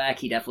Thor Ragnarok,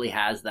 he definitely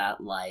has that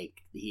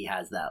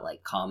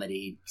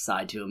comedy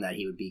side to him that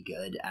he would be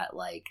good at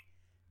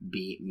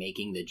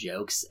making the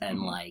jokes and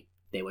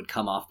they would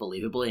come off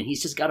believably, and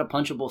he's just got a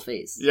punchable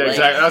face. Yeah,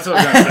 exactly. That's what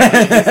I was gonna say.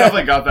 He's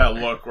definitely got that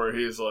look where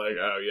he's like,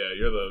 "Oh yeah,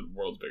 you're the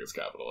world's biggest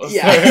capitalist."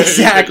 Yeah,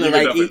 exactly.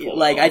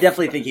 I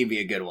definitely think he'd be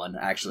a good one.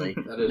 Actually,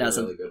 that is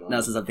a really good one.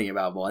 Now since I'm thinking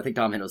about it more, I think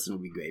Tom Hiddleston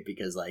would be great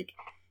because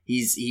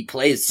he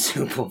plays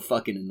super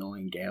fucking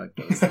annoying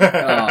characters.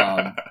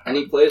 And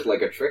he plays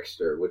like a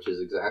trickster, which is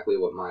exactly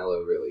what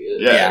Milo really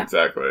is. Yeah,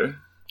 exactly.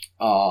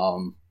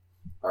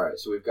 Alright,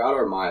 so we've got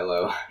our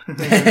Milo.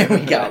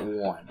 We got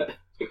one.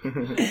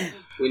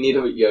 We need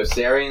a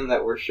Yossarian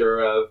that we're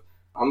sure of.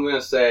 I'm going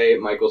to say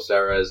Michael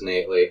Cera as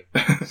Nately.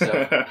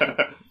 So,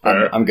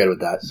 I'm good with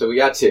that. So we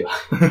got two.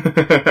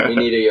 We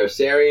need a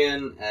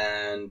Yossarian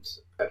and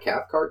a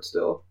Cathcart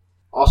still.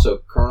 Also,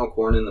 Colonel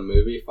Corn in the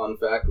movie, fun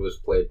fact, was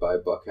played by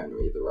Buck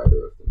Henry, the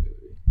writer of the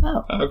movie.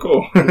 Oh,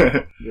 cool. You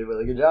did a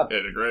really good job.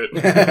 Yeah, did great.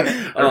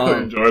 I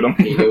really enjoyed him.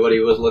 He knew what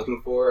he was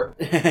looking for.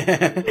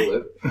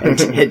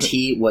 And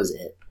he was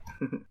it.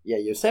 Yeah,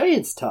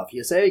 Yossarian's tough.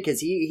 Yossarian, because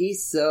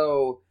he's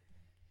so...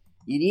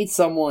 You need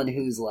someone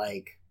who's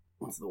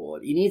what's the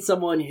word? You need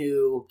someone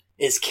who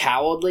is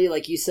cowardly,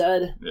 like you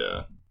said.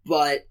 Yeah.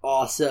 But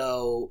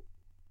also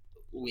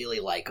really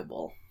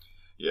likable.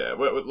 Yeah,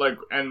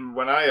 and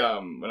when I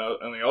in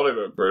the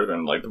older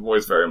version, the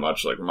voice very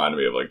much reminded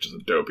me of just a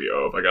dopey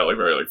oaf. I got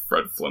very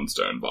Fred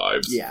Flintstone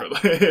vibes. Yeah, for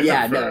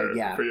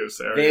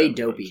Yossarian, very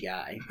dopey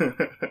guy.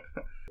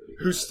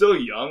 Who's still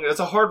young. It's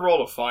a hard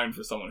role to find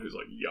for someone who's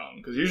young,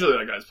 because usually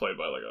that guy's played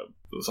by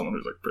someone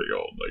who's pretty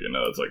old.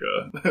 It's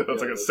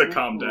that's a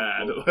sitcom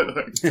dad,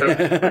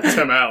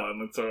 Tim Allen.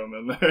 Let's throw him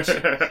in there.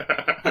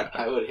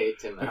 I would hate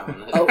Tim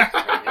Allen.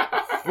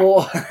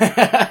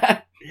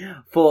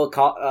 For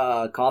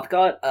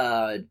Cathcart,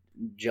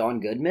 John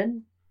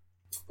Goodman.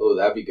 Oh,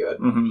 that'd be good.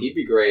 Mm-hmm. He'd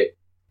be great.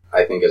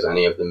 I think as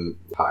any of the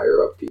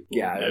higher up people.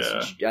 Yeah,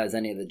 as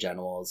any of the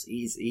generals.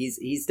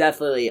 He's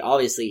definitely,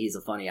 obviously he's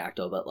a funny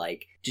actor, but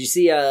did you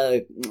see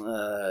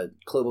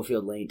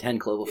Cloverfield Lane, 10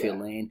 Cloverfield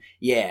Lane?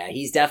 Yeah,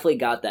 he's definitely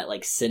got that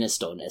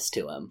sinisterness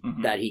to him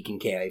that he can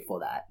carry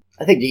for that.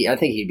 I think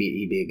he'd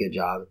be a good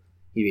job.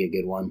 He'd be a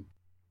good one.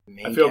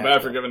 I feel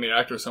bad for giving the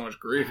actor so much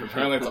grief.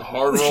 Apparently it's a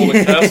hard role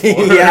to cast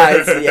for.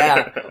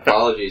 Yeah.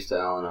 Apologies to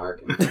Alan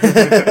Arkin.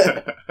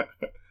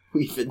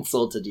 We've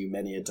insulted you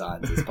many a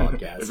time this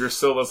podcast. If you're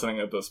still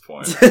listening at this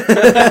point,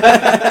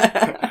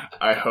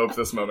 I hope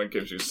this moment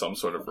gives you some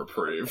sort of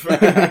reprieve.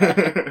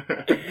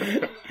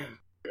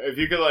 If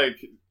you could,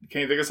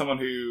 can you think of someone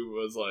who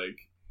was,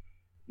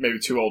 maybe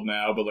too old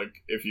now, but,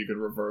 if you could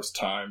reverse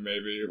time,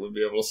 maybe it would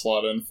be able to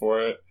slot in for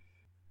it?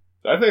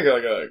 I think,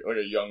 a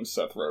young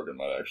Seth Rogen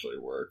might actually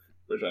work,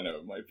 which I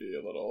know might be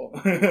a little...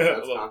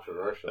 That's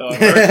controversial.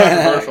 Very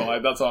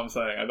controversial. That's all I'm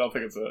saying. I don't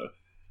think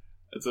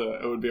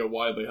it would be a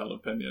widely held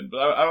opinion, but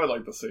I would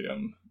like to see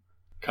him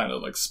kind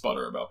of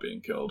sputter about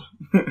being killed.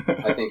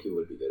 I think he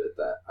would be good at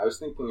that. I was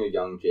thinking a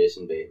young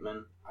Jason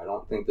Bateman. I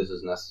don't think this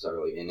is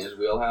necessarily in his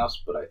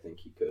wheelhouse, but I think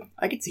he could.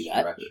 I could see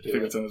that. I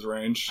think it's in his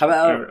range. How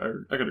about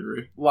I could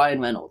agree.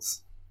 Ryan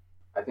Reynolds?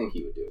 I think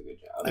he would do a good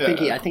job.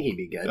 I think he'd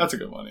be good. That's a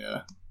good one,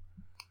 yeah.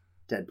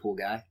 Deadpool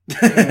guy.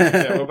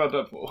 Yeah, what about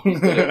Deadpool?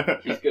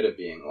 He's good at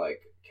being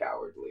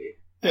cowardly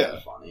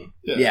and funny.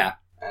 Yeah.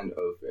 And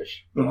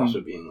oafish, but also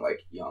being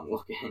young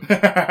looking.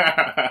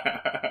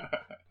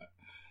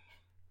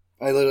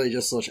 I literally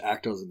just searched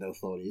actors in their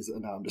 30s,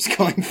 and now I'm just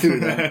going through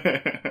them.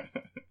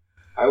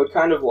 I would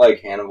kind of like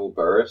Hannibal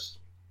Buress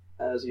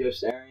as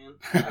Yossarian.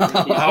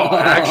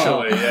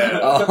 Actually, yeah.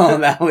 Oh,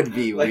 that would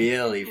be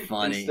really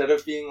funny. Instead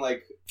of being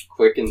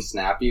quick and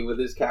snappy with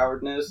his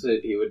cowardness,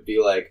 he would be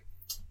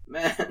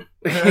man,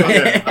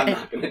 I'm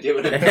not going to do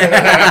it.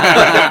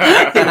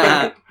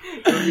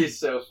 It would be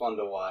so fun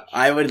to watch.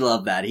 I would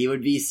love that. He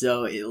would be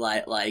so,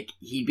 like,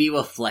 he'd be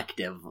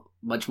reflective,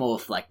 much more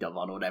reflective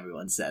on what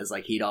everyone says.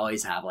 Like, he'd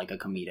always have, like, a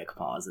comedic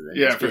pause. And then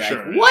Yeah, just be for like,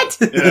 sure. What?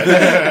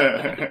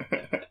 Yeah.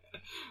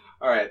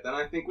 All right, then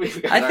I think we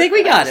got I think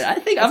we got it. I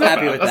think I'm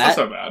happy with that. That's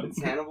not so bad.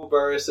 It's Hannibal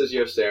Buress as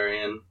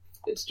Yossarian.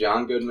 It's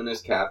John Goodman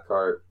as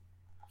Cathcart.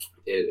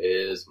 It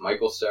is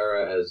Michael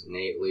Cera as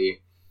Nate Lee.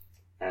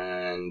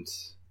 And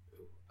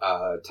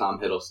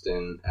Tom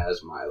Hiddleston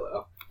as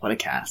Milo. What a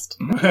cast.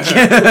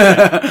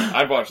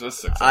 I'd watch this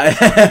 6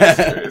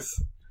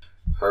 series.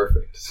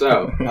 Perfect.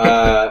 So,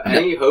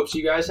 any hopes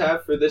you guys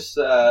have for this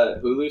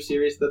Hulu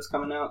series that's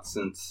coming out?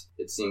 Since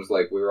it seems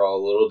like we were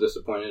all a little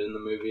disappointed in the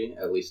movie,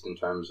 at least in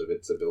terms of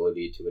its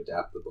ability to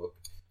adapt the book.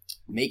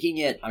 Making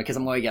it, because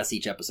I'm going to guess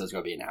each episode's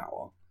going to be an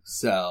hour.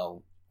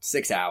 So,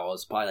 6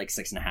 hours, probably like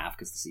 6.5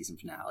 because the season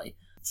finale.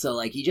 So,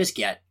 like, you just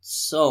get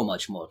so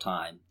much more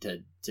time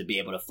to be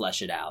able to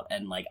flesh it out.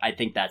 And, like, I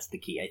think that's the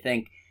key. I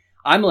think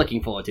I'm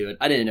looking forward to it.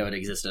 I didn't know it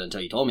existed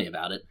until you told me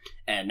about it.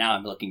 And now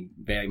I'm looking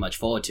very much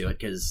forward to it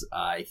because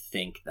I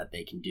think that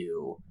they can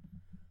do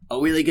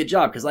a really good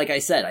job. Because, like I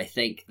said, I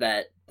think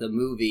that the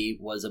movie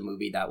was a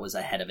movie that was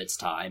ahead of its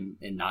time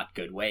in not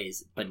good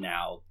ways. But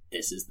now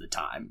this is the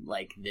time.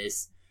 Like,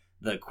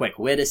 the quick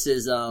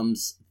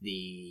witticisms,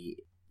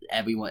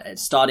 everyone,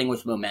 starting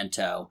with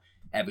Memento,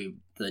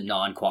 the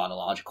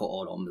non-chronological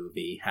order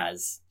movie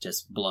has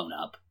just blown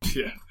up.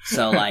 Yeah.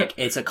 So, like,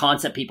 it's a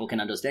concept people can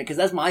understand. Because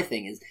that's my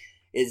thing is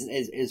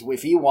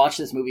if you watch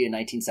this movie in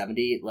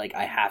 1970, like,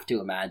 I have to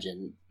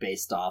imagine,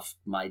 based off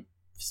my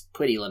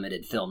pretty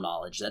limited film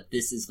knowledge, that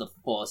this is the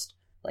first,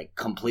 like,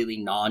 completely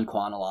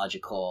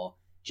non-chronological,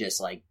 just,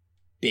 like,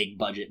 big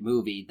budget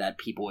movie that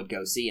people would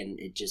go see. And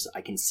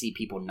I can see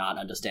people not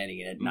understanding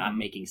it and not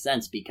making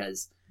sense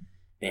because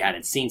they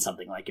hadn't seen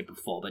something like it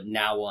before, but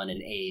now we're in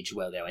an age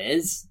where there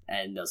is,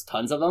 and there's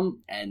tons of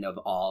them, and a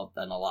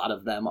lot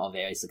of them are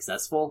very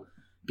successful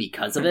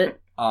because of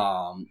it.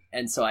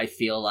 And so I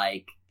feel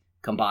like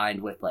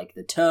combined with like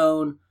the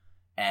tone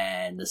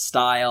and the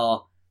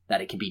style, that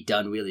it can be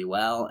done really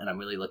well, and I'm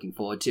really looking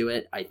forward to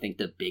it. I think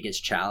the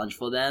biggest challenge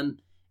for them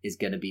is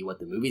going to be what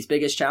the movie's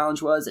biggest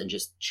challenge was, and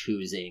just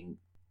choosing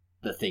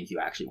the things you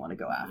actually want to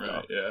go after.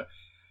 Right, yeah.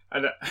 I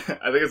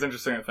think it's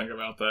interesting to think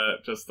about that,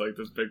 just like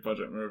this big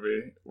budget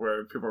movie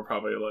where people are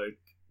probably like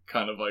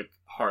kind of like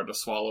hard to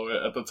swallow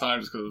it at the time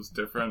just because it was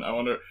different. I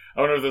wonder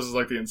if this is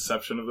like the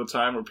inception of the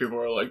time where people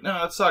were like,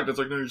 no, it sucked. It's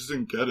like, no, you just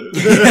didn't get it.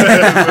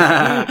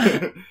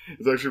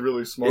 It's actually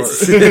really smart.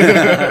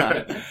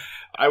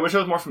 I wish I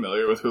was more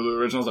familiar with Hulu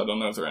originals. I don't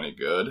know if they're any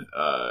good.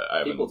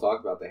 People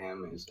talk about The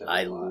Handmaid's Tale.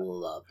 I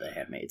love The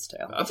Handmaid's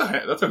Tale. That's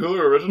a Hulu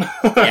original?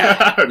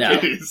 Yeah, no.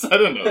 Jeez, I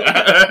didn't know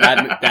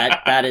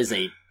that. That is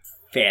a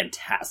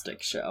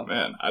fantastic show.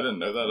 Man, I didn't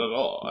know that at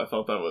all. I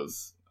thought that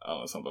was, I don't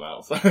know, something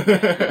else.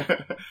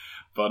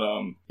 But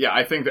yeah,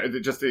 I think that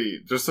just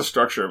the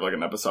structure of like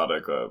an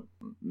episodic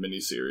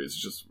miniseries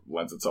just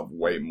lends itself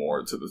way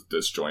more to the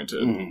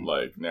disjointed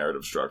like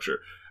narrative structure.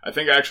 I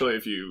think actually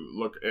if you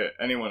look at,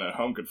 anyone at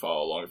home could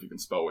follow along if you can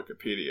spell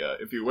Wikipedia.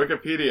 If you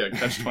Wikipedia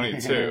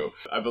Catch-22,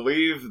 I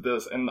believe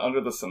this, and under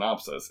the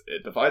synopsis,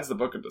 it divides the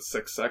book into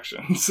 6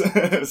 sections.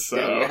 So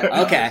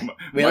okay,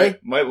 really?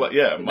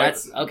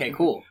 That's okay.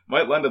 Cool.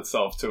 Might lend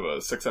itself to a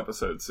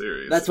 6-episode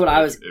series. That's what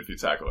I was. If you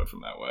tackle it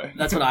from that way.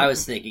 That's what I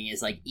was thinking.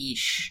 Is like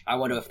I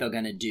wonder if they're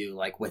going to do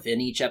like within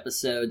each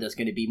episode there's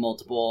going to be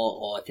multiple,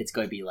 or if it's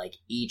going to be like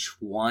each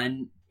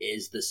one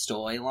is the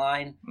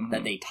storyline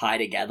that they tie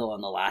together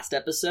on the last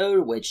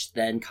episode, which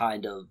then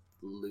kind of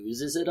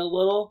loses it a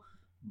little.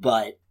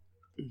 But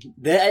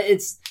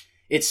it's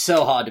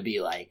so hard to be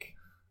like,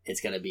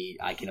 it's going to be,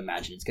 I can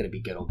imagine it's going to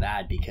be good or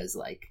bad, because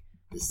like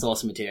the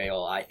source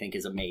material I think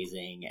is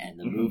amazing, and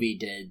the movie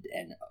did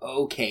an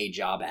okay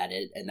job at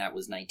it, and that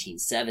was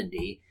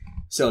 1970.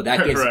 So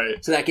that gives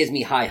so that gives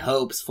me high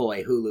hopes for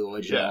a Hulu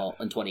original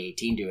in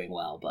 2018 doing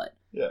well, but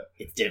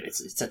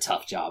it's a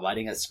tough job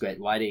writing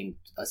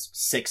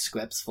 6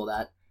 scripts for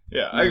that.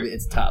 Yeah,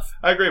 it's tough.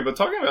 I agree, but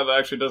talking about that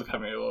actually does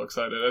have me a little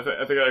excited. I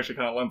think it actually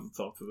kind of lends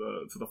itself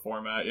to the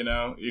format. You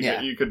know,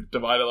 you could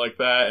divide it like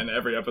that, and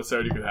every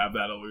episode you could have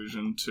that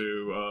allusion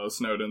to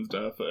Snowden's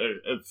death.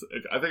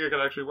 I think it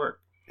could actually work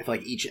if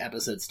like each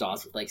episode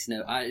starts with like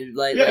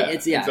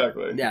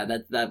exactly. Yeah,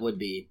 that would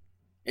be.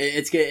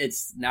 It's good.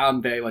 It's now.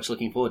 I'm very much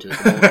looking forward to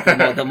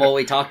it. The more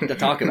we talk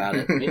about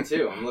it. Me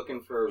too. I'm looking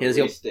for a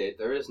release date.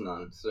 There is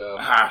none, so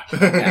we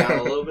got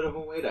a little bit of a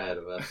wait ahead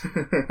of us.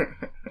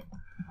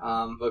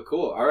 But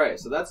cool. All right,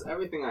 so that's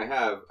everything I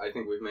have. I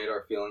think we've made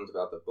our feelings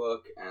about the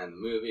book and the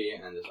movie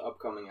and this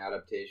upcoming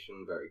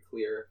adaptation very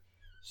clear.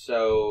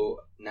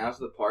 So now's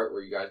the part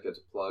where you guys get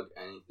to plug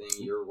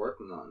anything you're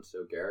working on.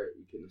 So Garrett,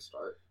 you can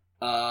start.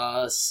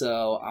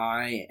 So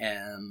I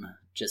am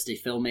just a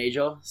film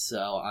major,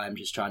 so I'm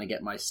just trying to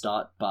get my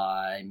start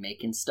by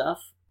making stuff.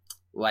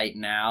 Right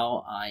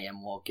now, I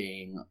am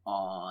working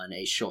on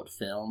a short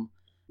film,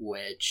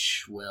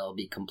 which will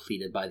be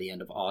completed by the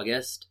end of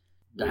August.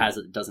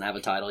 It doesn't have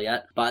a title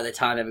yet. By the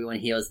time everyone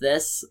hears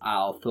this,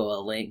 I'll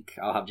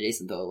have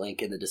Jason throw a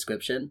link in the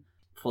description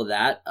for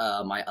that,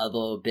 my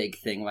other big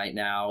thing right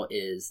now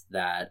is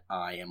that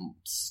I am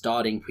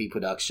starting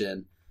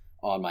pre-production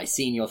on my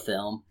senior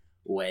film,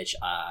 which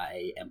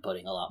I am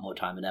putting a lot more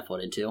time and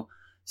effort into.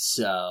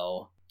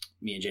 So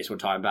me and Jason were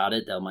talking about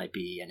it. There might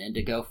be an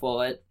indigo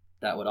for it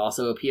that would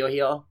also appear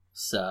here.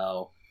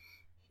 So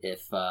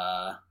if,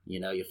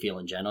 you're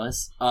feeling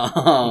generous.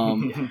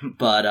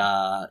 But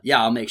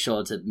I'll make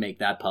sure to make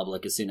that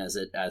public as soon as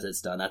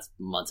it's done. That's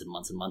months and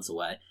months and months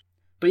away.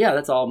 But yeah,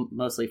 that's all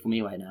mostly for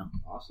me right now.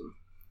 Awesome.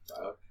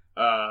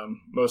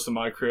 Most of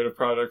my creative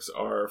projects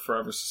are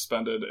forever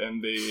suspended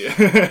in the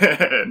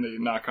in the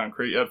not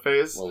concrete yet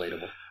phase.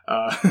 Relatable.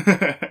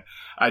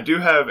 I do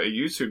have a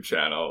YouTube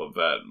channel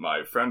that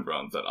my friend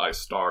runs that I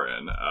star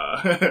in.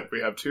 We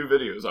have 2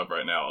 videos up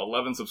right now,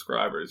 11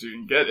 subscribers. You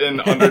can get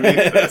in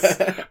underneath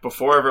this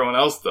before everyone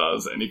else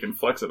does, and you can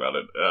flex about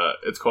it.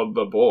 It's called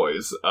The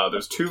Boys.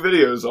 There's 2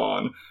 videos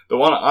on. The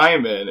one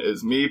I'm in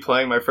is me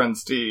playing my friend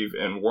Steve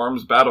in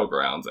Worms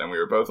Battlegrounds, and we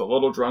were both a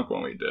little drunk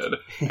when we did.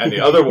 And the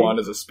other one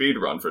is a speed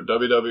run for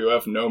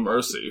WWF No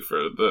Mercy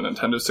for the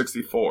Nintendo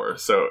 64.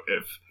 So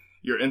if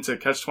you're into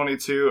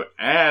Catch-22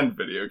 and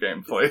video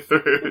game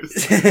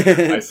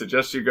playthroughs, I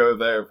suggest you go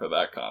there for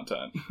that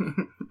content.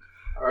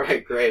 All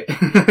right, great.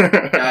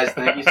 Guys,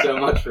 thank you so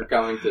much for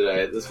coming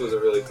today. This was a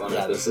really fun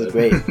episode. This is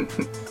great.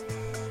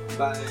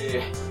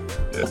 Bye.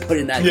 I'll put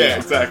in that Yeah,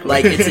 exactly.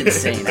 Like, it's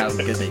insane how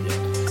good they do.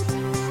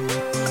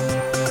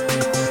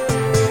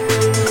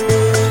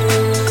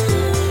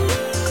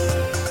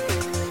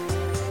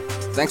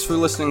 Thanks for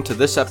listening to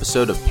this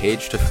episode of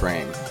Page to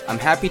Frame. I'm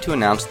happy to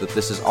announce that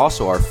this is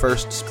also our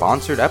first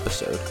sponsored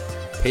episode.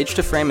 Page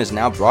to Frame is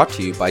now brought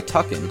to you by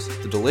Tuckins,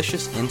 the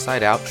delicious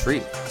inside-out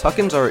treat.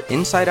 Tuckins are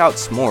inside-out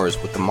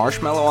s'mores with the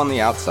marshmallow on the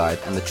outside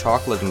and the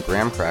chocolate and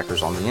graham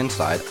crackers on the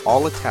inside,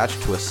 all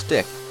attached to a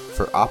stick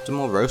for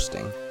optimal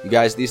roasting. You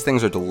guys, these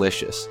things are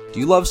delicious. Do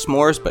you love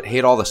s'mores but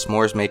hate all the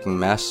s'mores making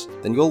mess?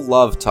 Then you'll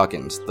love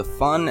Tuckins, the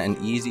fun and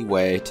easy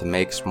way to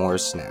make s'mores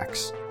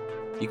snacks.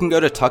 You can go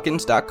to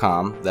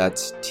tuckins.com,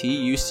 that's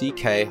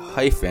TUCK-INS.com,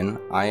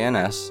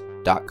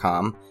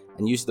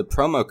 and use the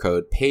promo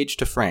code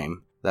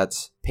PAGE2FRAME,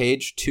 that's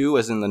page 2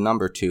 as in the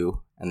number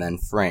 2, and then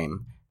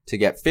frame, to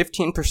get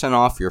 15%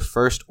 off your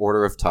first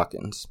order of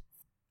Tuckins.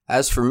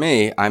 As for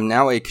me, I'm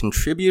now a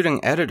contributing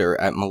editor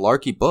at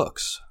Malarkey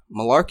Books.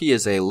 Malarkey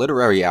is a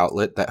literary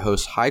outlet that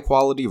hosts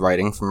high-quality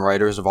writing from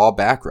writers of all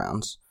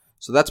backgrounds.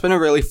 So that's been a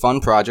really fun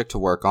project to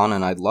work on,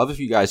 and I'd love if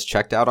you guys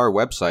checked out our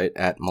website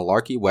at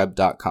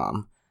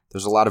malarkeyweb.com.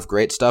 There's a lot of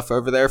great stuff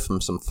over there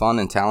from some fun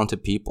and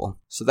talented people.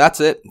 So that's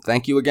it.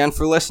 Thank you again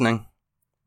for listening.